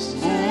 Jesus.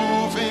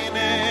 Moving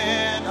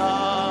in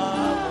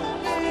our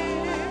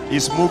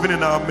He's moving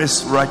in our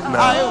midst right now.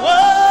 I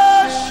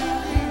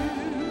worship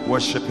you.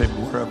 Worship him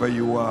wherever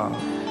you are.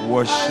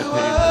 Worship him.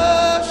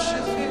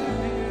 Worship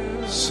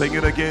you. Sing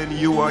it again.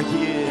 You are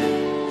here.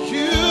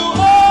 You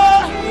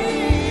are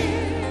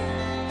here.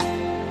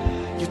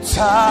 You're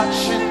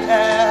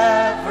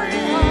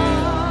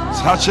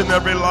touching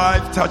every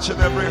life, touching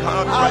every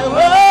heart. I Right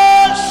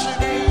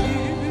worship you.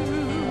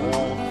 now.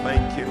 Oh,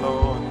 thank you,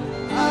 Lord.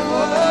 I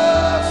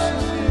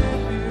worship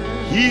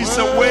you. He's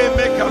a way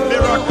maker,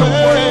 miracle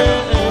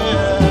worker.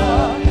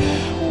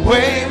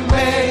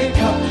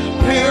 Waymaker,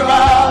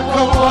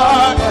 miracle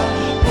worker,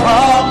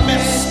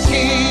 promise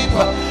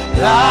keeper,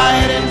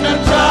 light in the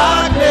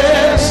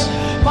darkness.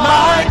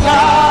 My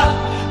God,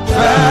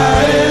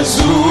 that is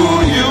who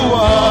you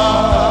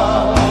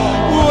are.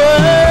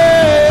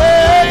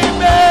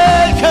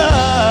 Waymaker,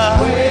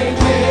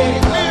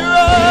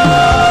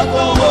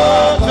 miracle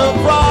worker,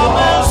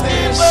 promise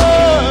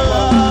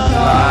keeper,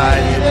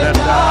 Light in the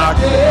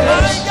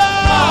darkness.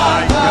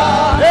 my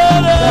God,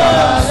 that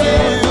is who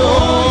you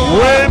are.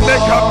 Way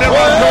maker,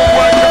 miracle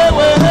worker.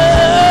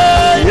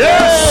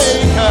 Yes.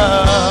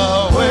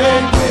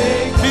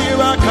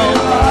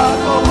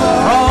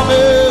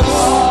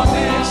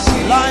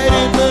 Light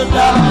in the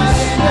darkness.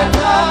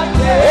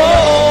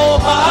 Oh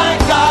my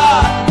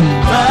God,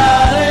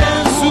 that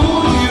is who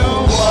you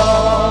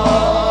are.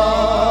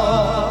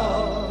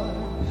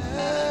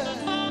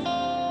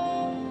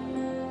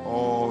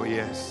 Oh,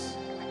 yes.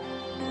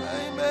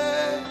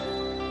 Amen.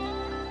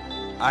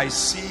 I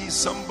see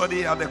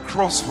somebody at the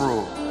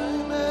crossroad,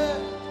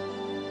 Amen.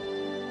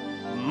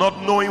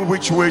 not knowing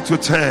which way to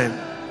turn.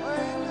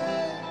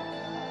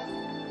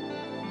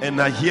 And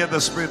I hear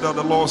the Spirit of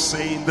the Lord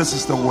saying, this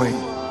is the way.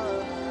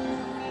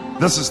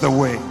 This is the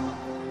way.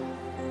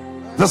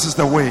 This is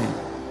the way.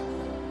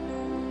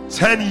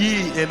 Turn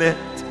ye in it.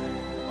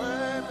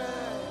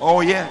 Oh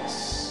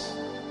yes.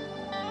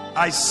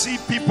 I see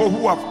people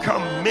who have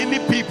come, many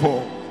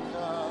people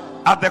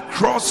at the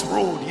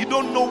crossroad. You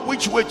don't know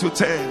which way to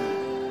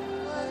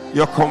turn.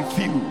 You're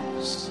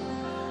confused.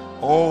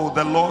 Oh,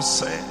 the Lord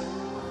said,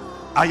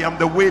 I am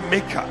the way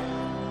maker.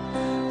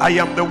 I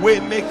am the way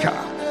maker.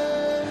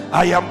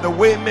 I am the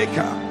way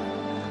maker.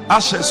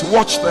 Ashes,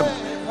 watch them.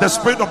 The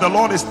Spirit of the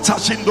Lord is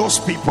touching those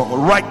people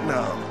right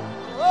now.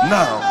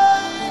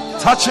 Now,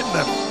 touching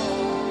them.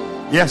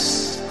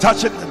 Yes,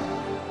 touching them.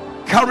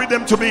 Carry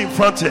them to me in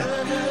front here.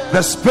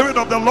 The Spirit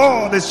of the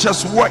Lord is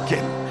just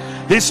working.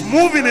 He's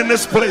moving in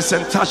this place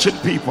and touching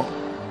people.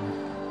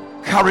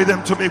 Carry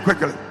them to me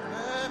quickly.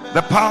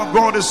 The power of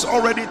God is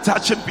already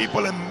touching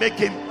people and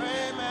making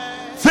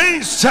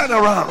things turn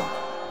around.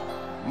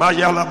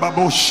 Mayala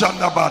Babu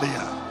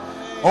Shandabadia.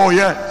 Oh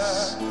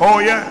yes. Oh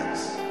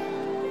yes.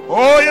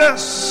 Oh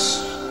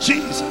yes.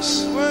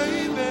 Jesus.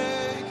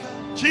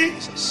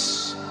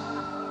 Jesus.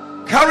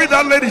 Carry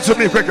that lady to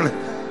me quickly.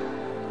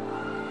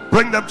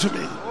 Bring them to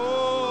me.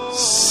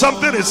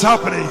 Something is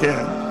happening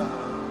here.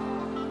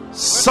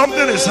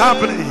 Something is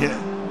happening here.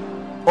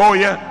 Oh,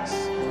 yes.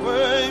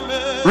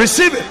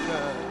 Receive it.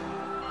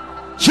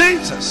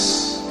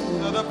 Jesus.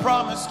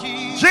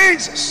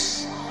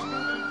 Jesus.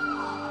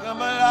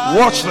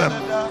 Watch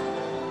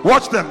them.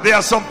 Watch them. There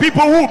are some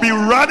people who will be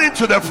running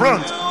to the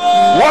front.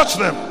 Watch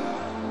them.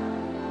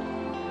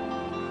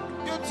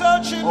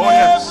 Oh,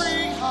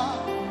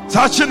 yes.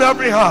 Touching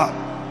every heart.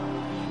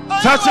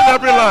 Touching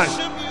every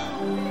life.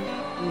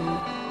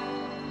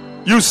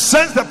 You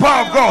sense the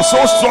power of God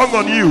so strong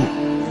on you.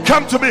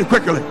 Come to me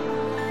quickly.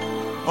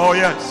 Oh,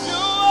 yes.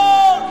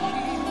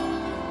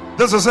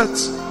 This is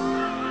it.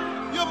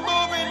 You're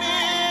moving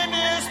in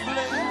this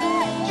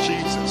place.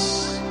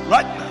 Jesus.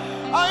 Right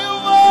now. I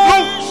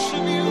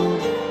worship you.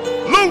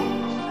 Look.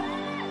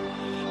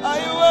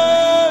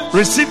 I worship.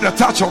 Receive the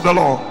touch of the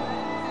Lord.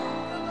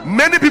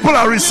 Many people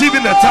are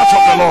receiving the touch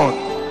of the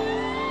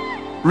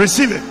Lord.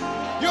 Receive it.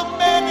 You're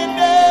mending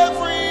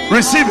every.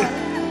 Receive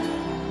it.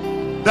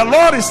 The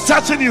Lord is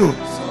touching you.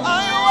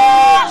 I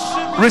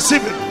worship.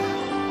 Receive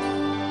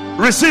it.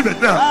 Receive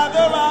it now.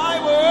 Father,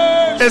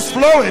 I worship. It's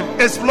flowing.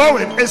 It's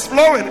flowing. It's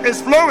flowing.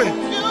 It's flowing.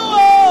 You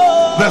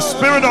are. The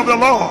Spirit of the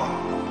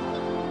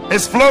Lord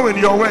is flowing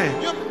your way.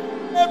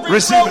 Every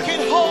Receive it.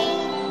 broken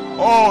home.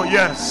 Oh,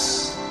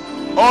 yes.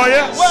 Oh,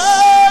 yes.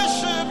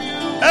 Worship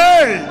you.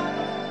 Hey.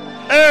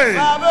 Hey.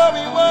 Father,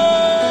 we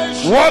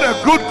worship. What a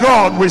good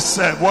God we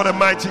serve. What a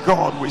mighty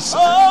God we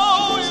serve.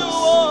 Oh, you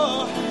are.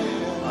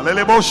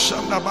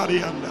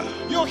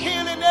 You're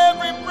healing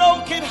every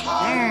broken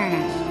heart.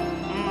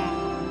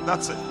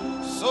 That's it.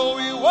 So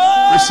we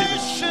Receive it.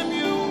 worship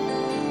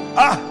you.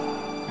 Ah.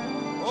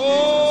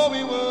 Oh,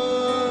 we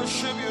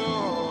worship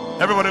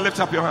you. Everybody lift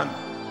up your hand.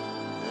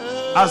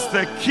 As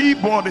the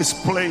keyboard is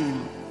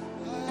playing,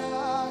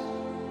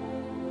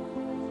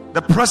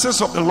 the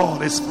presence of the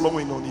Lord is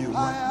flowing on you.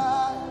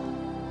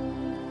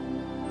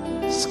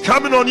 It's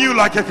coming on you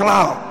like a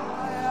cloud.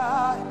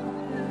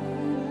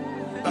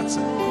 That's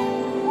it.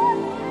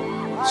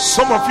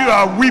 Some of you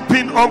are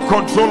weeping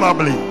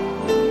uncontrollably.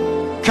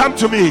 Come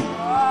to me.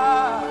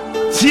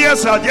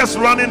 Tears are just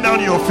running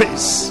down your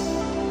face.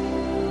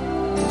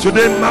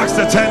 Today marks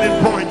the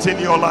turning point in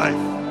your life.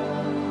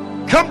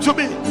 Come to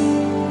me.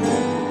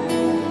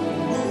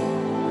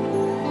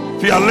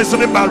 If you are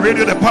listening by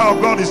radio, the power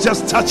of God is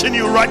just touching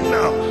you right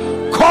now.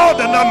 Call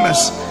the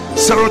numbers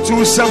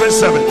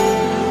 0277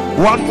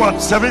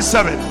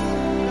 1177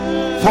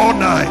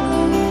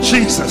 49.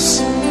 Jesus.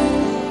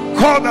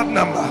 Call that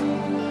number.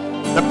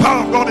 The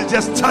power of God is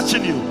just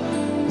touching you.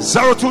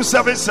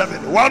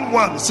 0277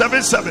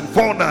 1177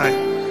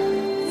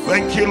 49.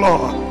 Thank you,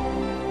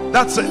 Lord.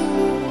 That's it.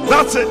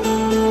 That's it.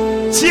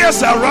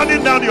 Tears are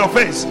running down your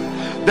face.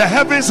 The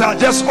heavens are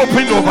just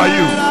open over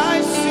you.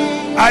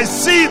 I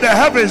see the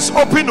heavens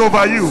open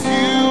over you.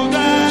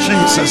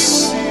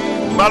 Jesus.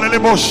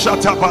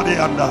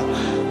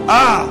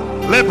 Ah,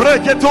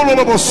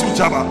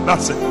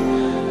 that's it.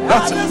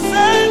 That's it.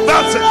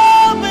 That's it.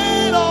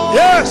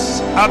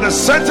 Yes, at the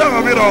center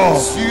of it all.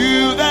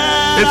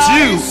 It's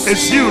you.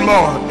 It's you,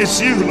 Lord.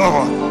 It's you,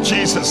 Lord.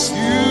 Jesus.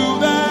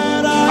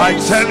 I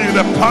tell you,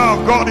 the power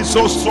of God is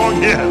so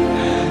strong here.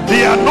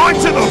 The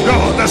anointing of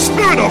God, the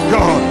Spirit of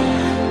God.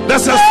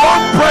 There's a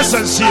strong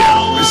presence here.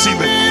 Receive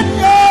it.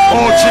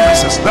 Oh,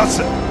 Jesus. That's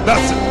it.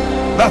 That's it.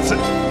 That's it.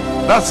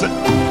 That's it.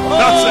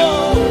 That's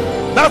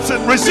it. That's it.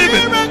 Receive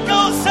it.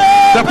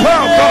 The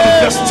power of God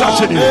is just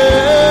touching you.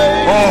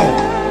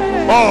 Oh.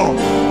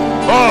 Oh.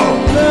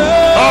 Oh.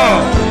 Oh.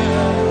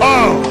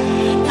 Oh.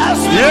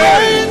 Yeah.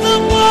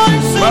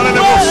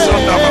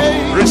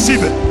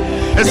 Receive it.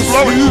 It's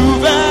flowing.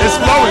 It's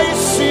flowing.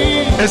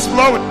 It's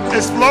flowing.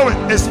 It's flowing.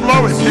 It's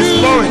flowing. It's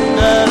flowing.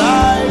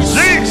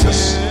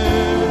 Jesus.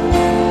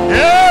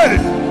 Yeah.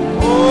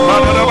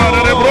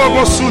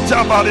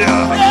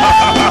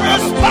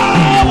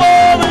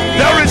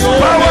 There is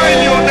power in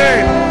your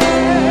name.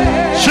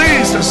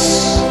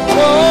 Jesus.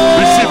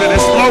 Receive it.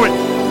 It's flowing.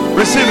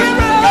 Receive it.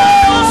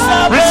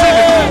 Receive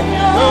it.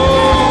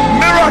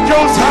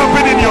 Miracles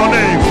happen in your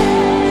name.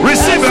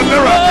 Receive a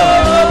miracle.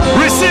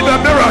 Receive a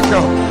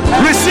miracle.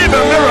 Receive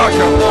a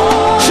miracle.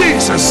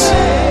 Jesus.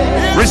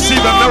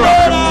 Receive a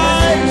miracle.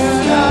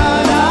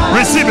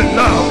 Receive it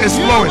now. It's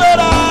flowing.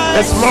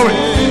 It's flowing.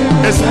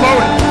 It's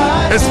flowing.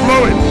 It's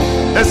flowing.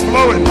 It's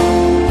flowing.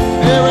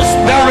 There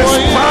is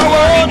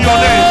power in your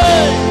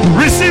name.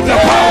 Receive the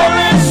power.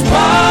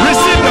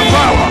 Receive the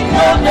power.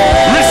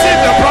 Receive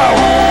the power.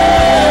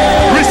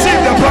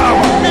 Receive the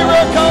power.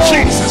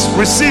 Jesus,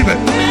 receive it.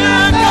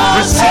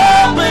 Receive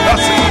it.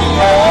 That's it.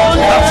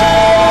 That's it.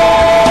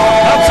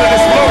 That's it.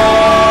 It's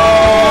flowing.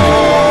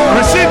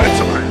 Receive it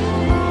tonight.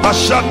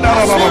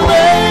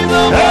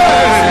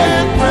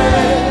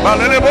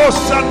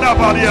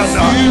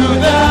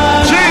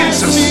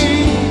 Jesus.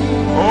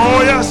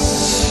 Oh, yes.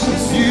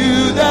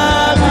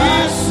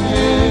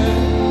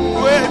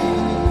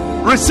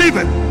 Receive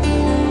it.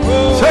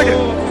 Check it.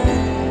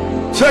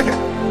 Check it.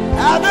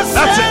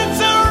 That's it.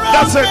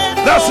 That's it.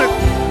 That's it.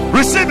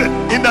 Receive it.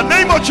 In the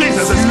name of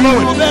Jesus, it's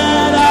flowing.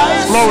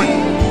 It's flowing.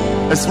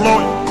 It's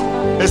flowing.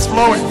 It's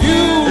flowing.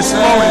 It's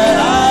flowing.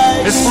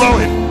 It's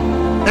flowing.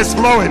 It's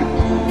flowing.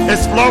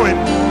 It's flowing.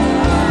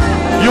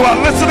 You are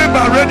listening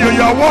by radio.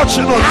 You are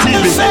watching on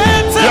TV.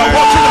 You are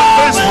watching on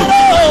Facebook.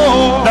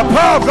 The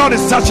power of God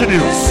is touching you.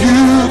 It's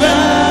you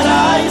that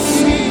I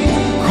see.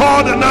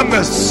 Call the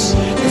numbers.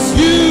 It's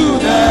you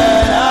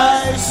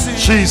that I see.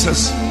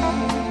 Jesus.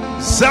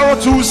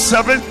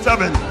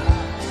 0277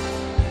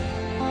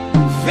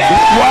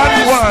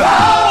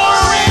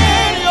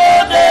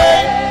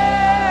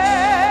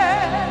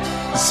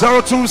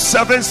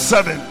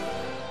 0277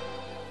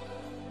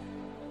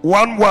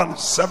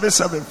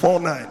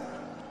 117749.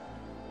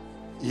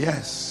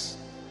 Yes.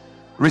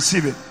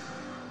 Receive it.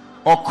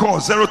 Or call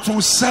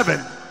 027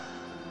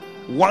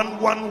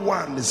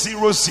 111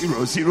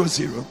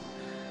 0000.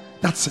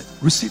 That's it.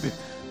 Receive it.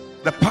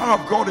 The power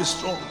of God is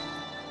strong.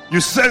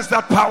 You sense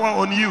that power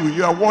on you.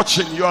 You are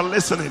watching. You are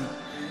listening.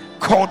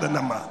 Call the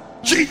number.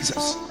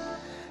 Jesus.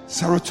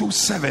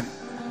 027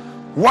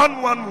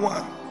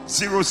 111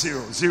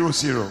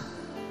 0000.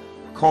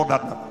 Call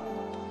that number.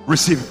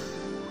 Receive it.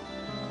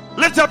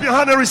 Lift up your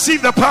hand and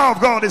receive the power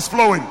of God is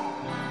flowing.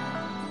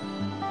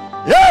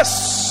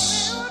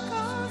 Yes.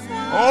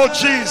 Oh,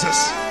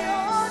 Jesus.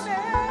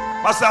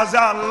 Pastor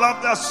Isaiah, I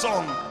love that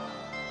song.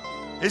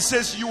 It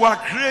says, you are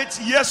great.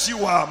 Yes,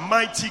 you are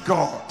mighty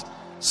God.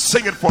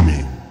 Sing it for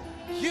me.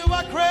 You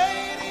are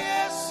great.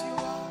 Yes, you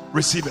are.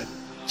 Receive it.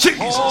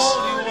 Jesus.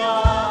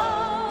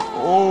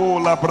 Oh,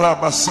 la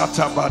brava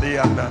sata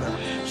bariana.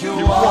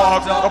 You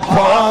walked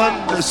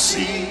upon the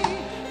sea.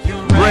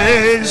 You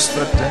raised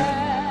the dead.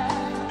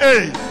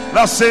 Hey,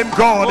 that same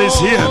God is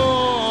here.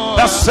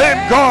 That same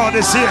God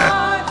is here,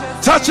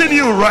 touching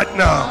you right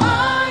now.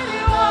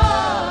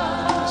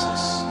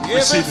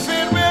 Receive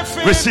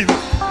it. Receive it.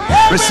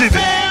 Receive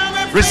it.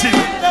 Receive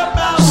it.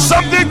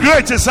 Something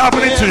great is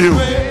happening to you.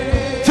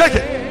 Take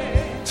it.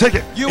 Take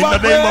it. In the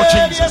name of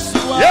Jesus.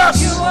 Yes.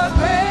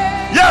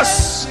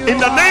 Yes. In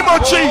the name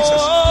of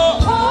Jesus.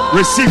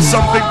 Receive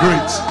something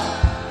great.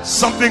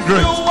 Something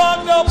great.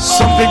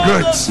 Something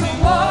great.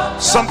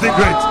 Something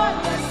great.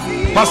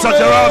 Pastor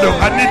Gerardo,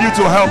 I need you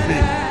to help me.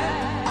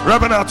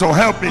 Reverend Ato,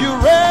 help me.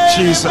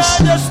 Jesus.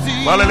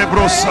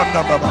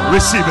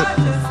 Receive it.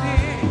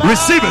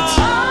 Receive it.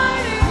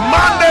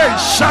 Monday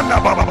Shanda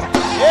Baba.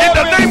 In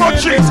the name of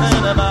Jesus.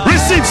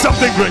 Receive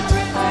something great.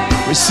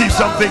 Receive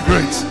something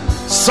great.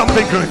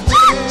 Something great.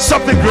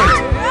 Something great.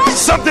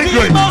 Something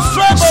great.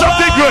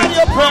 Something great.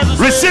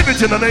 Receive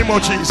it in the name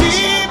of Jesus.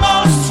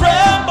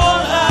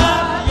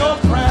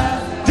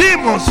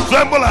 Demons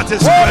tremble at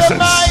his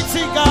presence.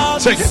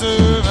 Take it.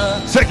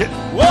 Take it.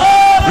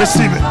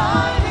 Receive it.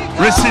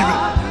 Receive it.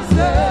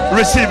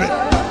 Receive it.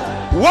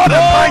 What a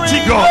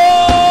mighty God.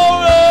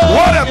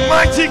 What a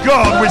mighty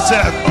God we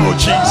serve. Oh,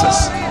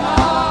 Jesus.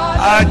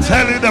 I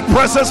tell you, the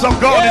presence of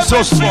God is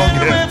so strong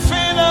here.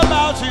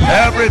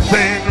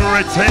 Everything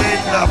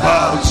retained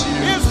about you.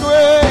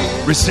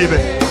 Receive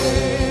it.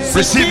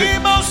 Receive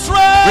it.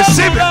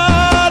 Receive it.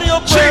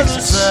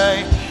 Jesus.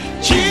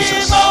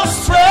 Jesus.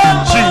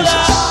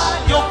 Jesus.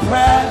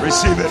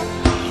 Receive it.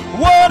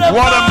 What a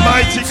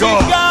mighty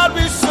God.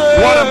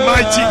 What a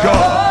mighty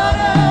God.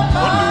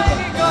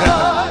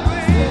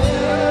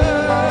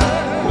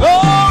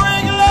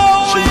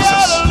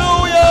 Jesus.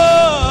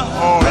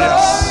 Oh,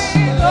 yes.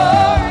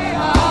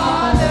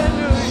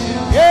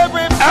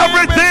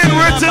 Everything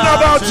written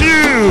about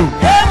you.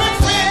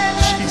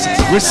 Jesus.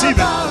 Receive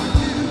it.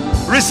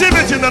 Receive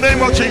it in the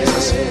name of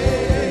Jesus.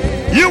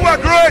 You are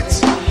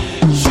great.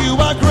 You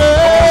are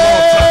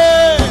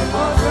great.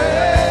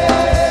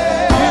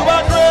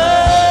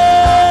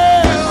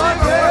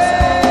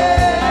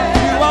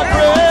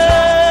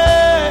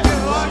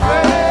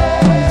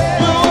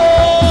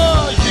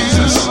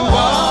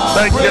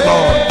 Thank you,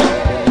 Lord.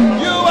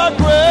 You are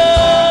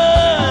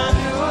great.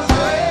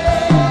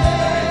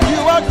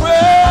 You are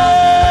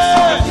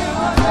great.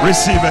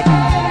 Receive it.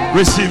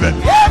 Receive it.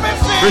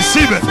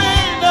 Receive it.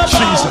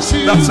 Jesus.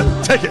 That's it.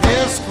 Take it.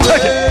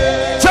 Take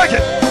it. Take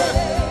it.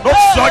 Don't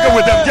struggle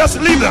with them. Just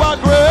leave them.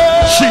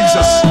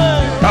 Jesus.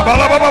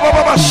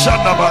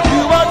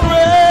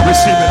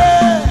 Receive it.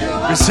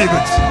 Receive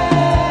it.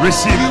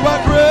 Receive it.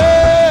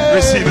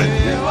 Receive it.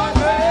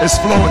 It's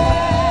flowing.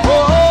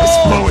 It's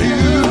flowing.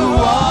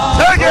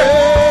 Take it.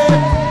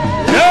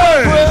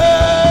 Yeah.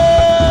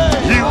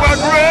 You are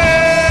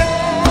great.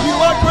 You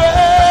are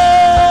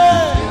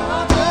great.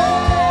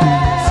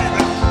 Receive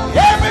it.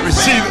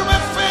 Receive it.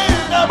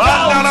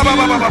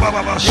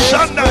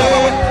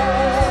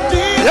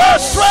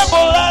 Yes.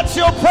 Tremble at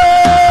your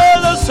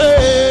presence.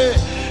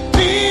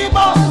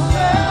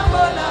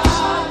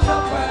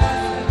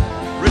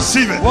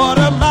 Receive it. What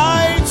a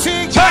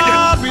mighty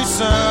God we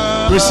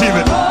serve. Receive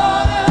it.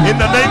 In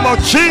the name of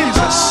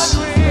Jesus.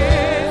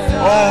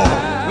 Oh,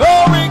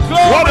 glory,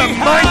 glory, what a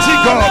mighty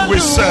God we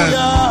serve.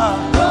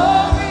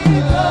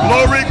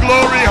 Glory,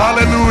 glory,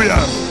 hallelujah.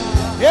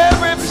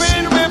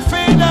 Everything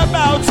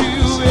about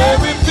you,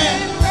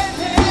 everything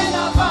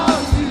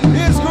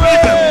is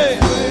great.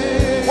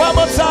 One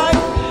more time.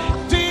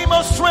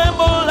 Demons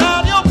tremble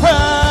at your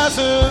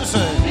presence.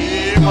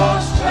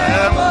 Demons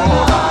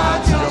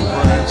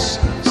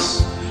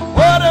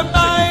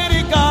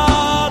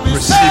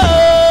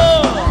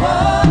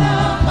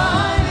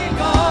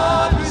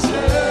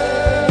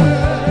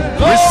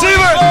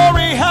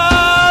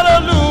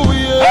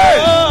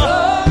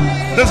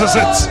This is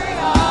it.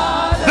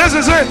 This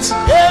is it.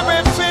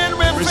 Everything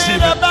we Receive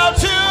feel it.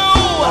 about you.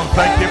 Oh,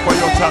 thank you for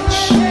your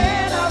touch.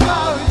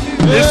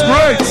 It's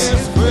great.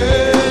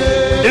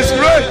 It's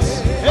great.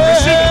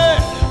 Receive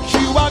it.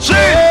 You are Jesus.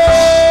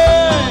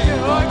 great.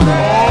 You are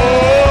great.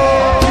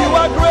 You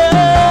are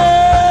great.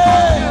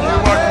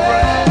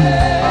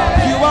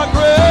 You are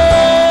great.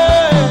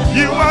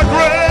 You are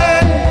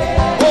great.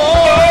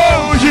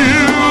 Oh, You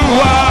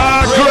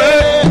are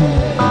great.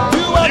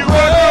 you are You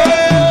great.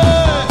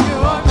 are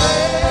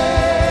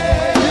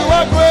You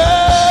are great.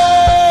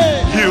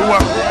 You are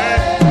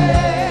great.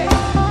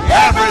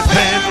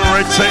 Everything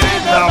written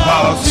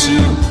about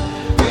you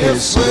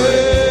is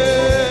great.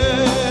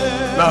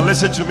 Now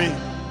listen to me.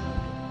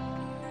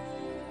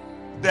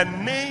 The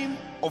name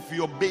of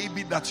your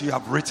baby that you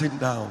have written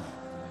down,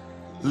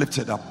 lift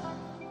it up.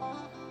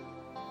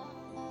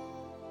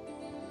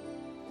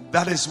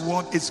 That is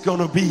what it's going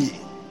to be.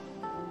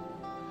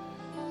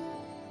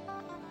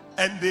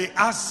 And they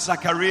asked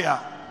Zachariah,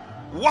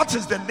 what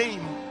is the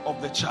name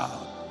of the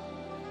child?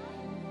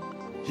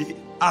 He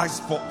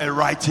asked for a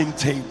writing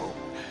table.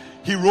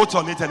 He wrote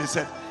on it and he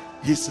said,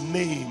 his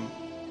name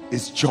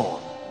is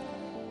John.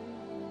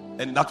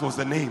 And that was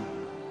the name.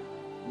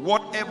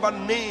 Whatever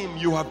name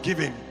you have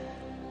given,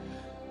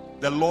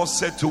 the Lord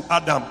said to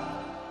Adam,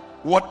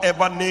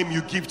 whatever name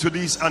you give to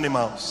these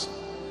animals,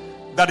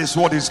 that is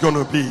what it's going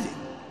to be.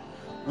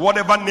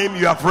 Whatever name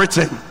you have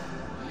written,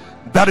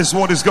 that is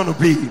what it's going to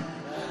be.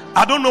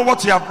 I don't know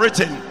what you have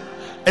written.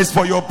 It's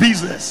for your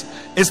business.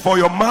 It's for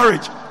your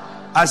marriage.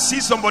 I see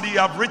somebody, you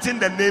have written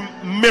the name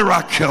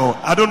Miracle.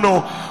 I don't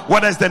know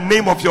whether it's the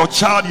name of your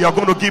child you are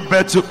going to give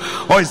birth to,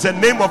 or it's the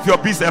name of your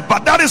business,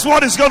 but that is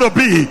what it's going to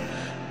be.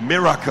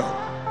 Miracle.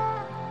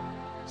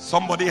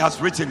 Somebody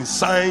has written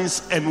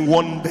signs and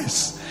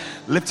wonders.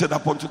 Lift it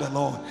up unto the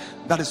Lord.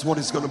 That is what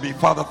it's going to be.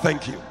 Father,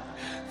 thank you.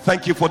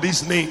 Thank you for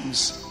these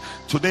names.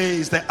 Today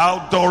is the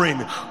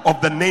outdooring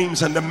of the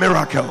names and the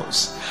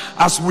miracles.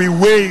 As we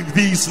wave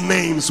these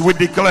names, we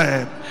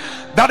declare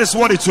that is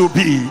what it will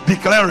be.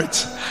 Declare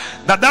it.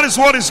 That is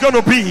what it's going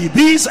to be.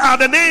 These are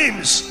the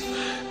names.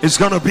 It's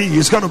going to be.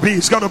 It's going to be.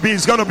 It's going to be.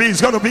 It's going to be.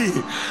 It's going to be.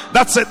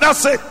 That's it.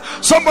 That's it.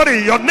 Somebody,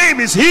 your name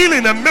is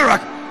healing and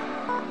miracle.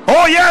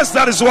 Oh yes,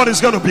 that is what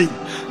it's going to be.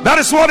 That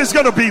is what it's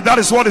going to be. That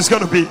is what it's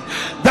going to be.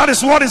 That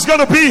is what it's going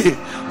to be.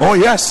 Oh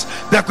yes,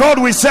 the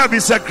God we serve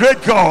is a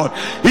great God.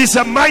 He's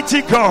a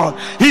mighty God.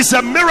 He's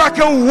a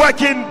miracle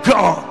working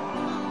God.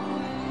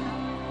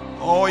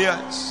 Oh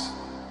yes.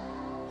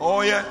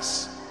 Oh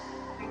yes.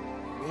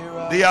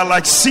 They are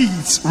like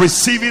seeds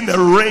receiving the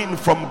rain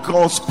from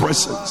God's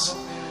presence.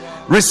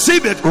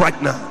 Receive it right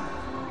now.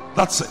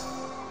 That's it.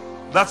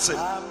 That's it.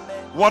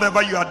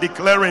 Whatever you are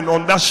declaring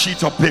on that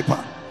sheet of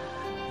paper,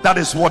 that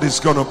is what it's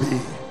going to be.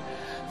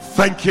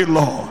 Thank you,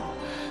 Lord.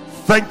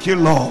 Thank you,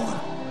 Lord.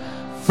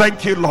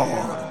 Thank you,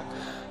 Lord.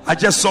 I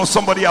just saw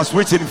somebody else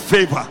written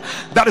favor.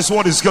 That is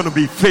what it's going to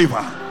be.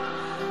 Favor.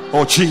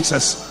 Oh,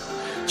 Jesus.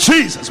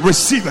 Jesus,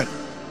 receive it.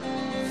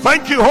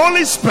 Thank you,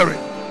 Holy Spirit.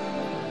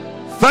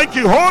 Thank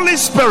you, Holy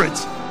Spirit.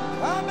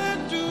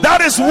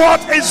 That is what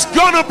it's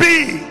going to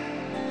be.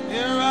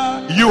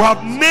 You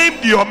have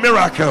named your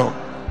miracle,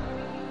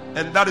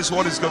 and that is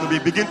what it's going to be.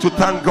 Begin to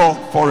thank God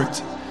for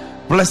it.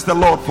 Bless the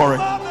Lord for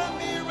it.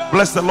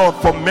 Bless the Lord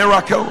for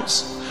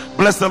miracles.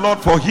 Bless the Lord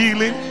for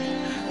healing.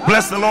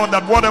 Bless the Lord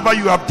that whatever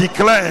you have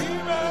declared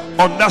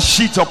on that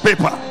sheet of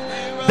paper,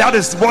 that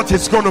is what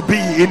it's going to be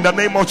in the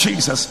name of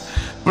Jesus.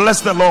 Bless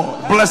the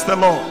Lord. Bless the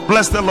Lord.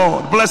 Bless the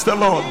Lord. Bless the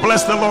Lord.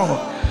 Bless the Lord.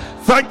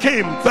 Thank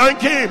him. Thank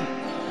him.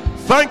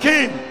 Thank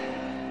him.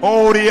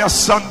 Oh,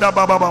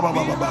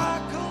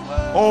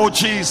 oh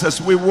Jesus,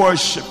 we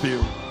worship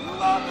you.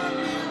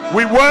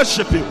 We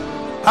worship you.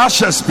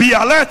 Ashes, be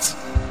alert.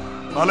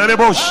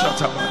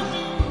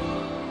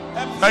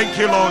 Thank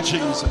you, Lord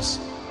Jesus.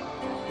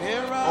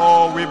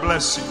 Oh, we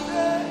bless you.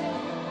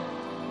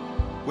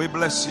 We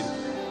bless you.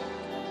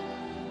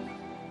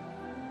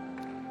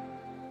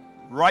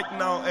 Right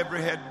now,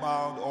 every head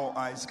bowed, all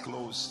eyes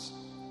closed.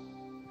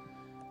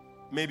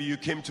 Maybe you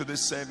came to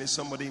this service,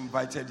 somebody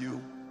invited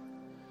you,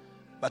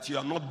 but you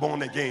are not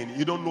born again.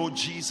 You don't know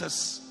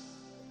Jesus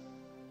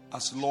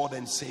as Lord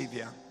and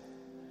Savior.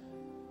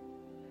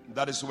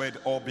 That is where it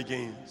all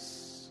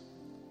begins.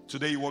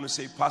 Today you want to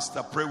say,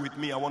 Pastor, pray with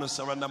me. I want to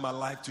surrender my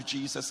life to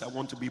Jesus. I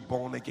want to be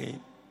born again.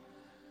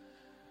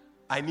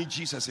 I need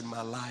Jesus in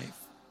my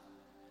life.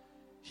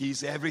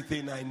 He's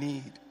everything I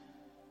need.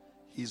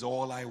 He's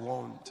all I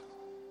want.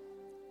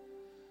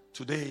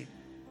 Today,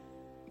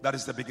 that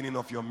is the beginning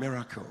of your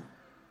miracle.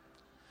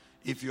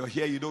 If you're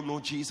here, you don't know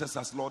Jesus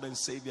as Lord and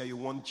Savior, you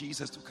want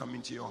Jesus to come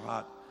into your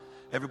heart.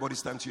 Everybody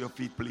stand to your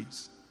feet,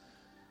 please.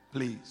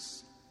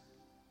 Please.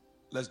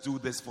 Let's do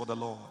this for the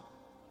Lord.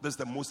 This is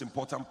the most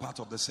important part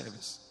of the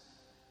service.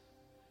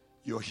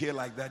 You're here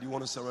like that. You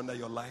want to surrender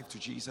your life to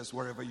Jesus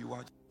wherever you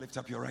are. Lift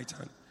up your right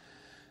hand.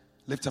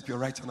 Lift up your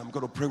right hand. I'm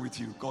going to pray with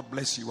you. God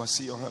bless you. I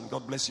see your hand.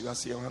 God bless you. I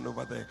see your hand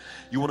over there.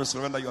 You want to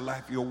surrender your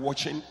life. You're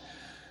watching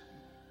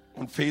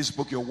on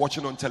Facebook. You're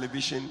watching on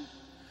television.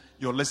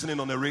 You're listening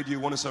on the radio, you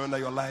want to surrender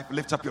your life,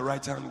 lift up your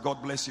right hand.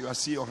 God bless you. I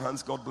see your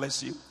hands. God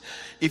bless you.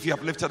 If you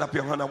have lifted up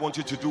your hand, I want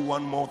you to do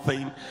one more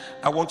thing.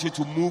 I want you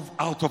to move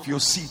out of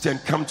your seat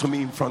and come to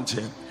me in front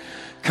here.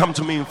 Come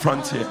to me in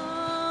front here.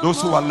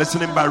 Those who are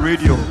listening by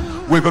radio,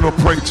 we're going to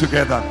pray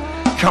together.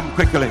 Come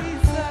quickly.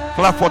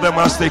 Clap for them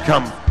as they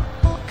come.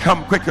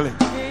 Come quickly.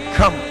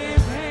 Come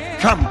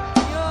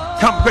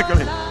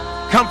quickly.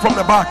 Come from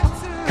the back.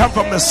 Come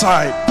from the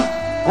side.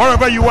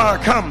 Wherever you are,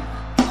 come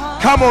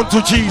on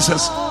to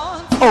Jesus.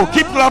 Oh,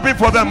 keep clapping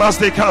for them as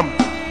they come.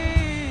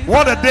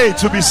 What a day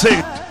to be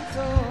saved.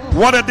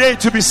 What a day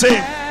to be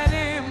saved.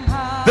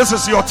 This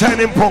is your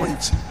turning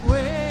point.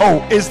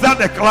 Oh, is that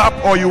a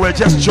clap or you were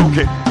just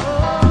joking?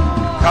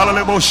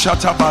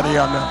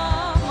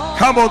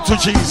 Come on to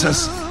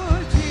Jesus.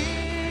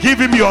 Give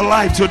him your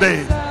life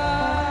today.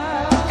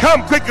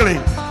 Come quickly.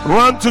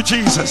 Run to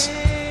Jesus.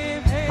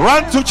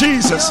 Run to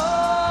Jesus.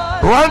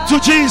 Run to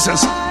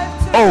Jesus.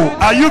 Oh,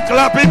 are you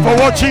clapping for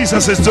what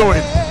Jesus is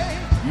doing?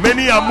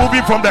 Many are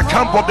moving from the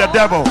camp of the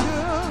devil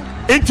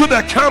into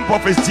the camp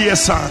of his dear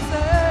son.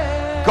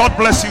 God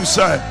bless you,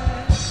 sir.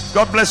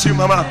 God bless you,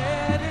 mama.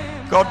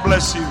 God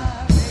bless you.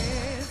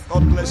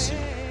 God bless you.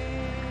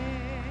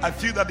 I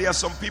feel that there are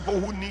some people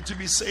who need to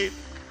be saved.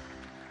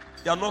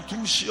 You are not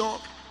too sure.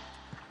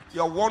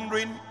 You are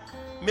wondering.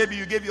 Maybe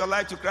you gave your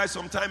life to Christ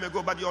some time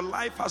ago, but your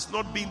life has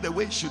not been the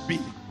way it should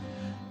be.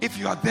 If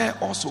you are there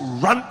also,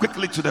 run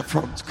quickly to the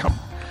front.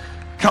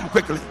 Come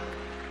quickly.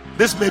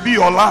 This may be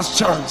your last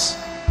chance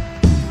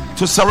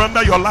to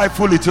surrender your life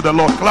fully to the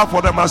Lord. Clap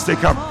for them as they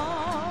come.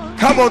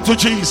 Come on to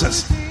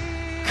Jesus.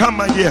 Come,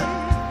 my dear.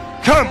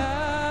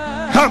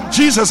 Come.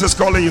 Jesus is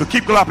calling you.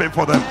 Keep clapping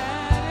for them.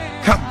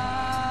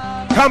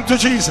 Come to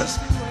Jesus.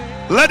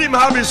 Let him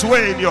have his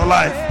way in your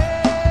life.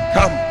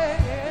 Come.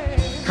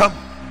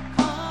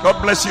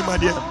 God bless you, my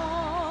dear.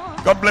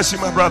 God bless you,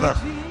 my brother.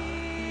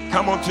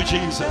 Come on to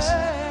Jesus.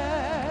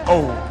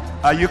 Oh,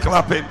 are you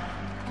clapping?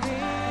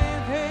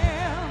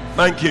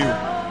 Thank you.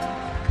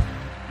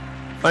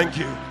 Thank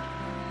you.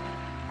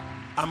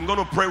 I'm going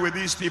to pray with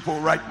these people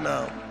right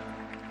now.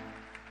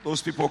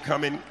 Those people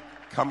coming,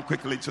 come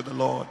quickly to the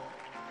Lord.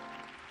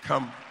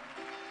 Come.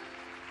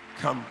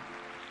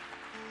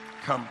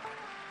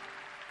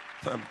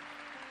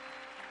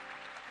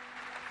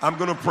 I'm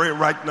going to pray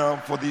right now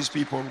for these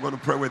people. I'm going to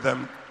pray with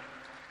them.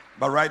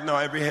 But right now,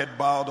 every head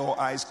bowed, all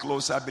eyes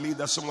closed. I believe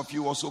that some of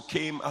you also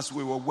came as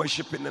we were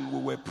worshiping and we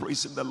were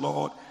praising the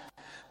Lord.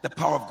 The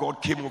power of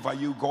God came over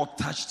you. God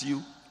touched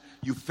you.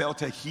 You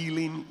felt a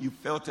healing. You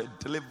felt a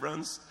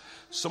deliverance.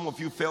 Some of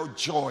you felt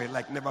joy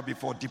like never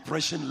before.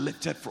 Depression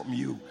lifted from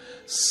you.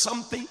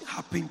 Something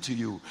happened to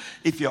you.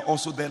 If you're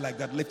also there like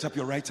that, lift up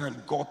your right hand.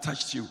 God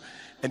touched you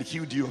and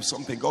healed you of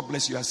something. God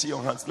bless you. I see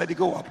your hands. Let it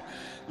go up.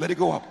 Let it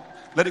go up.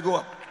 Let it go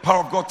up.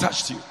 Power of God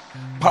touched you.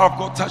 Power of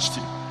God touched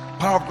you.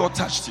 Power of God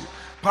touched you.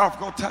 Power of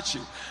God touched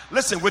you.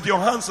 Listen, with your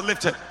hands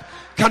lifted,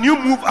 can you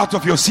move out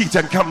of your seat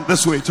and come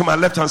this way to my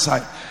left hand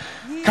side?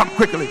 Come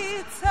quickly.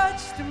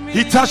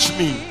 He touched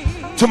me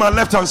to my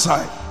left hand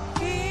side.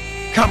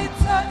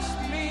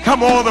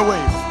 Come all the way.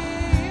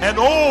 And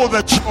all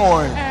the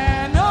joy.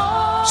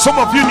 Some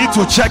of you need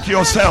to check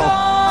yourself.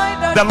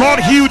 The Lord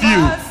healed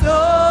you,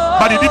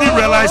 but he didn't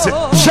realize it.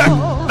 Check.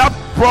 That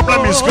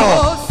problem is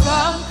gone.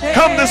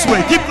 Come this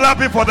way. Keep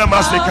clapping for them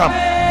as they come.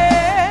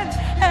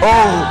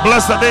 Oh,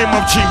 bless the name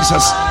of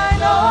Jesus.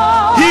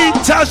 He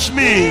touched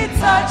me.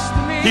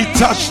 He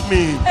touched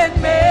me.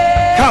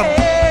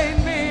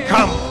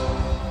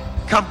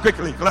 Come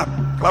quickly.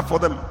 Clap for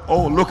them.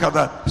 Oh, look at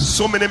that.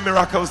 So many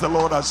miracles the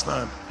Lord has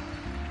done.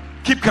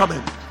 Keep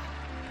coming.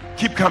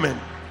 Keep coming.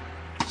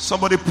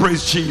 Somebody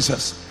praise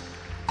Jesus.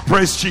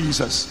 Praise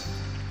Jesus.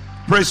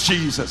 Praise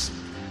Jesus.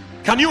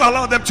 Can you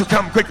allow them to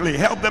come quickly?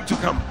 Help them to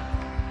come.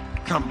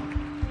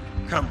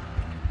 Come.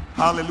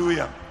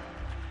 Hallelujah.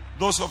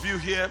 Those of you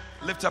here,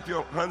 lift up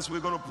your hands. We're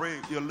going to pray.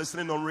 You're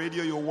listening on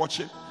radio, you're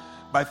watching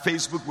by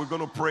Facebook. We're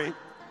going to pray.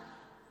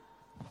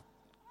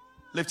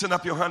 Lifting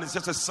up your hand is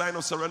just a sign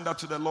of surrender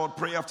to the Lord.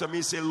 Pray after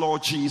me. Say,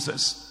 Lord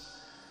Jesus,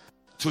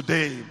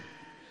 today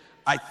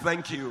I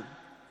thank you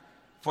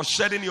for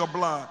shedding your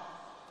blood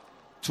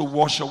to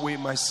wash away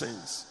my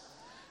sins.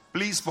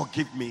 Please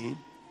forgive me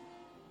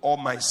all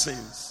my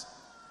sins.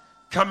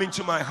 Come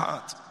into my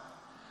heart.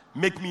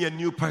 Make me a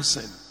new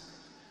person.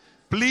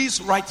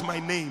 Please write my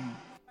name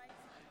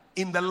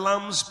in the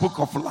Lamb's book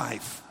of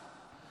life.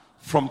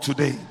 From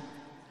today,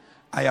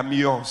 I am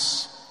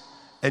yours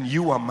and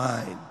you are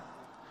mine.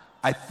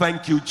 I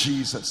thank you,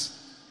 Jesus,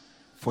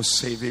 for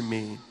saving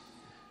me.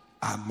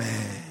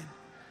 Amen.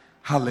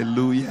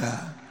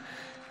 Hallelujah.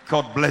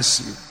 God bless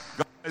you.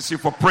 God bless you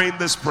for praying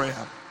this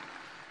prayer.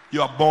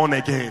 You are born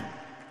again.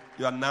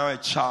 You are now a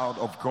child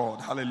of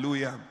God.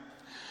 Hallelujah.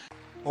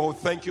 Oh,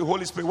 thank you,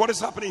 Holy Spirit. What is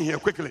happening here?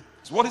 Quickly.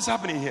 What is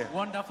happening here?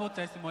 Wonderful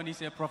testimony,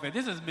 say prophet.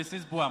 This is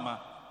Mrs. Boama.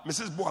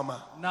 Mrs.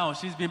 Boama. Now,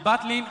 she's been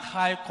battling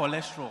high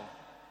cholesterol.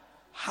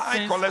 High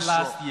since cholesterol.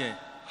 Last year.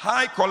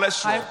 High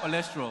cholesterol. High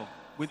cholesterol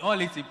with all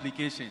its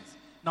implications.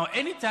 Now,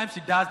 anytime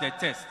she does the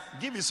test.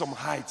 Give it some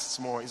height,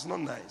 small. It's not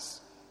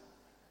nice.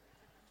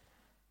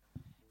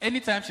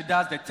 anytime she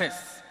does the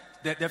tests,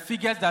 the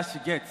figures that she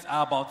gets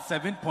are about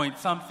 7 point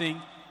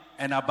something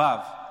and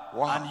above.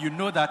 Wow. And you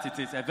know that it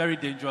is a very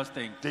dangerous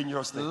thing.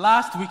 Dangerous thing.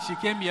 Last week she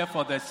came here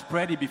for the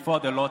spready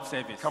before the Lord's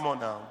service. Come on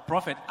now.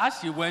 Prophet, as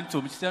she went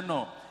home, she said,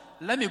 no,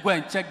 let me go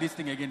and check this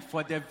thing again.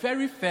 For the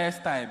very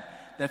first time,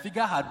 the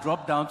figure had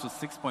dropped down to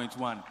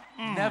 6.1.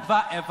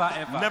 Never, ever,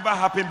 ever. Never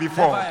happened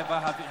before. Never, ever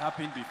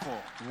happened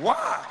before.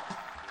 Wow.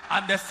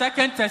 And the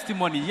second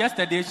testimony,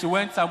 yesterday she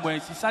went somewhere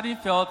and she suddenly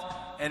felt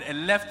a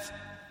left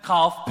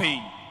calf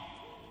pain.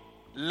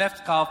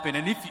 Left calf pain.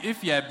 And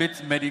if you're a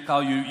bit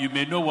medical, you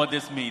may know what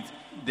this means.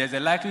 There's a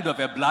likelihood of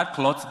a blood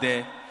clot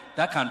there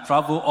that can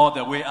travel all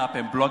the way up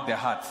and block the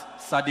heart.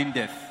 Sudden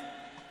death.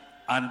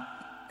 And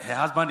her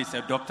husband is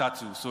a doctor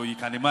too, so you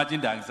can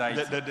imagine the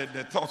anxiety.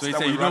 The thoughts so he that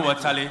said, we you know run what,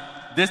 into. Charlie?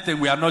 This thing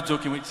we are not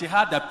joking with. She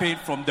had the pain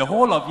from the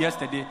whole of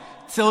yesterday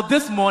till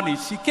this morning.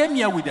 She came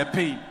here with the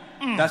pain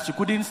that she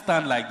couldn't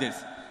stand like this.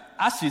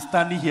 As she's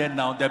standing here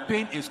now, the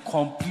pain is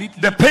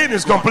completely The pain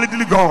is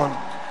completely gone.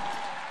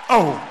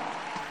 Oh,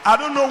 I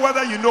don't know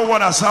whether you know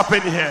what has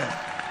happened here.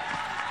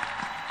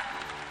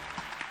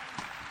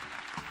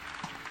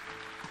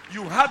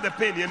 You had the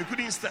pain and you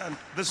couldn't stand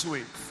this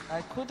way.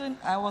 I couldn't.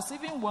 I was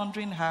even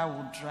wondering how I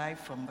would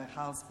drive from the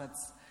house, but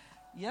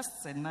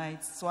yesterday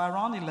night, so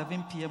around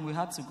 11 p.m., we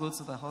had to go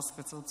to the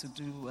hospital to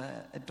do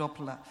a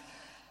Doppler.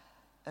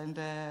 And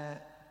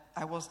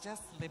I was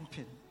just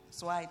limping.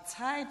 So I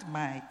tied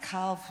my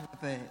calf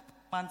with the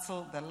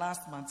mantle, the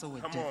last mantle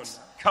with it.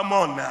 Come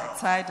on now. I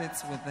tied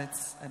it with it,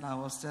 and I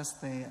was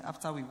just there.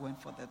 After we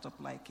went for the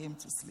Doppler, I came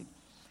to sleep.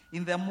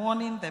 In the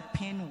morning, the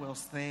pain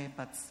was there,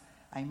 but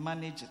I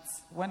managed it.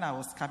 When I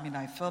was coming,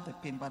 I felt the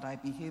pain, but I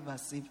behaved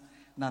as if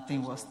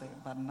nothing was there.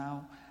 But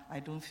now,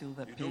 I don't feel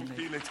the pain. You don't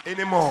feel it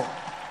anymore.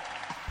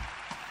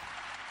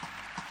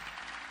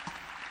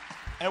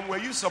 And were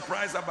you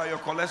surprised about your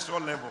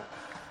cholesterol level?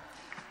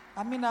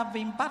 I mean, I've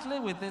been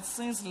battling with it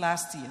since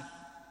last year.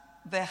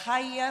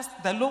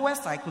 The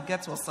lowest I could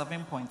get was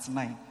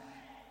 7.9.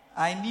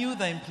 I knew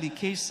the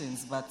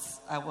implications, but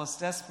I was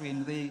just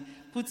praying. They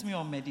put me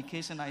on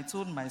medication. I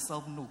told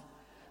myself, no,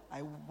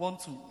 I want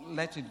to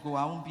let it go.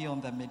 I won't be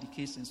on the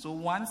medication. So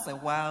once a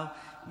while,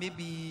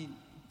 maybe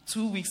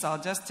 2 weeks,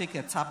 I'll just take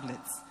a tablet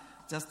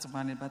just to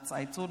manage. But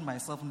I told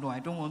myself, no, I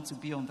don't want to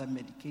be on the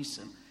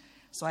medication.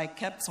 So I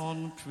kept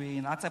on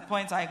praying. At a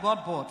point, I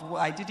got bored.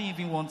 I didn't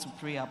even want to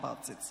pray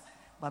about it.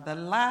 But the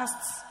last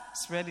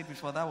spread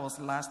before that was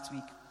last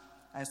week.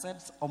 I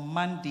said, on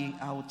Monday,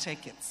 I will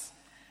check it.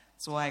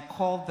 So I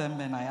called them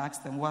and I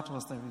asked them what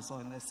was the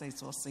result. And they said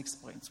it was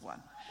 6.1.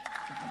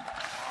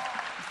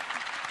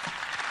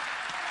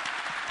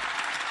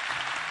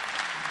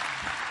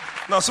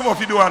 Now, some of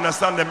you don't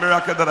understand the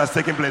miracle that has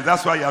taken place.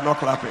 That's why you are not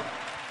clapping.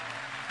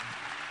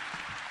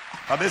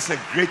 But this is a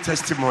great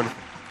testimony.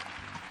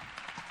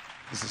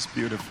 This is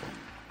beautiful.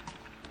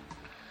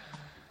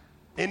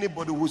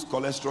 Anybody whose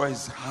cholesterol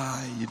is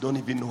high, you don't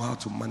even know how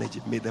to manage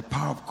it. May the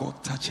power of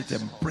God touch it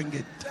and bring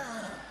it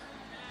down.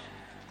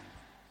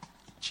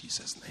 In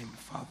Jesus' name,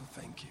 Father,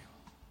 thank you.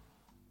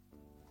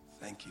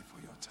 Thank you for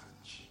your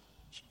touch.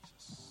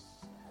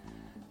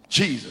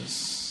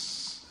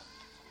 Jesus.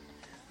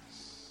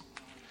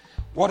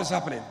 What is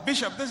happening?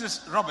 Bishop, this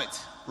is Robert.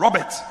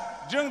 Robert.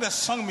 During the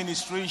song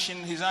ministration,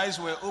 his eyes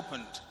were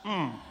opened.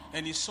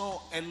 And he saw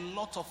a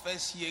lot of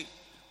us here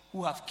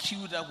who have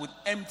queued up with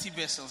empty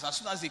vessels. As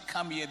soon as they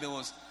come here, there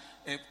was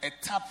a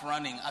tap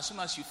running. As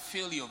soon as you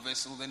fill your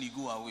vessel, then you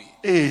go away.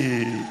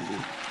 Hey.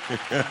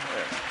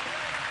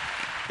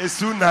 It's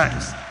too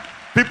nice.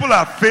 People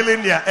are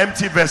filling their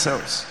empty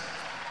vessels.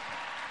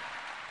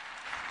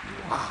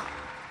 Wow.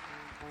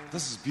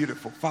 This is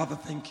beautiful. Father,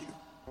 thank you.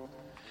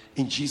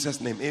 In Jesus'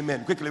 name,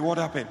 amen. Quickly, what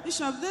happened?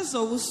 Bishop, this is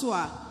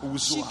Owusua.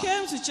 She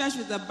came to church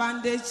with a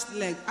bandaged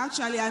leg.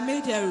 Actually, I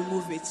made her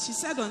remove it. She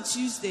said on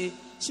Tuesday,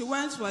 she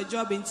went for a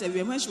job interview,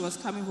 and when she was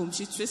coming home,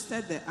 she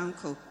twisted the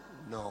ankle.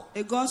 No.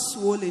 It got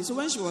swollen. So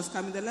when she was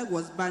coming, the leg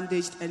was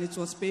bandaged, and it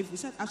was painful.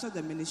 She said after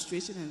the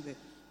ministration and the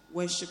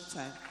worship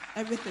time,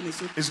 everything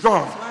is okay. It's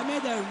gone. So I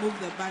made her remove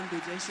the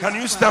bandage. And Can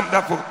you stamp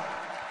that for?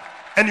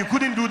 And you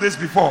couldn't do this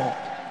before?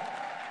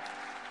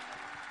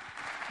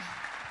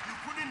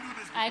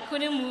 I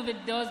couldn't move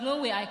it. There was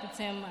no way I could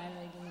turn my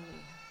leg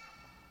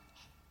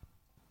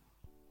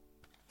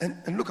anyway.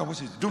 And look at what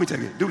she's doing. Do it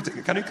again. Do it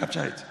again. Can you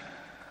capture it?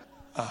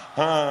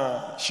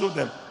 Aha. Show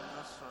them.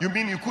 You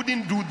mean you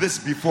couldn't do this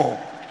before?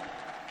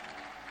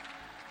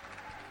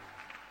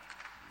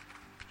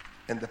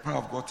 And the power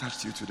of God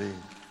touched you today.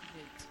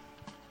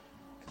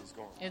 It's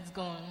gone. It's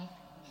gone.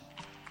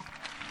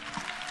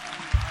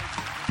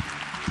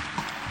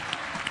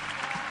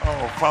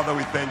 Oh, Father,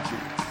 we thank you.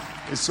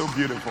 It's so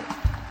beautiful.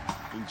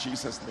 In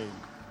Jesus' name,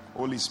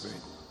 Holy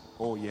Spirit.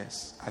 Oh,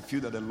 yes. I feel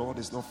that the Lord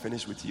is not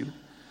finished with you.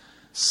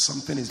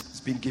 Something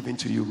is being given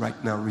to you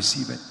right now.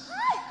 Receive it.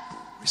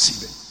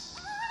 Receive it.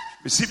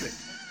 Receive it.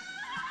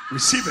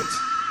 Receive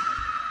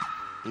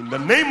it. In the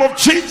name of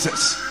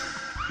Jesus,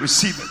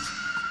 receive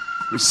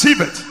it. Receive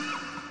it.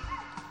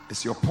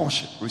 It's your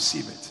portion.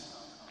 Receive it.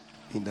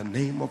 In the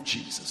name of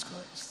Jesus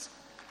Christ.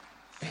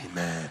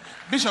 Amen.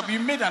 Bishop, you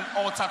made an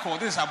altar call.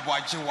 This is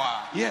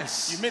Abuajiwa.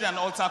 Yes. You made an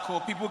altar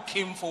call. People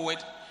came forward.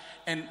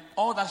 And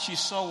all that she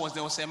saw was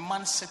there was a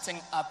man sitting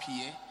up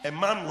here. A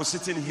man was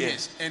sitting here.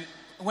 Yes. And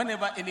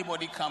whenever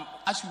anybody come,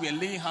 as we were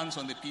laying hands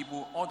on the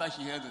people, all that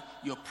she heard,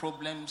 your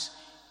problems,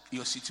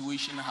 your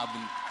situation have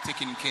been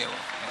taken care of.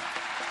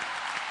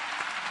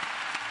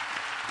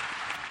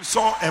 You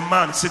saw a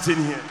man sitting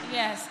here.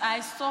 Yes,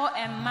 I saw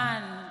a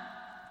man.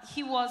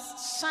 He was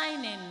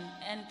shining,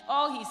 and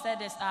all he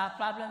said is, our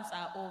problems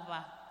are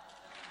over.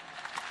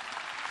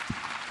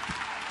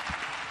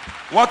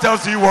 What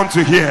else do you want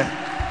to hear?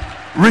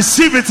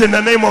 Receive it in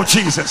the name of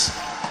Jesus.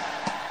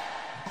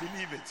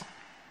 Believe it.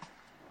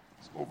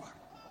 It's over.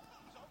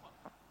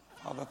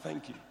 Father,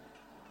 thank you.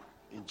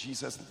 In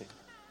Jesus'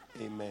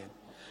 name. Amen.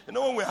 You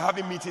know, when we're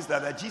having meetings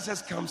that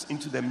Jesus comes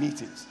into the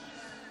meetings,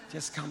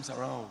 just comes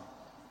around.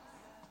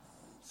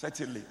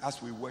 Certainly,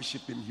 as we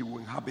worship him, he will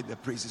inhabit the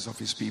praises of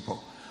his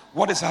people.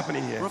 What is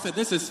happening here? Prophet,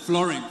 this is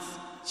Florence.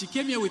 She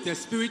came here with a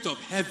spirit of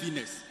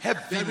heaviness.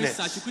 Very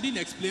sad. She couldn't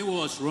explain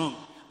what was wrong.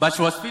 But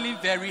she was feeling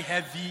very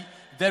heavy,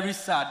 very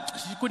sad.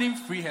 She couldn't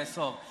free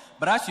herself.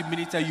 But as you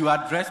ministered, you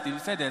addressed it. You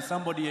said there's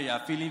somebody here, you are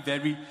feeling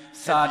very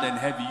sad and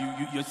heavy.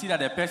 You see that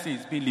the person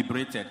is being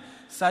liberated.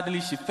 Suddenly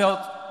she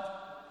felt,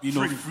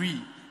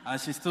 free. And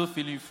she's still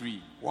feeling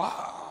free.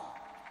 Wow.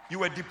 You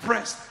were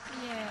depressed.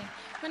 Yeah.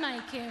 When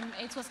I came,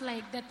 it was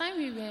like the time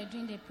we were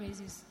doing the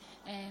praises.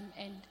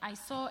 And I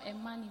saw a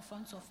man in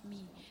front of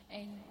me,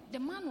 and the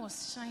man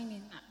was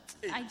shining.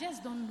 I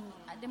just don't know.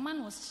 The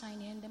man was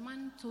shining, and the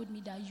man told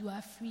me that you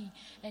are free.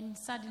 And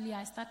suddenly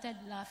I started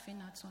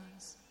laughing at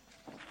once.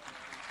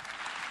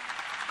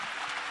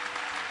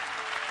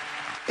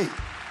 Hey,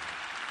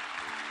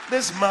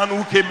 this man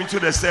who came into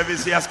the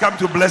service, he has come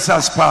to bless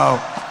us, pal.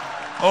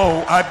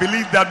 Oh, I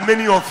believe that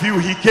many of you,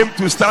 he came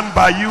to stand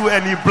by you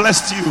and he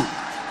blessed you.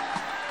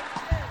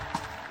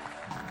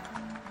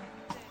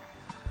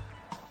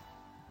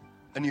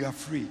 And you are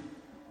free.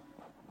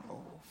 Oh,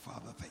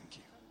 Father, thank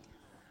you.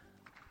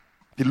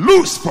 Be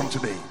loose from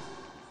today. In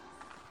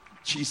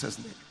Jesus'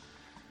 name.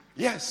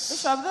 Yes.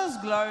 Bishop, this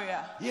is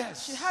Gloria.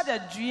 Yes. She had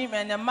a dream,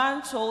 and a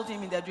man told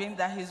him in the dream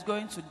that he's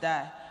going to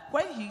die.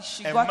 When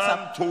she a got man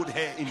up, told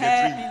her in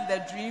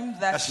the dream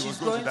that she's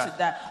going to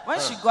die. When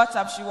she got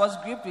up, she was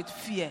gripped with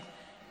fear.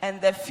 And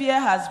the fear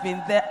has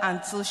been there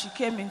until she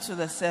came into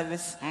the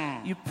service.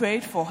 You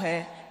prayed for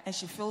her, and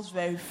she feels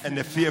very free. And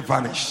the fear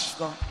vanished.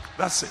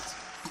 That's it.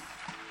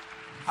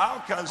 How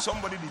can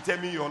somebody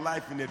determine your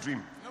life in a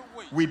dream?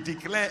 We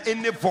declare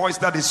any voice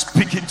that is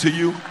speaking to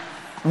you,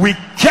 we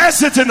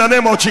curse it in the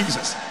name of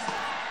Jesus.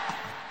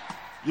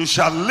 You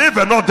shall live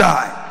and not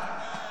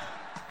die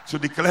to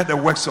declare the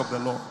works of the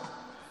Lord.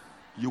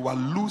 You are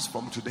loose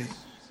from today.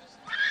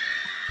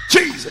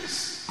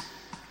 Jesus,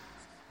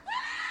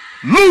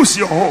 lose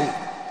your hold.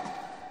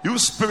 You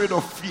spirit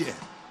of fear,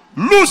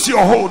 lose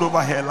your hold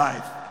over her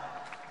life.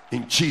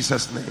 In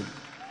Jesus' name.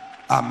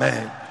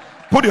 Amen.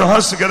 Put your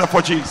hands together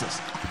for Jesus.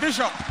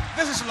 Bishop,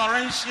 this is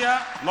Laurentia.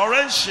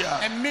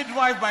 Laurentia. A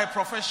midwife by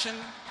profession.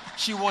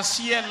 She was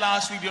here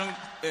last week during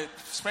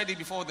spread it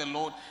before the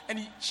Lord.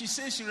 And she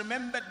says she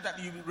remembered that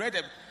you read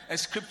a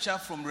scripture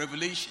from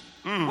Revelation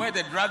where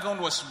the dragon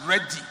was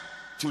ready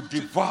to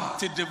devour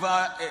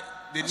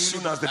the as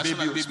soon as the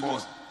baby was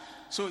born.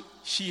 So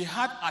she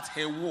had at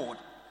her ward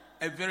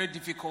a very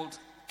difficult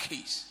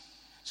case.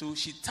 So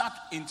she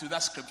tapped into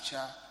that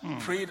scripture,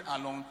 prayed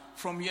along.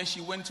 From here,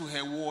 she went to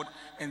her ward,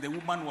 and the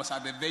woman was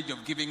at the verge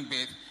of giving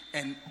birth,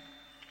 and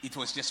it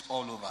was just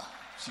all over.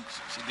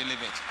 She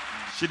delivered.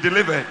 She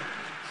delivered.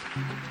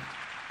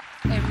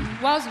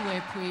 Whilst we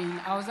were praying,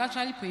 I was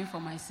actually praying for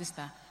my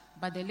sister,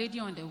 but the lady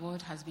on the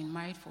ward has been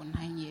married for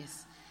 9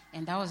 years,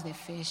 and that was the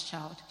first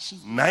child.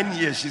 9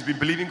 years she's been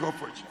believing God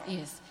for a child.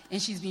 Yes, and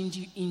she's been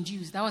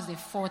induced. That was the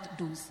 4th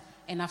dose,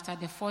 and after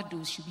the 4th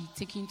dose, she'll be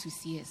taken to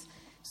CS.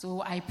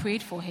 So I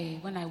prayed for her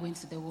when I went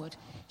to the ward.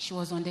 She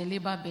was on the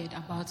labor bed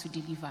about to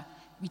deliver.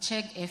 We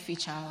checked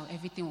FHR,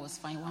 everything was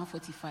fine,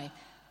 145.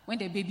 When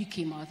the baby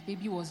came out,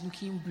 baby was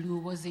looking blue,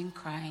 wasn't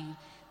crying.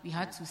 We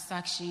had to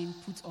suction,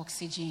 put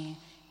oxygen.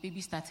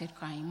 Baby started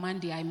crying.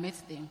 Monday I met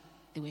them,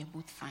 they were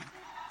both fine.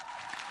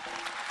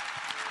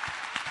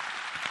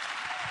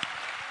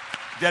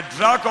 The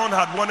dragon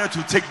had wanted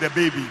to take the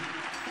baby,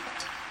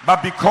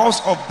 but because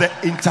of the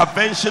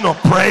intervention of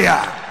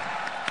prayer,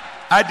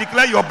 I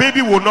declare your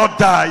baby will not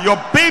die. Your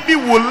baby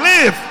will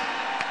live.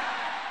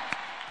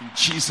 In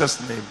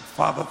Jesus' name.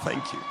 Father,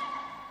 thank you.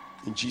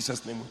 In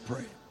Jesus' name we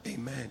pray.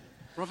 Amen.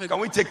 Prophet, can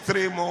we take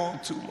 3 more,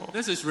 2 more?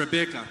 This is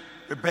Rebecca.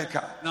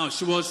 Rebecca. Now,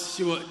 she was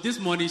this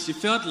morning, she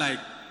felt like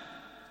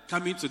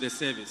coming to the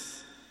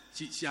service.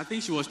 I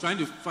think she was trying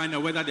to find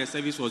out whether the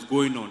service was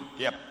going on.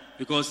 Yep.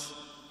 Because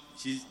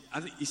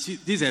this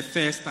is her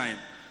first time.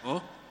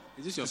 Oh,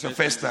 is this your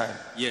first time?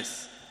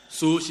 Yes.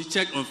 So she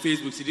checked on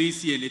Facebook. She didn't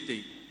see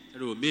anything.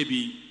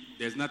 Maybe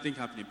there's nothing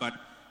happening. But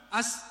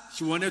as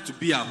she wanted to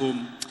be at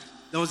home,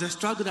 there was a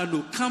struggle that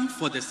no, come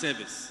for the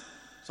service.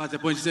 So at the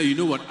point she said, you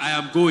know what, I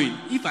am going.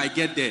 If I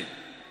get there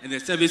and the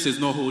service is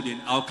not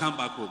holding, I'll come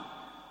back home.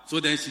 So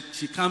then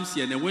she comes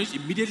here, and then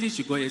immediately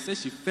she got here, says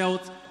she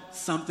felt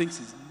something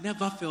she's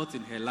never felt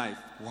in her life.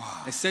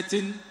 Wow. A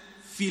certain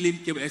feeling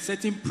came, a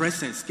certain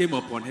presence came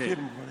upon her.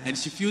 And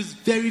she feels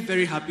very,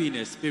 very happy in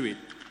her spirit.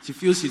 She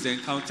feels she's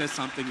encountered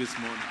something this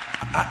morning.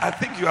 I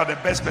think you are the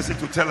best person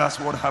to tell us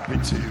what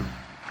happened to you.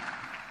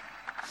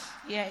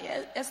 Yeah,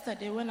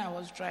 yesterday when I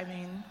was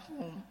driving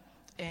home,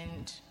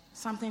 and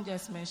something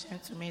just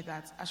mentioned to me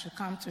that I should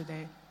come to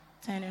the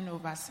turning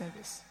over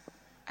service.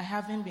 I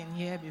haven't been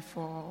here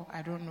before,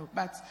 I don't know.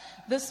 But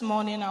this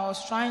morning I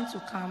was trying to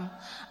come.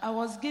 I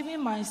was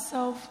giving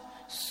myself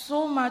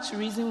so much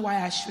reason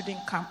why I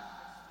shouldn't come.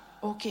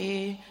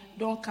 Okay,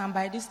 don't come.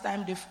 By this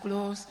time they've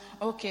closed.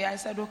 Okay, I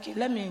said, okay,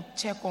 let me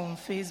check on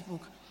Facebook.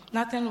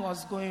 Nothing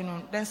was going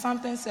on. Then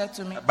something said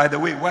to me. By the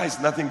way, why is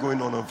nothing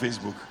going on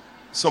Facebook?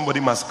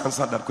 Somebody must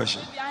answer that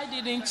question. Maybe I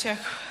didn't check.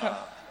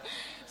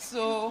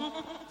 So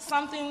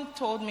something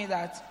told me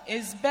that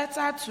it's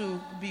better to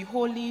be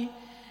holy,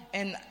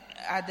 and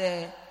at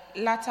the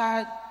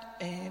latter,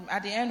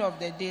 at the end of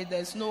the day,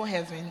 there's no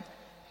heaven,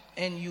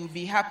 and you'll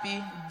be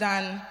happy,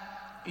 than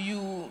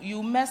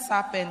you mess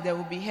up and there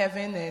will be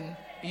heaven, and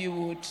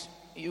you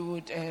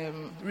would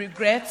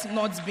regret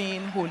not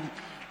being holy.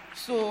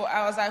 So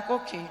I was like,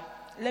 okay,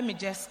 let me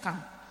just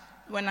come.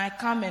 When I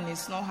come and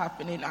it's not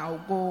happening, I'll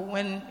go.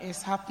 When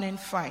it's happening,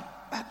 fine.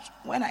 But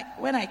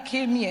when I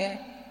came here,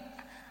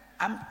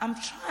 I'm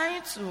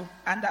trying to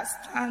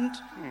understand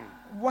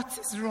what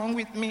is wrong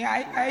with me.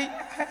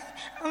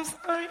 I'm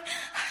sorry.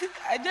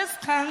 I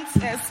just can't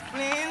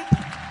explain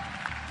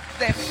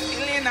the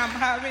feeling I'm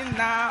having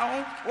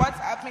now. What's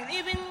happening?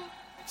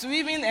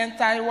 Even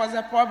enter, it was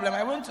a problem.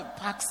 I went to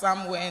park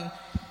somewhere and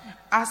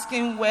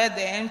asking where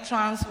the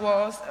entrance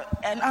was.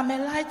 And I'm a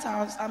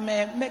lighthouse. I'm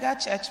a mega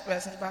church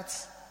person,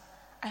 but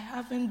I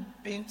haven't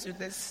been to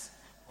this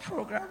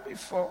program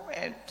before,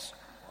 and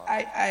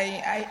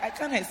I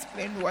can't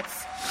explain what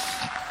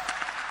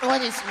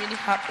is really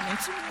happening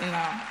to me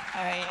now.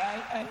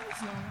 I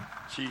don't know.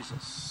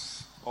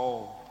 Jesus.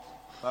 Oh.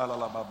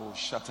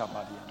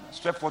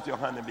 Stretch forth your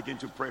hand and begin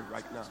to pray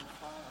right now.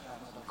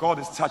 God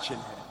is touching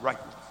her right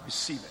now.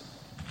 Receive it.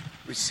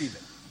 Receive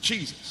it.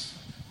 Jesus.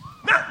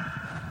 Now.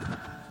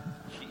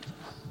 Jesus.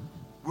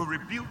 We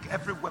rebuke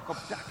every work of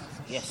darkness.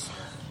 Yes.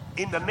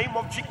 In the name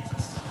of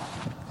Jesus.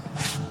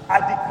 I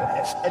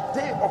declare a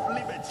day of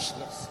liberty.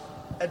 Yes.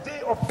 A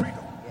day of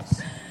freedom.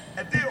 Yes.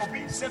 A day of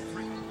being set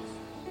free.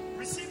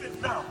 Receive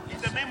it now.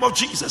 In the name of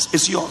Jesus.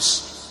 It's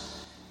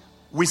yours.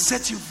 We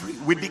set you free.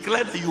 We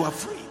declare that you are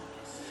free.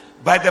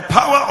 By the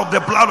power of the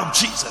blood of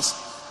Jesus.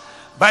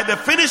 By the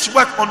finished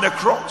work on the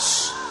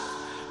cross.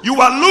 You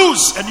are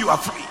loose and you are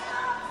free.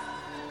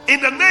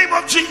 In the name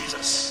of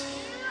Jesus.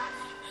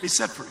 Be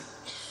set free.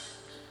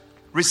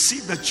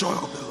 Receive the joy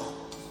of the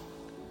Lord.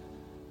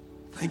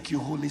 Thank you,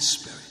 Holy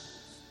Spirit.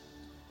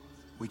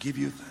 We give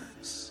you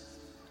thanks.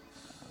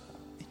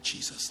 In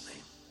Jesus'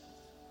 name.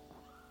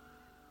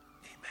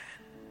 Amen.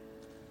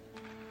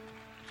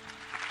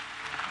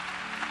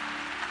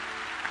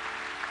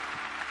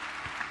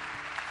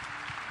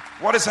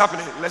 What is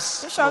happening?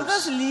 Bishop,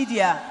 this is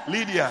Lydia.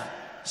 Lydia.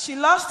 She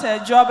lost her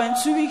job, and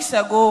 2 weeks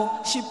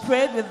ago, she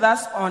prayed with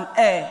us on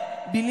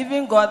air,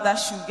 believing God that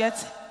she'll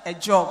get a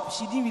job.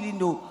 She didn't really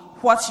know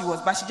what she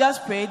was, but she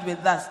just prayed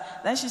with us.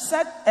 Then she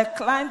said a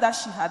client that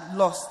she had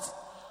lost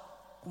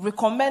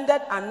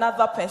recommended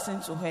another person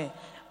to her,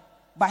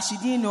 but she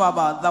didn't know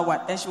about that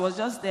one. And she was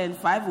just there at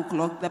 5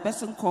 o'clock. The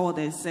person called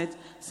and said,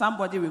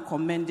 somebody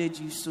recommended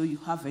you, so you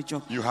have a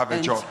job. You have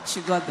a job.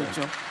 She got the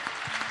job.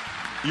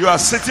 You are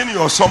sitting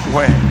here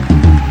somewhere,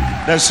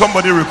 then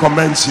somebody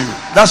recommends you.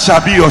 That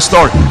shall be your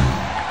story.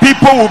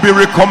 People will be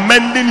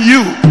recommending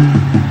you.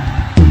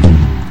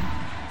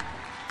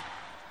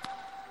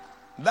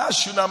 That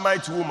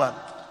Shunammite woman,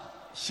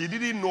 she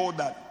didn't know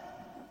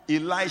that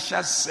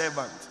Elisha's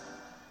servant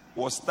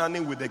was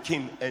standing with the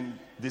king and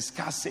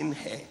discussing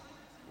her.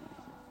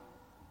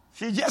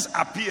 She just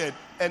appeared,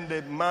 and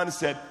the man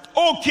said,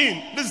 "Oh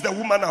king, this is the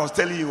woman I was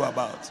telling you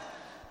about."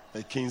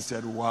 The king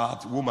said,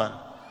 "What woman?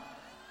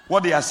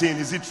 What they are saying,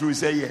 is it true?" He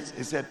said, "Yes."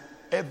 He said,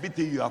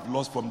 "Everything you have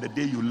lost from the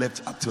day you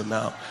left up till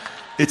now,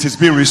 it is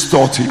being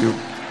restored to you.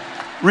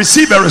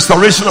 Receive a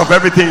restoration of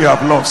everything you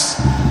have lost.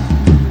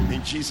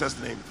 In Jesus'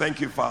 name." Thank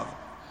you, Father.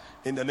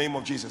 In the name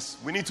of Jesus.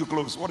 We need to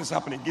close. What is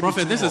happening? Give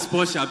Prophet, this is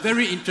Portia.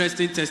 Very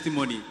interesting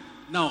testimony.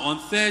 Now, on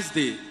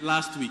Thursday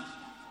last week,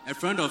 a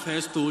friend of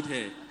hers told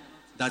her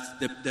that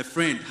the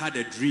friend had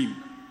a dream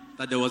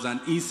that there was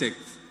an insect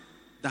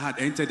that had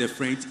entered the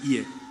friend's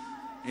ear.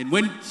 And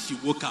when she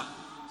woke up,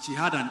 she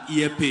had an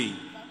ear pain.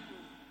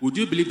 Would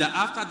you believe that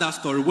after that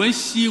story, when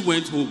she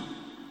went home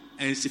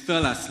and she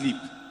fell asleep,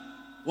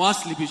 while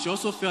sleeping, she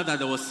also felt that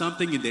there was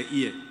something in the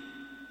ear.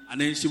 And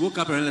then she woke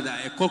up and realized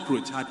that a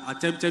cockroach had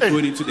attempted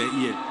going into the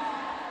ear.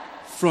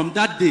 From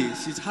that day,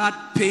 she's had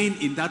pain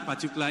in that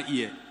particular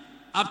ear.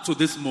 Up to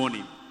this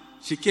morning,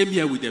 she came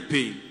here with the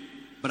pain.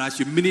 But as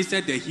she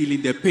ministered the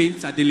healing, the pain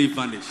suddenly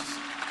vanished.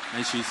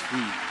 And she's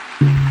free.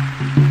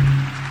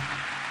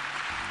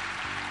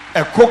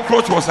 A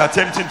cockroach was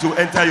attempting to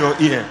enter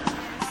your ear.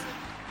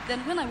 Then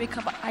when I wake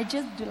up, I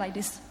just do like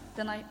this.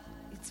 Then it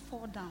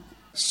fall down.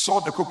 Saw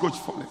the cockroach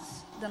falling.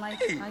 Then I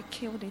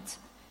killed it.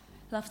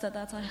 After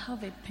that, I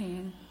have a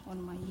pain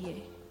on my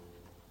ear.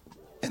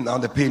 And now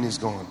the pain is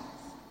gone.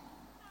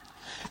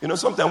 You know,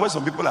 sometimes when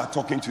some people are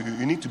talking to you,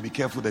 you need to be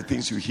careful the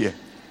things you hear.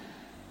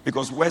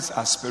 Because words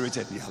are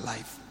spirited, they are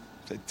life.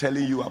 They're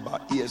telling you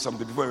about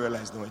something before you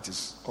realize, no, it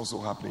is also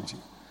happening to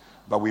you.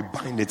 But we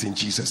bind it in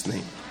Jesus'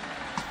 name.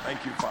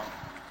 Thank you, Father.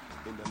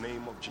 In the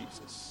name of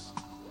Jesus.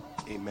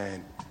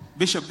 Amen.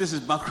 Bishop, this is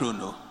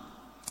Bakrono.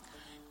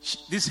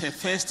 This is her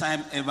first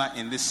time ever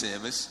in this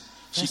service.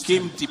 She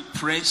came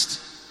depressed,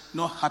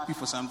 not happy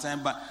for some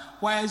time, but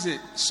while the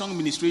song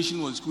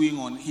ministration was going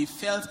on, he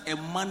felt a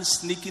man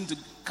sneaking to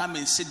come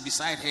and sit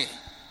beside her.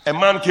 A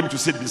man came to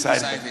sit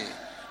beside her.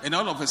 And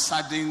all of a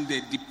sudden,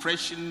 the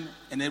depression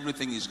and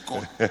everything is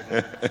gone.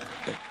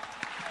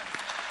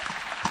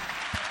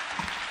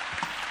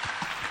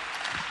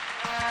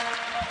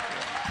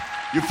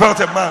 You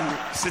felt a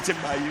man sitting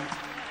by you?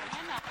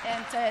 When I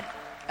entered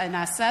and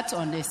I sat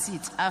on the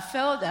seat, I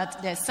felt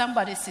that there's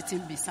somebody sitting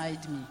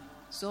beside me.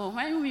 So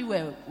when we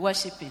were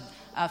worshiping,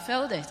 I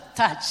felt a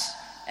touch.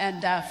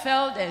 And I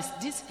felt there's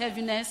this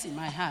heaviness in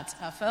my heart.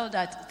 I felt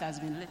that it has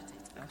been lifted.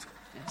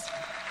 Yes.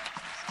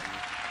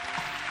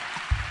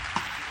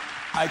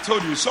 I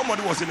told you,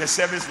 somebody was in a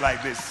service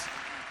like this,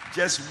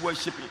 just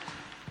worshiping.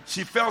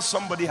 She felt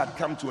somebody had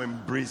come to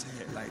embrace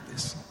her like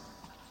this.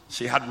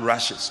 She had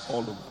rashes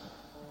all over.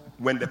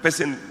 When the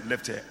person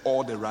left her,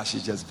 all the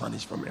rashes just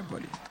vanished from her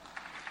body.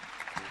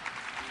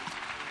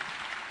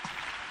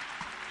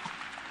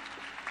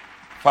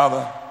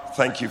 Father,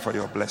 thank you for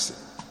your blessing.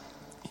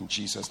 In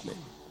Jesus' name.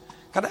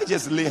 Can I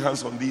just lay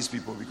hands on these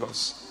people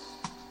because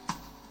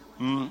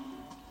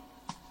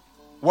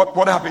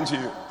what happened to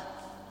you?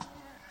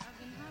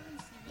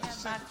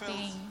 Back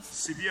pain.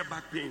 Severe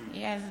back pain.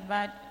 Yes,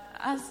 but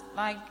as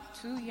like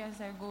 2 years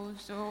ago,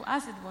 so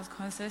as it was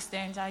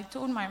consistent, I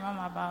told my mom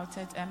about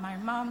it, and my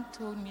mom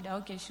told me that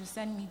okay, she'll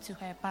send me to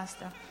her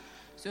pastor.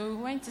 So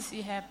we went to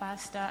see her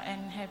pastor,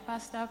 and her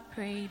pastor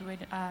prayed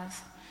with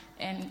us.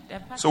 And the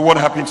pastor, so what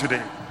happened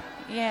today?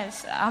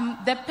 Yes,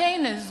 the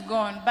pain is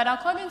gone, but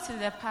according to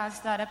the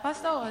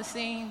pastor was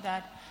saying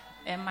that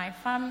my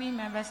family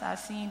members are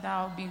saying that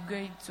I'll be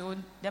great. So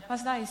the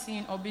pastor is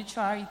saying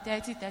obituary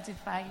 30,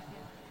 35.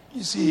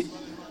 You see,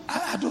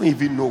 I don't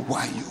even know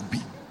why you'll be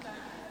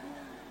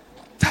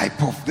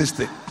type of this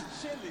thing.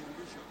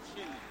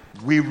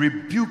 We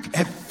rebuke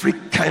every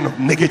kind of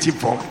negative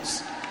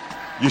voice.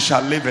 You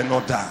shall live and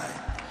not die.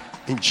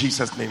 In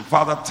Jesus' name.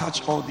 Father,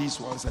 touch all these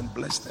ones and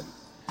bless them.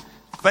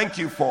 Thank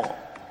you for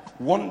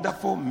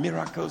wonderful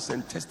miracles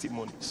and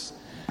testimonies.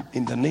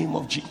 In the name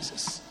of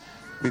Jesus.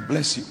 We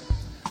bless you.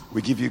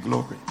 We give you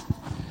glory.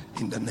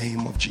 In the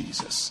name of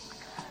Jesus.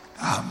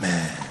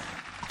 Amen.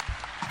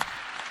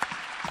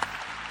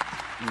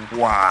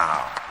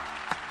 Wow.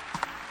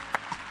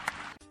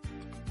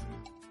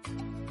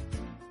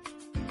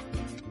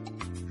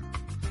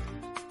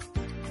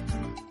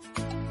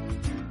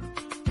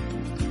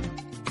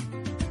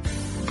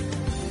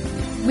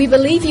 We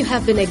believe you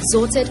have been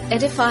exhorted,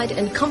 edified,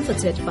 and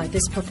comforted by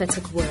this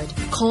prophetic word.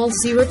 Call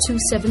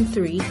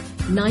 0273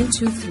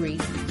 923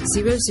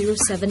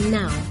 007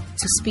 now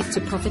to speak to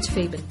Prophet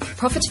Fabian.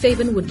 Prophet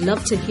Fabian would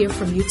love to hear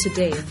from you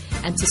today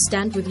and to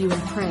stand with you in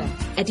prayer.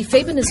 Eddie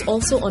Fabian is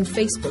also on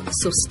Facebook,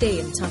 so stay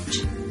in touch.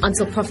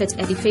 Until Prophet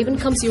Eddie Fabian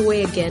comes your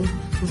way again,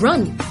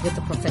 run with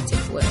the prophetic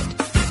word.